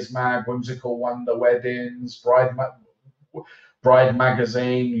Ideas Mag, Whimsical Wonder Weddings, Bride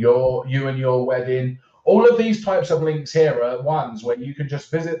Magazine, You and Your Wedding. All of these types of links here are ones where you can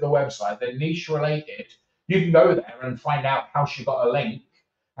just visit the website. They're niche related. You can go there and find out how she got a link,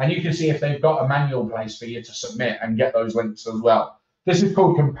 and you can see if they've got a manual place for you to submit and get those links as well. This is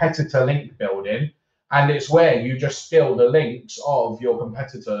called competitor link building, and it's where you just steal the links of your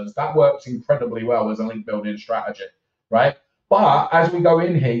competitors. That works incredibly well as a link building strategy, right? But as we go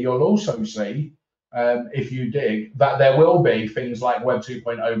in here, you'll also see, if you dig, that there will be things like Web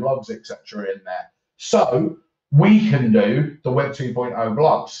 2.0 blogs, etc. in there. So we can do the Web 2.0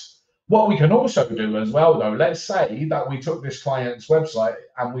 blogs. What we can also do as well, though, let's say that we took this client's website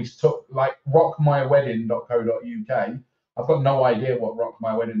and we took like rockmywedding.co.uk. I've got no idea what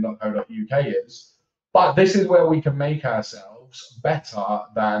rockmywedding.co.uk is, but this is where we can make ourselves better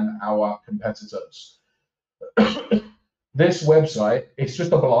than our competitors. This website, it's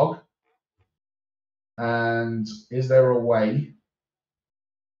just a blog. And is there a way?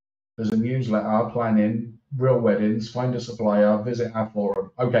 There's a newsletter, planning, real weddings, find a supplier, visit our forum.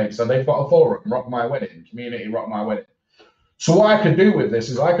 Okay, so they've got a forum, Rock My Wedding, community Rock My Wedding. So what I could do with this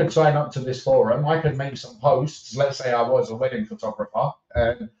is I could sign up to this forum. I could make some posts. Let's say I was a wedding photographer,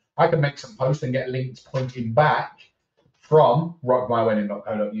 and I could make some posts and get links pointing back from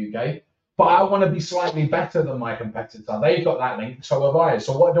rockmywedding.co.uk. But I want to be slightly better than my competitor. They've got that link, so have I.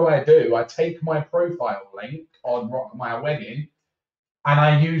 So what do? I take my profile link on Rock My Wedding, and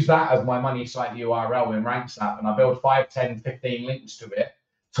I use that as my money site URL in Ranksnap, and I build 5, 10, 15 links to it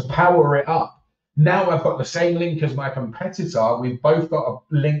to power it up. Now I've got the same link as my competitor. We've both got a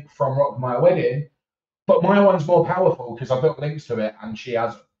link from Rock My Wedding, but my one's more powerful because I built links to it and she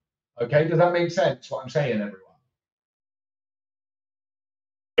hasn't. Okay, does that make sense what I'm saying, everyone?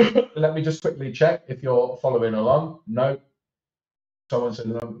 Let me just quickly check if you're following along. No. Someone said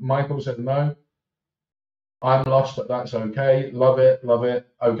no. Michael said no. I'm lost, but that's okay. Love it, love it.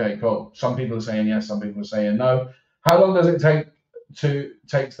 Okay, cool. Some people are saying yes, some people are saying no. How long does it take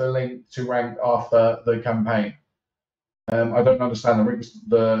the link to rank after the campaign? I don't understand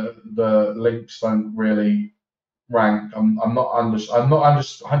the links don't really rank. I'm not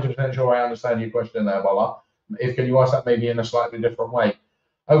 100% sure I understand your question there, Bola. Can you ask that maybe in a slightly different way?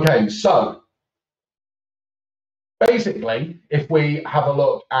 Okay, so basically, if we have a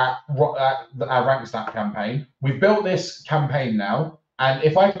look at our Ranksnap campaign, we've built this campaign now, and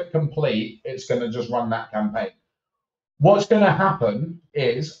if I click complete, it's going to just run that campaign. What's going to happen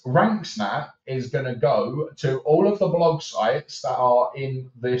is Ranksnap is going to go to all of the blog sites that are in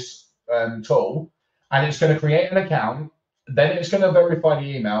this tool, and it's going to create an account. Then it's going to verify the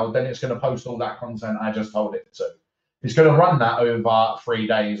email. Then it's going to post all that content I just told it to. It's going to run that over 3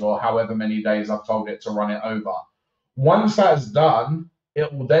 days or however many days I've told it to run it over. Once that's done,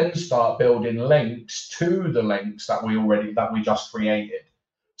 it will then start building links to the links that we just created.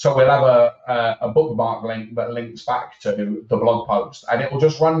 So we'll have a bookmark link that links back to the blog post, and it will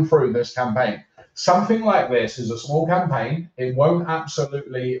just run through this campaign. Something like this is a small campaign. It won't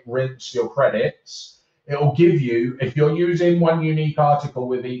absolutely rinse your credits. It will give you, if you're using one unique article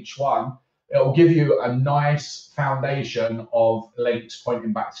with each one, it will give you a nice foundation of links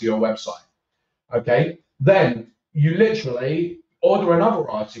pointing back to your website. Okay, then you literally order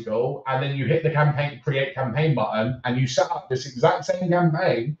another article, and then you hit the create campaign button, and you set up this exact same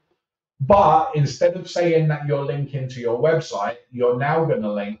campaign, but instead of saying that you're linking to your website, you're now going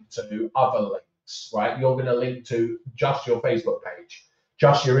to link to other links, right? You're going to link to just your Facebook page,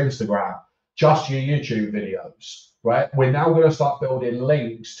 just your Instagram, just your YouTube videos, right? We're now going to start building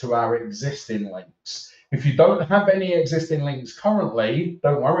links to our existing links. If you don't have any existing links currently,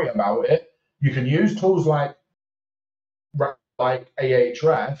 don't worry about it. You can use tools like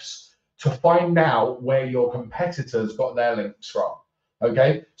Ahrefs to find out where your competitors got their links from.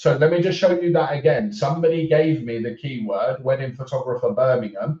 Okay, so let me just show you that again. Somebody gave me the keyword wedding photographer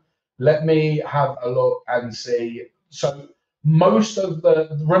Birmingham. Let me have a look and see. So most of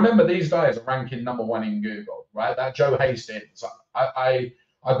remember, these guys are ranking #1 in Google, right? That Joe Hastings. I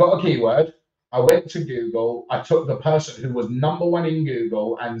got a keyword. I went to Google. I took the person who was #1 in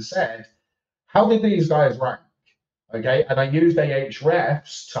Google and said, how did these guys rank? Okay, and I used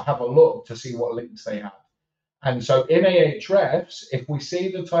Ahrefs to have a look to see what links they had. And so in Ahrefs, if we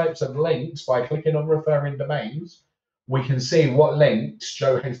see the types of links by clicking on referring domains, we can see what links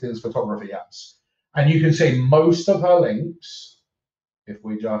Joe Hastings Photography has. And you can see most of her links, if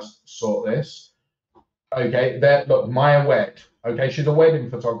we just sort this. Okay, there, look, Maya Wed. Okay, she's a wedding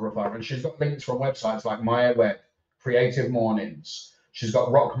photographer, and she's got links from websites like Maya Wed, Creative Mornings. She's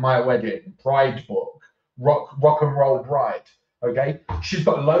got Rock My Wedding, Bride Book, Rock and Roll Bride. Okay, she's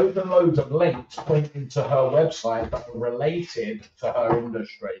got loads and loads of links pointing to her website that are related to her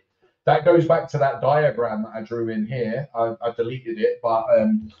industry. That goes back to that diagram that I drew in here. I deleted it, but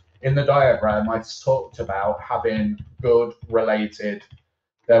in the diagram, I talked about having good related,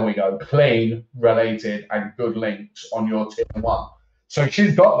 there we go, clean, related, and good links on your tier 1. So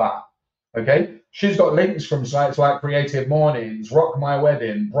she's got that, okay? She's got links from sites like Creative Mornings, Rock My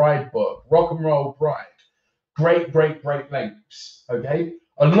Wedding, Bride Book, Rock and Roll Bride. Great, great, great links, okay?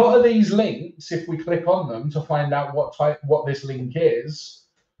 A lot of these links, if we click on them to find out what this link is,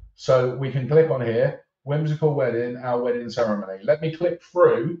 so we can click on here, Whimsical Wedding, our wedding ceremony. Let me click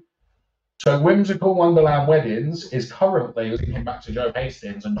through So Whimsical Wonderland Weddings is currently linking back to Joe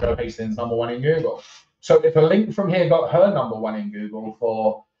Hastings, and Joe Hastings #1 in Google. So if a link from here got her #1 in Google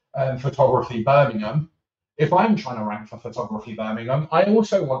for photography Birmingham, if I'm trying to rank for photography Birmingham, I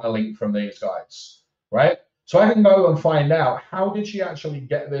also want a link from these guys, right? So I can go and find out, how did she actually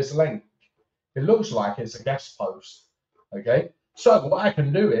get this link? It looks like it's a guest post, okay? So what I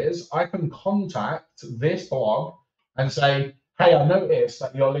can do is I can contact this blog and say, hey, I noticed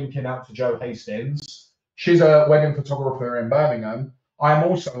that you're linking out to Joe Hastings. She's a wedding photographer in Birmingham. I'm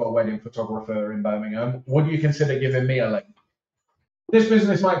also a wedding photographer in Birmingham. Would you consider giving me a link? This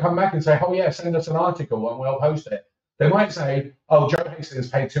business might come back and say, oh yeah, send us an article and we'll post it. They might say, oh, Joe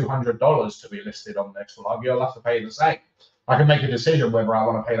Hastings paid $200 to be listed on this blog. You'll have to pay the same. I can make a decision whether I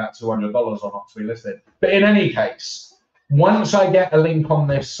want to pay that $200 or not to be listed. But in any case, once I get a link on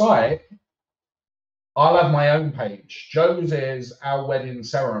this site, I'll have my own page. Joe's is our wedding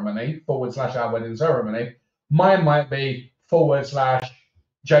ceremony, / our wedding ceremony. Mine might be /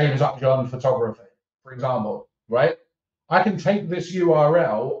 James Upjohn photography, for example, right? I can take this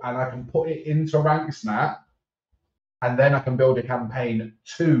URL and I can put it into Ranksnap, and then I can build a campaign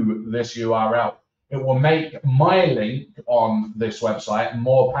to this URL. It will make my link on this website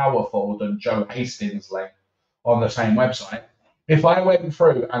more powerful than Joe Hastings' link on the same website. If I went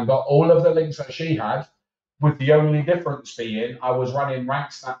through and got all of the links that she had, with the only difference being I was running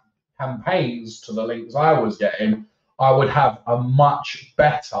Ranksnap campaigns to the links I was getting, I would have a much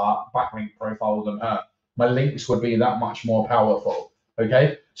better backlink profile than her. My links would be that much more powerful,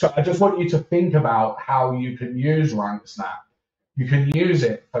 okay? So I just want you to think about how you can use Ranksnap. You can use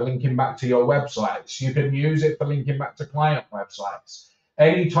it for linking back to your websites. You can use it for linking back to client websites.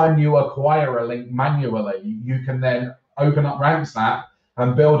 Anytime you acquire a link manually, you can then open up Ranksnap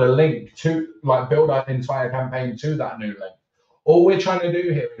and build a link to, build an entire campaign to that new link. All we're trying to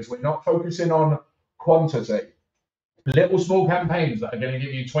do here is we're not focusing on quantity. Little small campaigns that are going to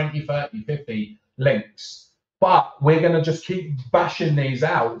give you 20, 30, 50 links. But we're going to just keep bashing these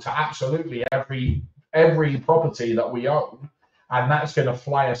out to absolutely every property that we own. And that's going to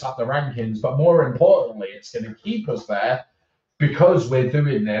fly us up the rankings. But more importantly, it's going to keep us there because we're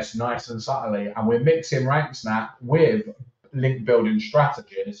doing this nice and subtly, and we're mixing Ranksnap with link building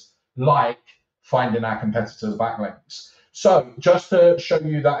strategies like finding our competitors' backlinks. So just to show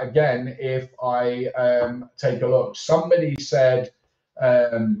you that again, if I take a look, somebody said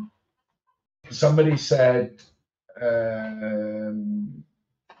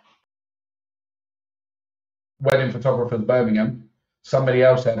wedding photographers Birmingham. Somebody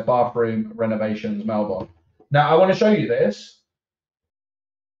else said bathroom renovations Melbourne. Now I want to show you this.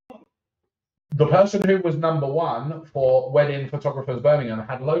 The person who was #1 for wedding photographers Birmingham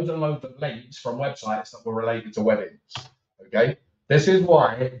had loads and loads of links from websites that were related to weddings. Okay, this is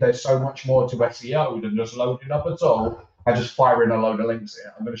why there's so much more to SEO than just loading up a tool and just firing a load of links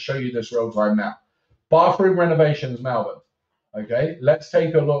here. I'm going to show you this real time now. Bathroom renovations Melbourne. Okay, let's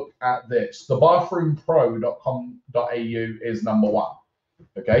take a look at this. The bathroompro.com.au is #1.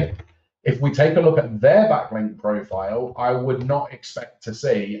 Okay, if we take a look at their backlink profile, I would not expect to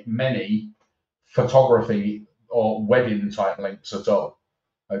see many photography or wedding type links at all.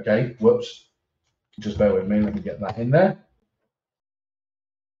 Okay, whoops, just bear with me, let me get that in there.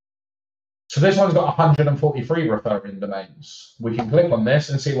 So this one's got 143 referring domains. We can click on this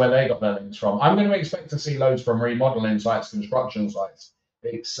and see where they got their links from. I'm going to expect to see loads from remodeling sites, construction sites,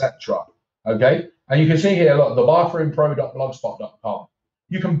 etc. Okay, and you can see here, look, the bathroompro.blogspot.com.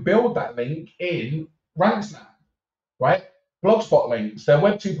 You can build that link in Ranksnap, right? Blogspot links, they're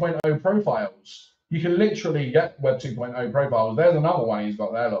Web 2.0 profiles. You can literally get Web 2.0 profiles. There's another one he's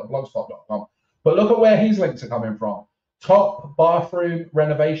got there, look, blogspot.com. But look at where his links are coming from.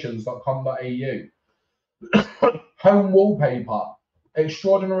 Topbathroomrenovations.com.au. Home wallpaper,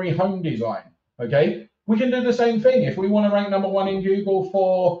 extraordinary home design. Okay, we can do the same thing if we want to rank #1 in Google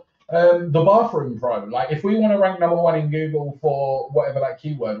for the Bathroom Pro. Like if we want to rank #1 in Google for whatever that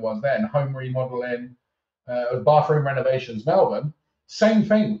keyword was then, home remodeling, bathroom renovations Melbourne, same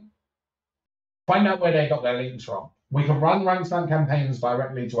thing. Find out where they got their links from. We can run Ranksnap campaigns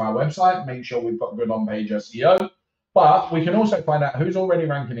directly to our website, make sure we've got good on-page SEO. But we can also find out who's already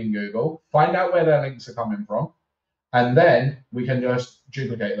ranking in Google, find out where their links are coming from, and then we can just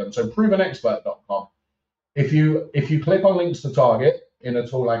duplicate them. So provenexpert.com. If you click on links to target in a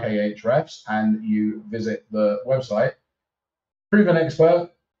tool like Ahrefs and you visit the website, Proven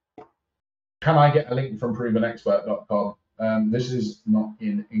Expert, can I get a link from provenexpert.com? This is not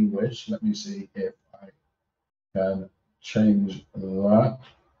in English. Let me see if I can change that.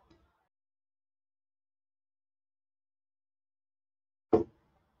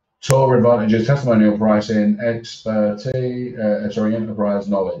 Tour advantages, testimonial pricing, expertise, enterprise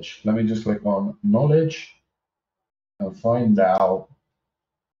knowledge. Let me just click on knowledge and find out.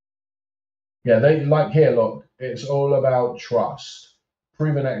 Yeah, they like here, look, it's all about trust,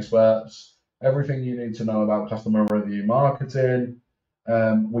 proven experts, everything you need to know about customer review marketing.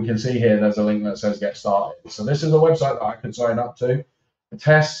 We can see here there's a link that says get started. So this is a website that I could sign up to.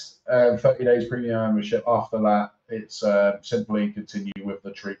 Test 30 days premium membership. After that, it's simply continue with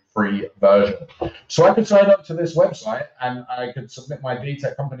the free version. So I could sign up to this website and I could submit my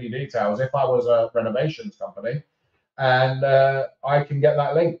company details if I was a renovations company, and I can get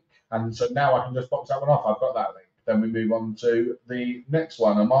that link. And so now I can just box that one off. I've got that link. Then we move on to the next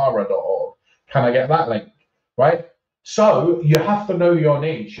one, amara.org. Can I get that link? Right? So you have to know your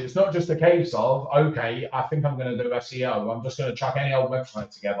niche. It's not just a case of, okay, I think I'm going to do SEO. I'm just going to chuck any old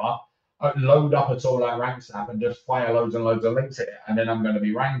website together, load up a tool like Ranksnap and just fire loads and loads of links at it, and then I'm going to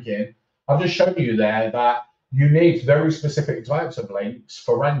be ranking. I've just shown you there that you need very specific types of links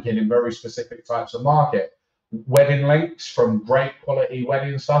for ranking in very specific types of market. Wedding links from great quality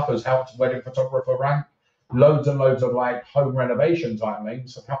wedding stuff has helped wedding photographer rank. Loads and loads of like home renovation type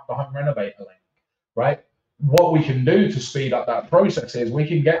links have helped the home renovator link, right? What we can do to speed up that process is we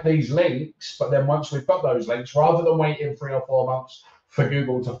can get these links, but then once we've got those links, rather than waiting 3 or 4 months for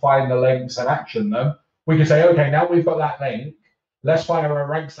Google to find the links and action them, we can say, okay, now we've got that link, let's fire a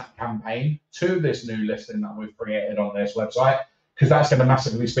Ranksnap campaign to this new listing that we've created on this website, because that's going to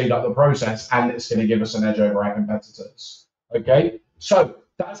massively speed up the process and it's going to give us an edge over our competitors. Okay, so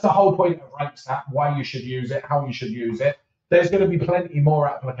that's the whole point of Ranksnap, why you should use it, how you should use it. There's going to be plenty more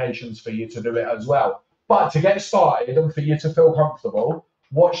applications for you to do it as well. But to get started and for you to feel comfortable,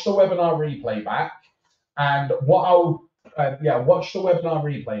 watch the webinar replay back. And what I'll watch the webinar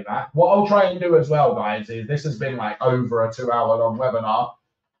replay back. What I'll try and do as well, guys, is this has been like over a 2-hour-long webinar.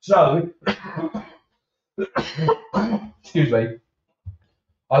 So, excuse me,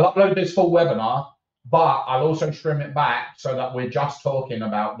 I'll upload this full webinar, but I'll also trim it back so that we're just talking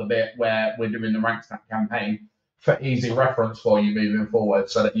about the bit where we're doing the Ranksnap campaign for easy reference for you moving forward,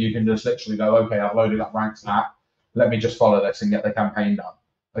 so that you can just literally go, okay, I've loaded up Ranksnap, let me just follow this and get the campaign done.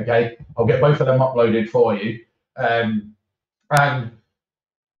 Okay, I'll get both of them uploaded for you. And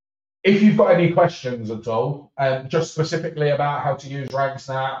if you've got any questions at all, just specifically about how to use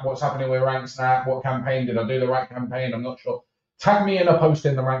Ranksnap, what's happening with Ranksnap, what campaign, did I do the right campaign, I'm not sure, tag me in a post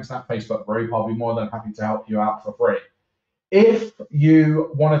in the Ranksnap Facebook group. I'll be more than happy to help you out for free. If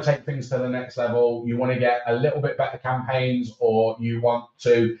you want to take things to the next level, you want to get a little bit better campaigns, or you want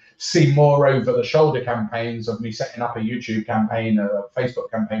to see more over-the-shoulder campaigns of me setting up a YouTube campaign, a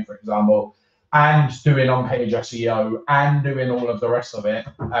Facebook campaign, for example, and doing on-page SEO and doing all of the rest of it,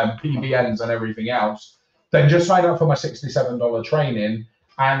 PBNs and everything else, then just sign up for my $67 training.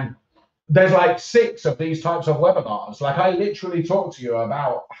 And there's like 6 of these types of webinars. Like I literally talk to you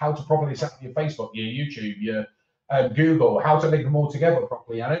about how to properly set up your Facebook, your YouTube, your Google, how to link them all together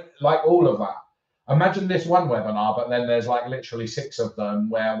properly. I don't like all of that. Imagine this one webinar, but then there's like literally 6 of them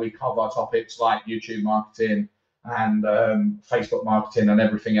where we cover topics like YouTube marketing and Facebook marketing and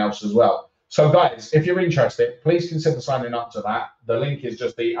everything else as well. So guys, if you're interested, please consider signing up to that. The link is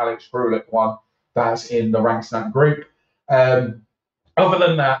just the Alex Brulick one that's in the Ranksnap group. Other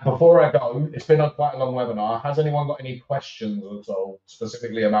than that, before I go, it's been quite a long webinar. Has anyone got any questions at all,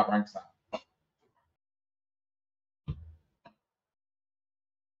 specifically about Ranksnap?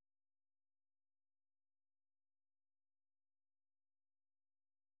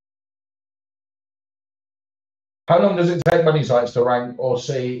 How long does it take money sites to rank or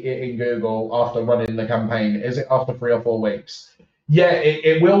see it in Google after running the campaign? Is it after 3 or 4 weeks? Yeah,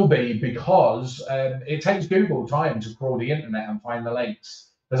 it will be, because it takes Google time to crawl the internet and find the links.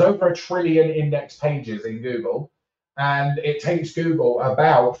 There's over 1 trillion index pages in Google, and it takes Google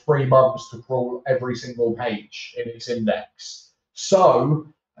about 3 months to crawl every single page in its index. So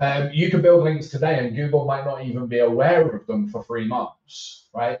you can build links today and Google might not even be aware of them for 3 months,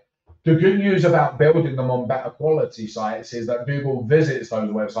 right? The good news about building them on better quality sites is that Google visits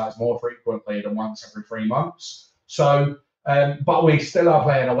those websites more frequently than once every 3 months. So, but we still are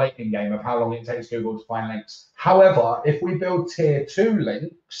playing a waiting game of how long it takes Google to find links. However, if we build tier 2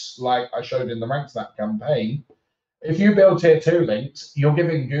 links, like I showed in the Ranksnap campaign, if you build tier 2 links, you're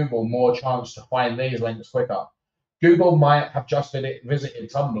giving Google more chance to find these links quicker. Google might have just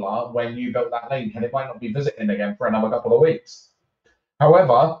visited Tumblr when you built that link, and it might not be visiting again for another couple of weeks.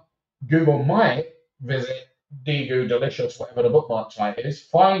 However, Google might visit Dgoo Delicious, whatever the bookmark site is,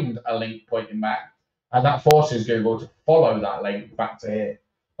 find a link pointing back, and that forces Google to follow that link back to here.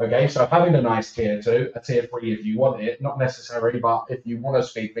 Okay, so having a nice tier 2, a tier 3 if you want it, not necessary, but if you want to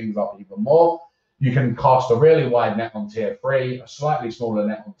speed things up even more, you can cast a really wide net on tier 3, a slightly smaller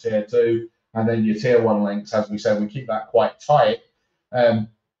net on tier 2, and then your tier 1 links, as we said, we keep that quite tight.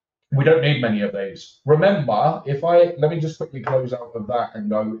 We don't need many of these. Remember, let me just quickly close out of that and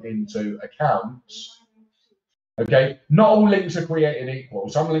go into accounts. Okay, not all links are created equal.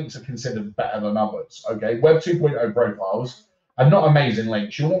 Some links are considered better than others. Okay, Web 2.0 profiles are not amazing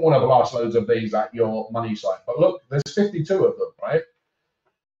links. You won't want to blast loads of these at your money site. But look, there's 52 of them, right?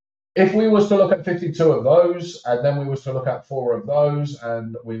 If we was to look at 52 of those, and then we was to look at 4 of those,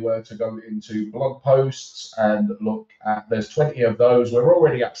 and we were to go into blog posts and look at, there's 20 of those, we're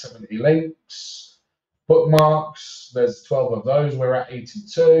already at 70 links. Bookmarks, there's 12 of those, we're at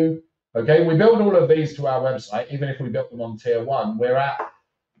 82. Okay, we build all of these to our website, even if we built them on tier 1, we're at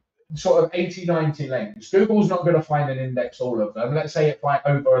sort of 80, 90 links. Google's not going to find and index all of them. Let's say it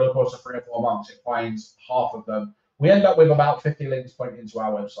over the course of 3 or 4 months, it finds half of them. We end up with about 50 links pointing to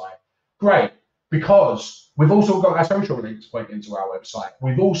our website. Great, because we've also got our social links pointing to our website.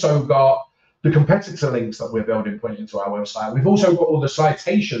 We've also got the competitor links that we're building pointing to our website. We've also got all the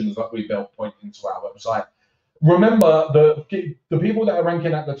citations that we built pointing to our website. Remember, the people that are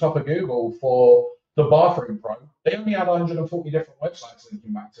ranking at the top of Google for the Bathroom Pro, they only had 140 different websites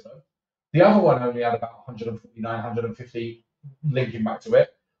linking back to them. The other one only had about 149, 150 linking back to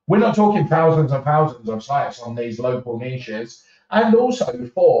it. We're not talking thousands and thousands of sites on these local niches. And also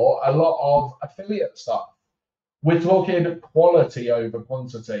for a lot of affiliate stuff. We're talking quality over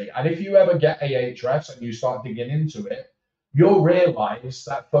quantity. And if you ever get Ahrefs and you start digging into it, you'll realize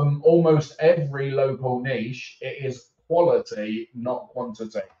that from almost every local niche, it is quality, not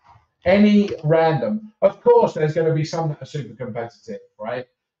quantity. Any random. Of course, there's going to be some that are super competitive, right?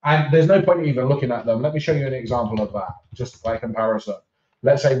 And there's no point even looking at them. Let me show you an example of that, just by comparison.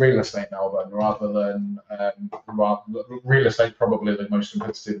 Let's say real estate, Melbourne, rather than real estate, probably the most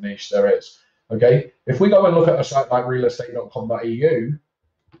competitive niche there is. Okay, if we go and look at a site like realestate.com.au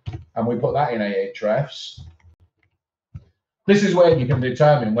and we put that in Ahrefs, this is where you can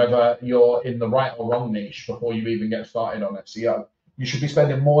determine whether you're in the right or wrong niche before you even get started on SEO. You should be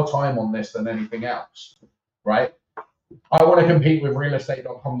spending more time on this than anything else, right? I want to compete with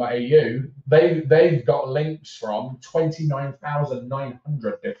realestate.com.au. They've got links from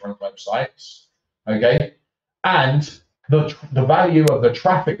 29,900 different websites, okay? And the value of the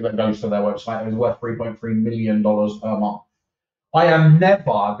traffic that goes to their website is worth $3.3 million per month. I am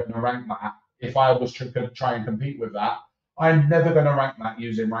never going to rank that. If I was to try and compete with that, I'm never going to rank that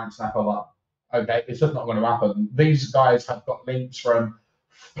using Ranksnap alone. Okay, it's just not going to happen. These guys have got links from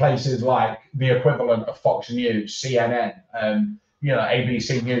places like the equivalent of Fox News, CNN,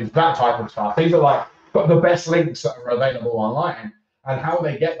 ABC News, that type of stuff. These are like got the best links that are available online. And how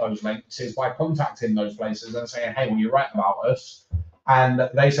they get those links is by contacting those places and saying, hey, will you write about us? And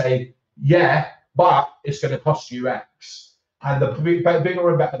they say, yeah, but it's going to cost you X. And the bigger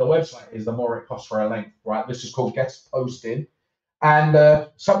and better the website is, the more it costs for a link, right? This is called guest posting. And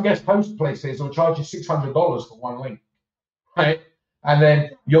some guest post places will charge you $600 for one link, right? And then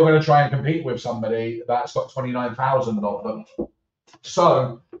you're going to try and compete with somebody that's got 29,000 of them.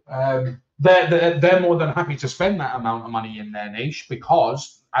 So they're more than happy to spend that amount of money in their niche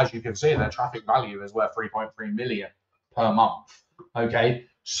because, as you can see, their traffic value is worth 3.3 million per month. Okay,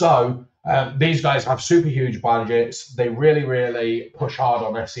 so these guys have super huge budgets. They really, really push hard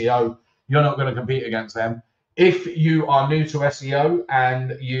on SEO. You're not going to compete against them. If you are new to SEO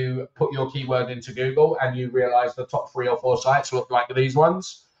and you put your keyword into Google and you realize the top 3 or 4 sites look like these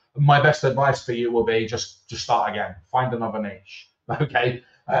ones, my best advice for you will be just start again, find another niche, okay?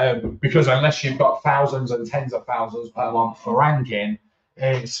 Because unless you've got thousands and tens of thousands per month for ranking,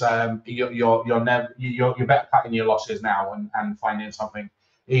 it's you're better cutting your losses now and finding something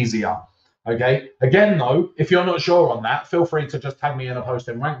easier. Okay. Again, though, if you're not sure on that, feel free to just tag me in a post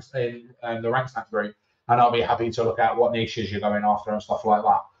in the Ranksnap group, and I'll be happy to look at what niches you're going after and stuff like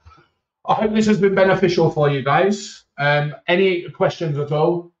that. I hope this has been beneficial for you guys. Any questions at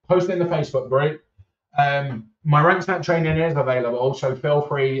all, post in the Facebook group. My Ranksnap training is available, so feel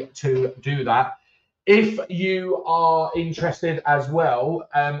free to do that. If you are interested as well,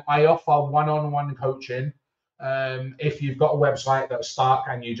 I offer one-on-one coaching. If you've got a website that's stuck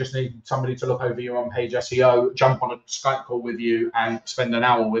and you just need somebody to look over your on-page SEO, jump on a Skype call with you and spend an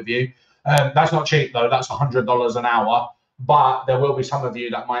hour with you. That's not cheap though, that's $100 an hour, but there will be some of you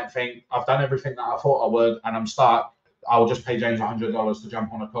that might think, I've done everything that I thought I would and I'm stuck. I'll just pay James $100 to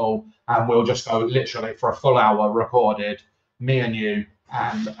jump on a call and we'll just go literally for a full hour recorded, me and you,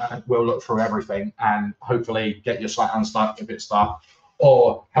 and we'll look through everything and hopefully get your site unstuck if it's stuck.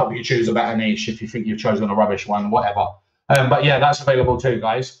 or help you choose a better niche if you think you've chosen a rubbish one, whatever. But yeah, that's available too,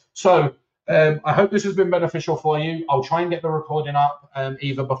 guys. So I hope this has been beneficial for you. I'll try and get the recording up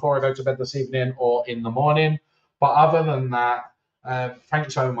either before I go to bed this evening or in the morning. But other than that,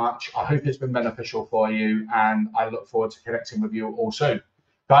 thanks so much. I hope it's been beneficial for you, and I look forward to connecting with you all soon.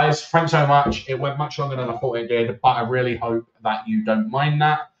 Guys, thanks so much. It went much longer than I thought it did, but I really hope that you don't mind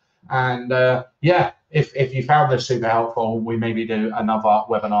that. And yeah, if you found this super helpful, we maybe do another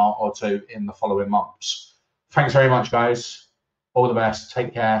webinar or two in the following months. Thanks very much, guys. All the best.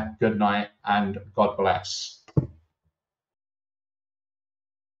 Take care. Good night, and God bless.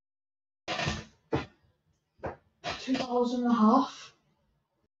 2.5 hours.